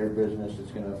affects their business,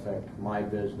 it's going to affect my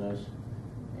business,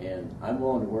 and I'm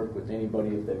willing to work with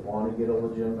anybody if they want to get a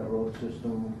legitimate road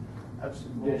system. That's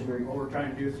district. what we're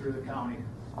trying to do through the county.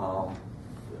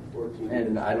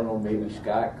 And I don't know, maybe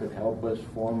Scott could help us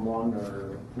form one,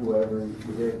 or whoever,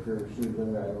 Dick or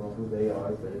Susan, I don't know who they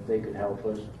are, but if they could help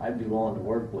us, I'd be willing to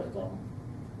work with them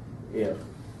if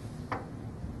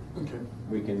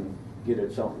we can get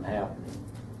it something happening.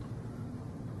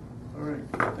 All right,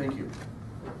 thank you.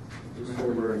 It's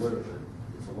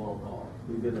a long haul.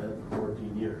 We've been at it for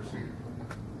 14 years.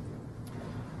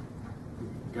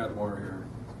 Got more here.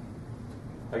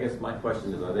 I guess my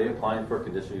question is, are they applying for a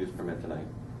conditional use permit tonight?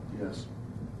 Yes.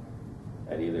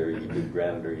 And either you do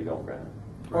grant it or you don't grant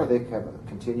it? Or they can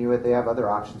continue it. They have other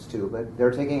options too, but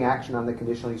they're taking action on the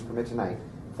conditional use permit tonight,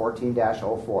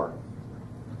 14-04.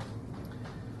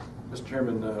 Mr.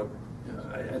 Chairman,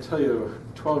 I tell you,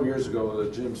 12 years ago,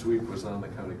 Jim Sweep was on the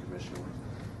county commission,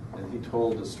 and he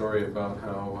told a story about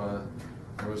how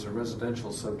there was a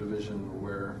residential subdivision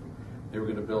where they were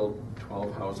going to build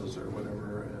 12 houses or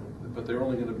whatever, but they were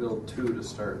only going to build 2 to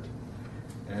start.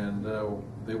 And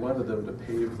they wanted them to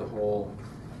pave the whole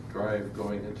drive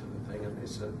going into the thing, and they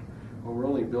said, well, we're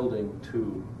only building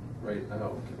 2 right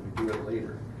now. Can we do it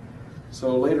later?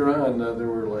 So later on, there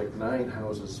were like 9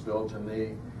 houses built, and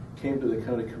they came to the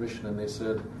county commission and they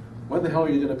said, when the hell are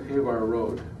you going to pave our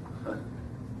road?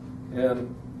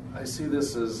 And I see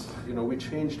this as, we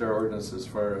changed our ordinance as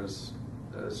far as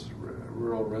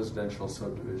rural residential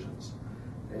subdivisions.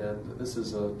 And this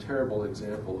is a terrible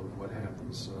example of what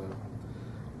happens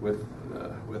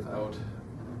without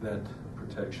that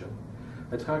protection.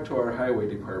 I talked to our highway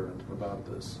department about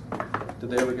this. Did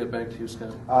they ever get back to you,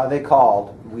 Scott? They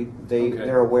called. Okay.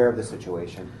 They're aware of the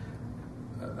situation.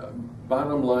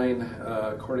 Bottom line,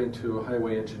 according to a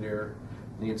highway engineer,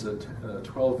 needs a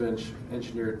 12-inch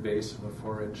engineered base and a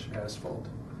 4-inch asphalt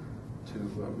to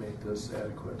make this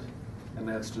adequate. And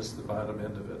that's just the bottom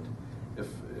end of it.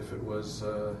 If it was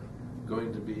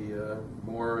going to be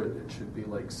more, it should be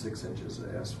like 6 inches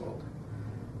of asphalt.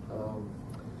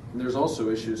 And there's also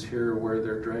issues here where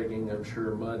they're dragging, I'm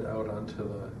sure, mud out onto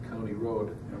the county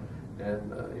road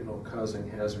and causing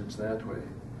hazards that way.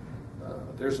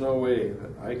 There's no way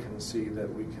that I can see that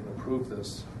we can approve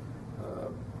this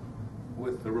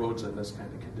with the roads in this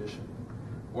kind of condition,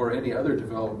 or any other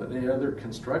development, any other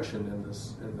construction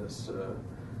in this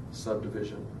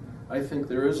subdivision. I think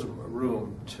there is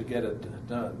room to get it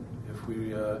done if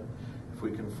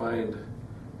we can find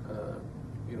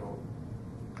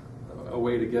a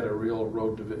way to get a real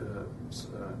road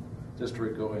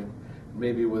district going,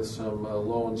 maybe with some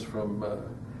loans from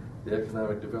the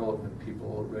economic development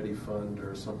people, Ready Fund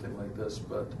or something like this.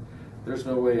 But there's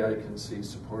no way I can see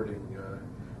supporting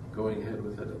going ahead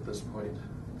with it at this point.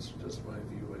 It's just my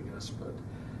view, I guess. But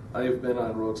I've been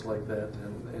on roads like that,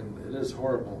 and it is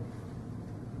horrible.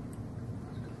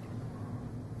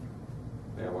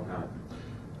 Yeah, one comment.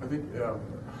 I think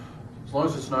as long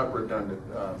as it's not redundant,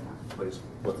 please.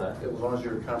 What's that? As long as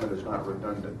your comment is not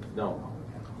redundant. No.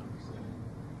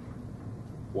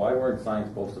 Why weren't signs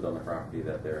posted on the property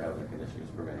that they're having a conditional use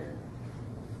permit here?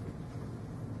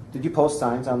 Did you post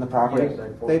signs on the property? Yes,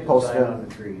 I They posted sign on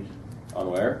the trees.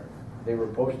 On where? They were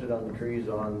posted on the trees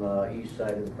on the east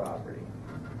side of the property.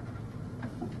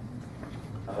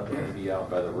 I thought they would be out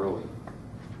by the road.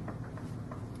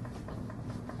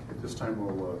 At this time,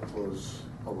 we'll close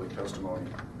public testimony.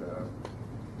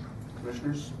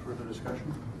 Commissioners, further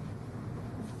discussion?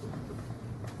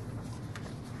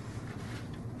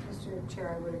 Mr.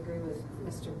 Chair, I would agree with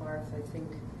Mr. Barth. I think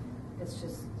it's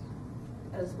just,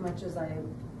 as much as I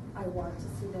want to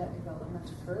see that development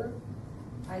occur,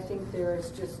 I think there's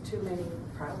just too many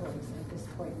problems at this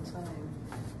point in time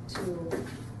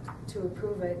to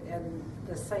approve it, and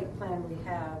the site plan we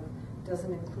have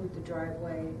doesn't include the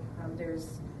driveway.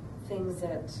 There's things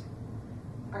that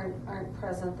aren't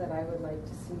present that I would like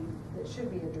to see that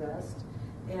should be addressed,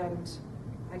 and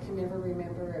I can never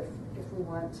remember if we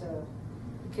want to.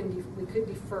 We could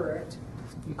defer it.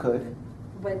 You could.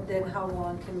 But then how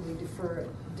long can we defer it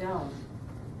down?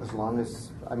 As long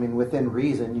as, within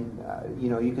reason,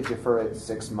 you could defer it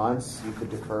 6 months, you could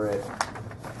defer it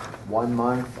 1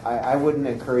 month. I wouldn't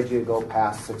encourage you to go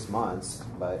past 6 months,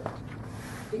 but.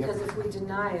 Because if we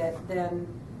deny it, then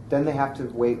they have to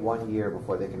wait 1 year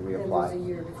before they can reapply. Then there's a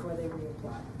year before they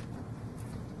reapply.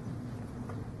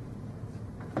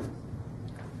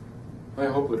 My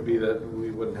hope would be that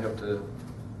we wouldn't have to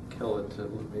kill it to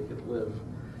make it live.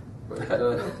 But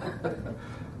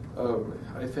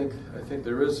I think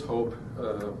there is hope.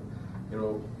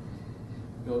 You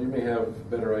may have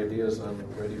better ideas on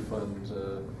Ready Fund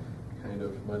kind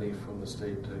of money from the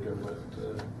state government.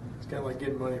 It's kind of like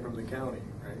getting money from the county,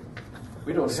 right?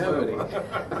 We don't have any.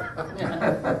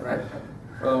 Right.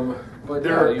 But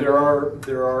there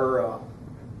are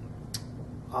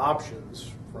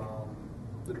options from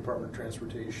the Department of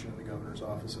Transportation and the Governor's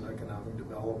Office of Economic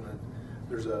Development.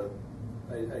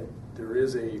 There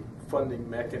is a funding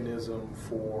mechanism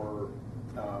for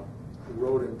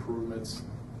road improvements.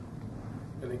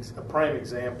 A prime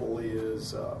example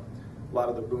is a lot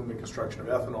of the boom and construction of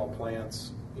ethanol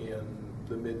plants in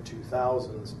the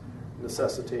mid-2000s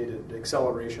necessitated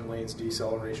acceleration lanes,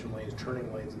 deceleration lanes,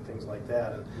 turning lanes, and things like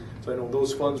that. And so I know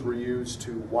those funds were used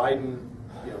to widen,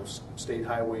 state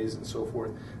highways and so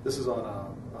forth. This is on a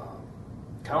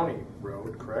county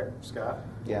road, correct, Scott?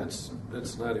 Yeah. It's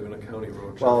not even a county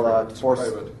road. Well, it's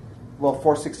private. Well,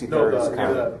 463rd is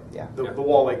county. The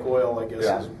Wall Lake Oil, I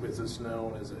guess, is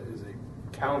known as a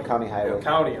county highway.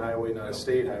 County highway, not a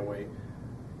state highway.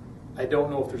 I don't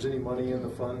know if there's any money in the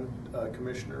fund,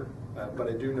 Commissioner, but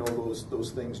I do know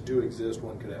those things do exist.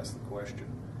 One could ask the question.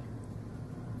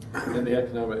 And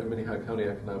the Minnehaha County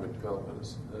Economic Development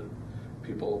is,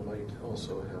 people might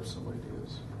also have some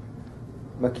ideas.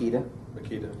 Makita.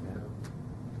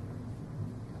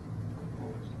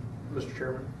 Mr.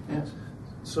 Chairman? Yes.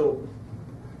 So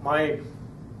my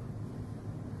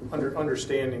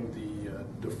understanding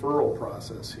the deferral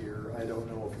process here, I don't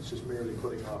know if it's just merely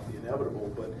putting off the inevitable,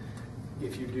 but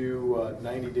if you do a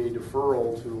 90-day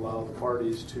deferral to allow the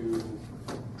parties to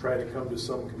try to come to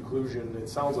some conclusion, it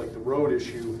sounds like the road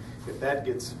issue, if that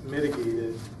gets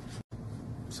mitigated,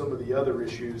 some of the other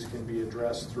issues can be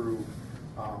addressed through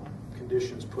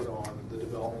conditions put on the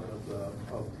development of the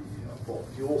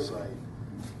bulk fuel site.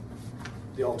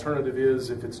 The alternative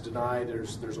is, if it's denied,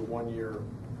 there's a one-year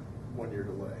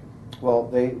delay. Well,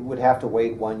 they would have to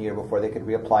wait 1 year before they could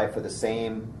reapply for the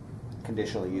same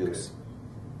conditional use.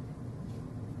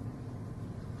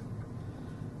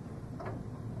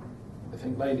 I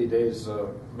think 90 days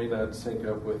may not sync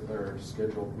up with our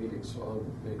scheduled meetings, so I'll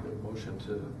make a motion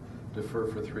to defer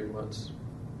for 3 months.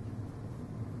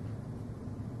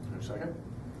 Is there a second?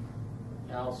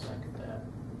 Yeah, I'll second that.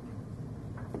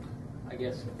 I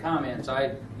guess comments,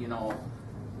 I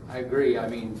agree. I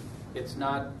mean, it's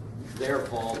not their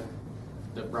fault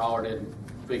that Broward didn't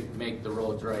make the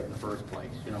roads right in the first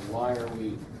place. Why are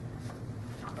we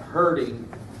hurting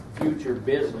future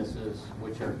businesses,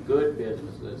 which are good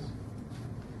businesses,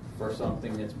 for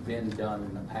something that's been done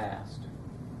in the past?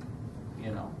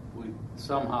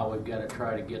 We've got to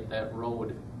try to get that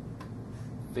road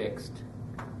fixed,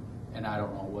 and I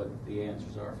don't know what the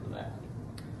answers are for that.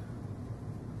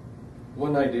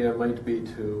 One idea might be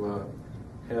to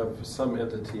have some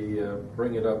entity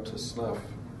bring it up to snuff,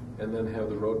 and then have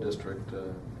the road district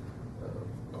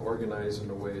organize in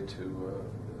a way to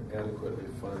adequately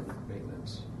fund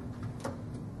maintenance.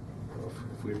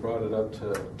 If we brought it up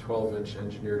to 12-inch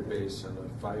engineered base and a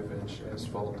 5-inch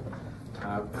asphalt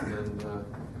top, and then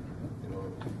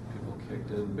people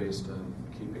kicked in based on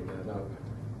keeping that up.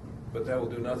 But that will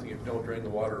do nothing if you don't drain the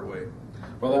water away.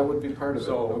 Well, that would be part of it.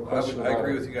 No question I about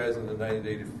agree it. with you guys on the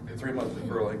 90-day, 3-month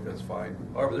deferral. I think that's fine.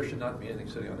 However, there should not be anything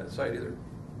sitting on that site either.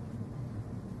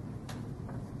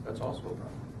 That's also a problem.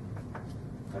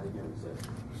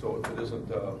 So if it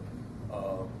isn't,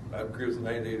 I agree with the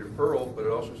 90-day deferral, but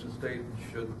it also should state,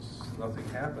 should nothing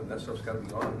happen, that stuff's got to be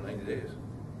gone in 90 days.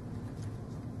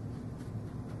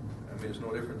 I mean, it's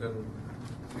no different than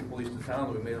people east of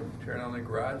town. We made them tear down their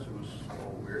garage. It was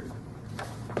all weird.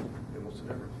 What's the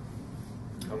difference?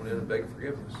 Coming in and begging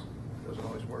forgiveness doesn't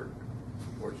always work,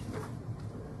 unfortunately.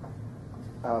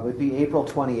 Would be April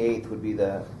 28th would be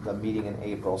the meeting in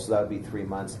April, so that would be 3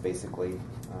 months basically.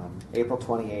 April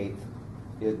 28th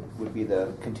it would be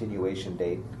the continuation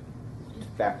date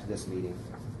back to this meeting.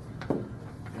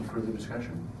 Any further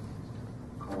discussion?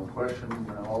 Call the question.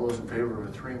 All those in favor of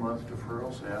a 3-month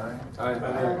deferral, say aye. Aye.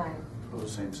 Aye.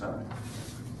 Opposed, same sign.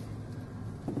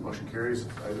 Motion carries.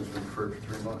 Items been deferred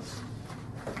for 3 months.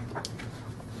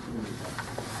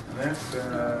 And that,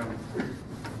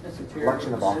 Mr. Chair,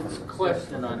 Election of officers.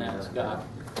 Question on that, Scott.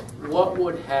 What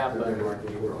would happen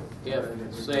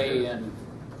if, say, in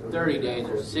 30 days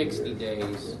or 60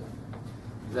 days,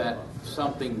 that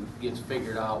something gets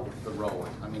figured out with the road?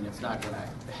 I mean, it's not going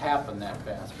to happen that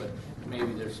fast, but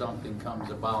maybe there's something comes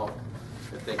about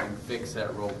that they can fix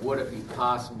that road. Would it be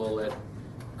possible it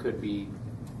could be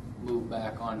moved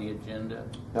back on the agenda?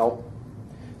 Nope.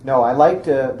 No, I like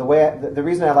to, the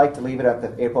reason I like to leave it at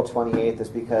the April 28th is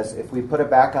because if we put it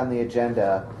back on the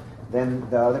agenda, then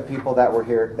the other people that were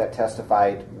here that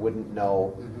testified wouldn't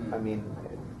know. I mean,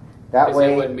 that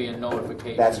way. It wouldn't be a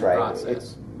notification That's right.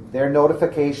 process. Their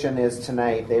notification is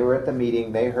tonight. They were at the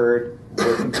meeting. They heard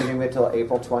we're continuing it till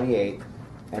April 28th,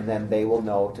 and then they will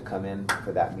know to come in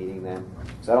for that meeting then.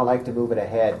 So I don't like to move it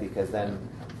ahead because then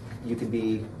it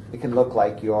can look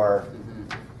like you're,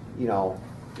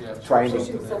 trying to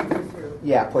pushing something through.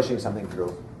 Yeah, pushing something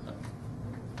through.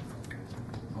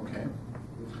 okay.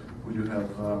 We do have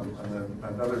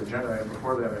another agenda item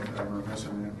before that. I'm remiss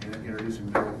in introducing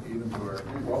Bill even to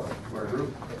our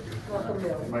group. Welcome,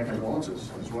 Bill. And my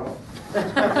condolences as well.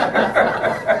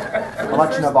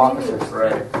 Election of officers.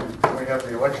 Right. We have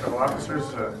the election of officers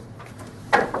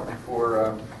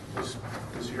for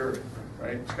this year,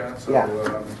 right, Scott? So Yeah.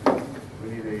 we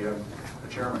need a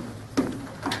chairman.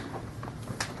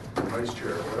 Vice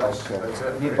chair. What else? That's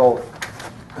it. Need right? both.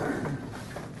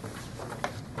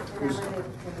 Who's-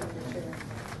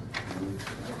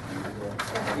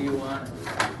 Do you want?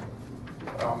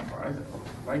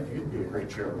 Mike, you'd be a great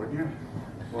chair, wouldn't you?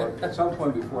 Well, at some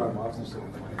point before I'm off, this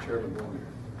my chairman will be.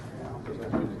 Because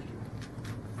that's next year.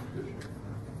 This year.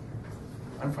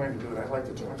 I'm fine to do it. I like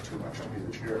to talk too much to be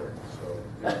the chair, so.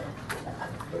 Yeah.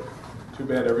 Too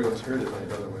bad everyone's here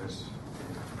tonight, otherwise.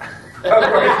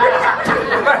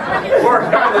 Poor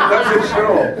guy that doesn't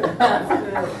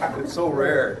show. It's so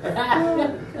rare.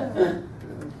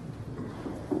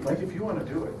 Mike, if you want to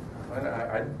do it,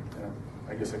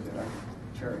 I guess I can. I'm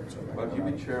chairing. So But if you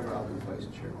be chairman, I'll be vice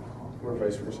chairman. Or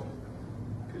vice versa.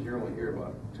 Because you're only here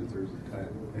about 2/3 of the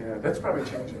time. Yeah, that's probably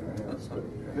changing. But,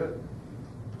 Good.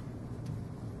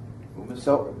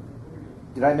 So,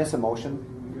 did I miss a motion?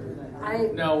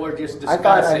 No, we're just I discussing.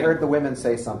 thought I heard the women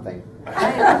say something.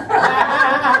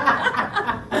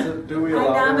 Do we I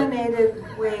allow that?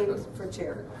 nominated Wade for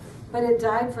chair, but it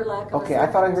died for lack of a Okay, I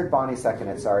thought I second. heard Bonnie second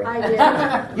it, sorry. I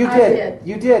did. You I did.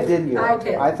 You did, didn't you? I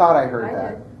did. I thought I heard I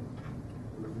that. did.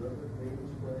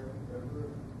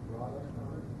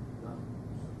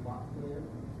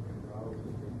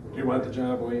 Do you want the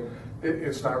job, Wayne?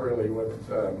 It's not really what,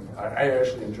 I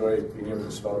actually enjoy being able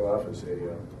to spout off as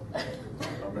a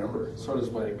member. So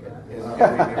does Mike.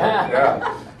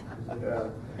 Yeah,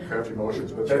 craft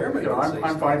emotions, but that, Chairman you know, can say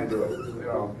I'm fine to do it, you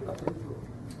know.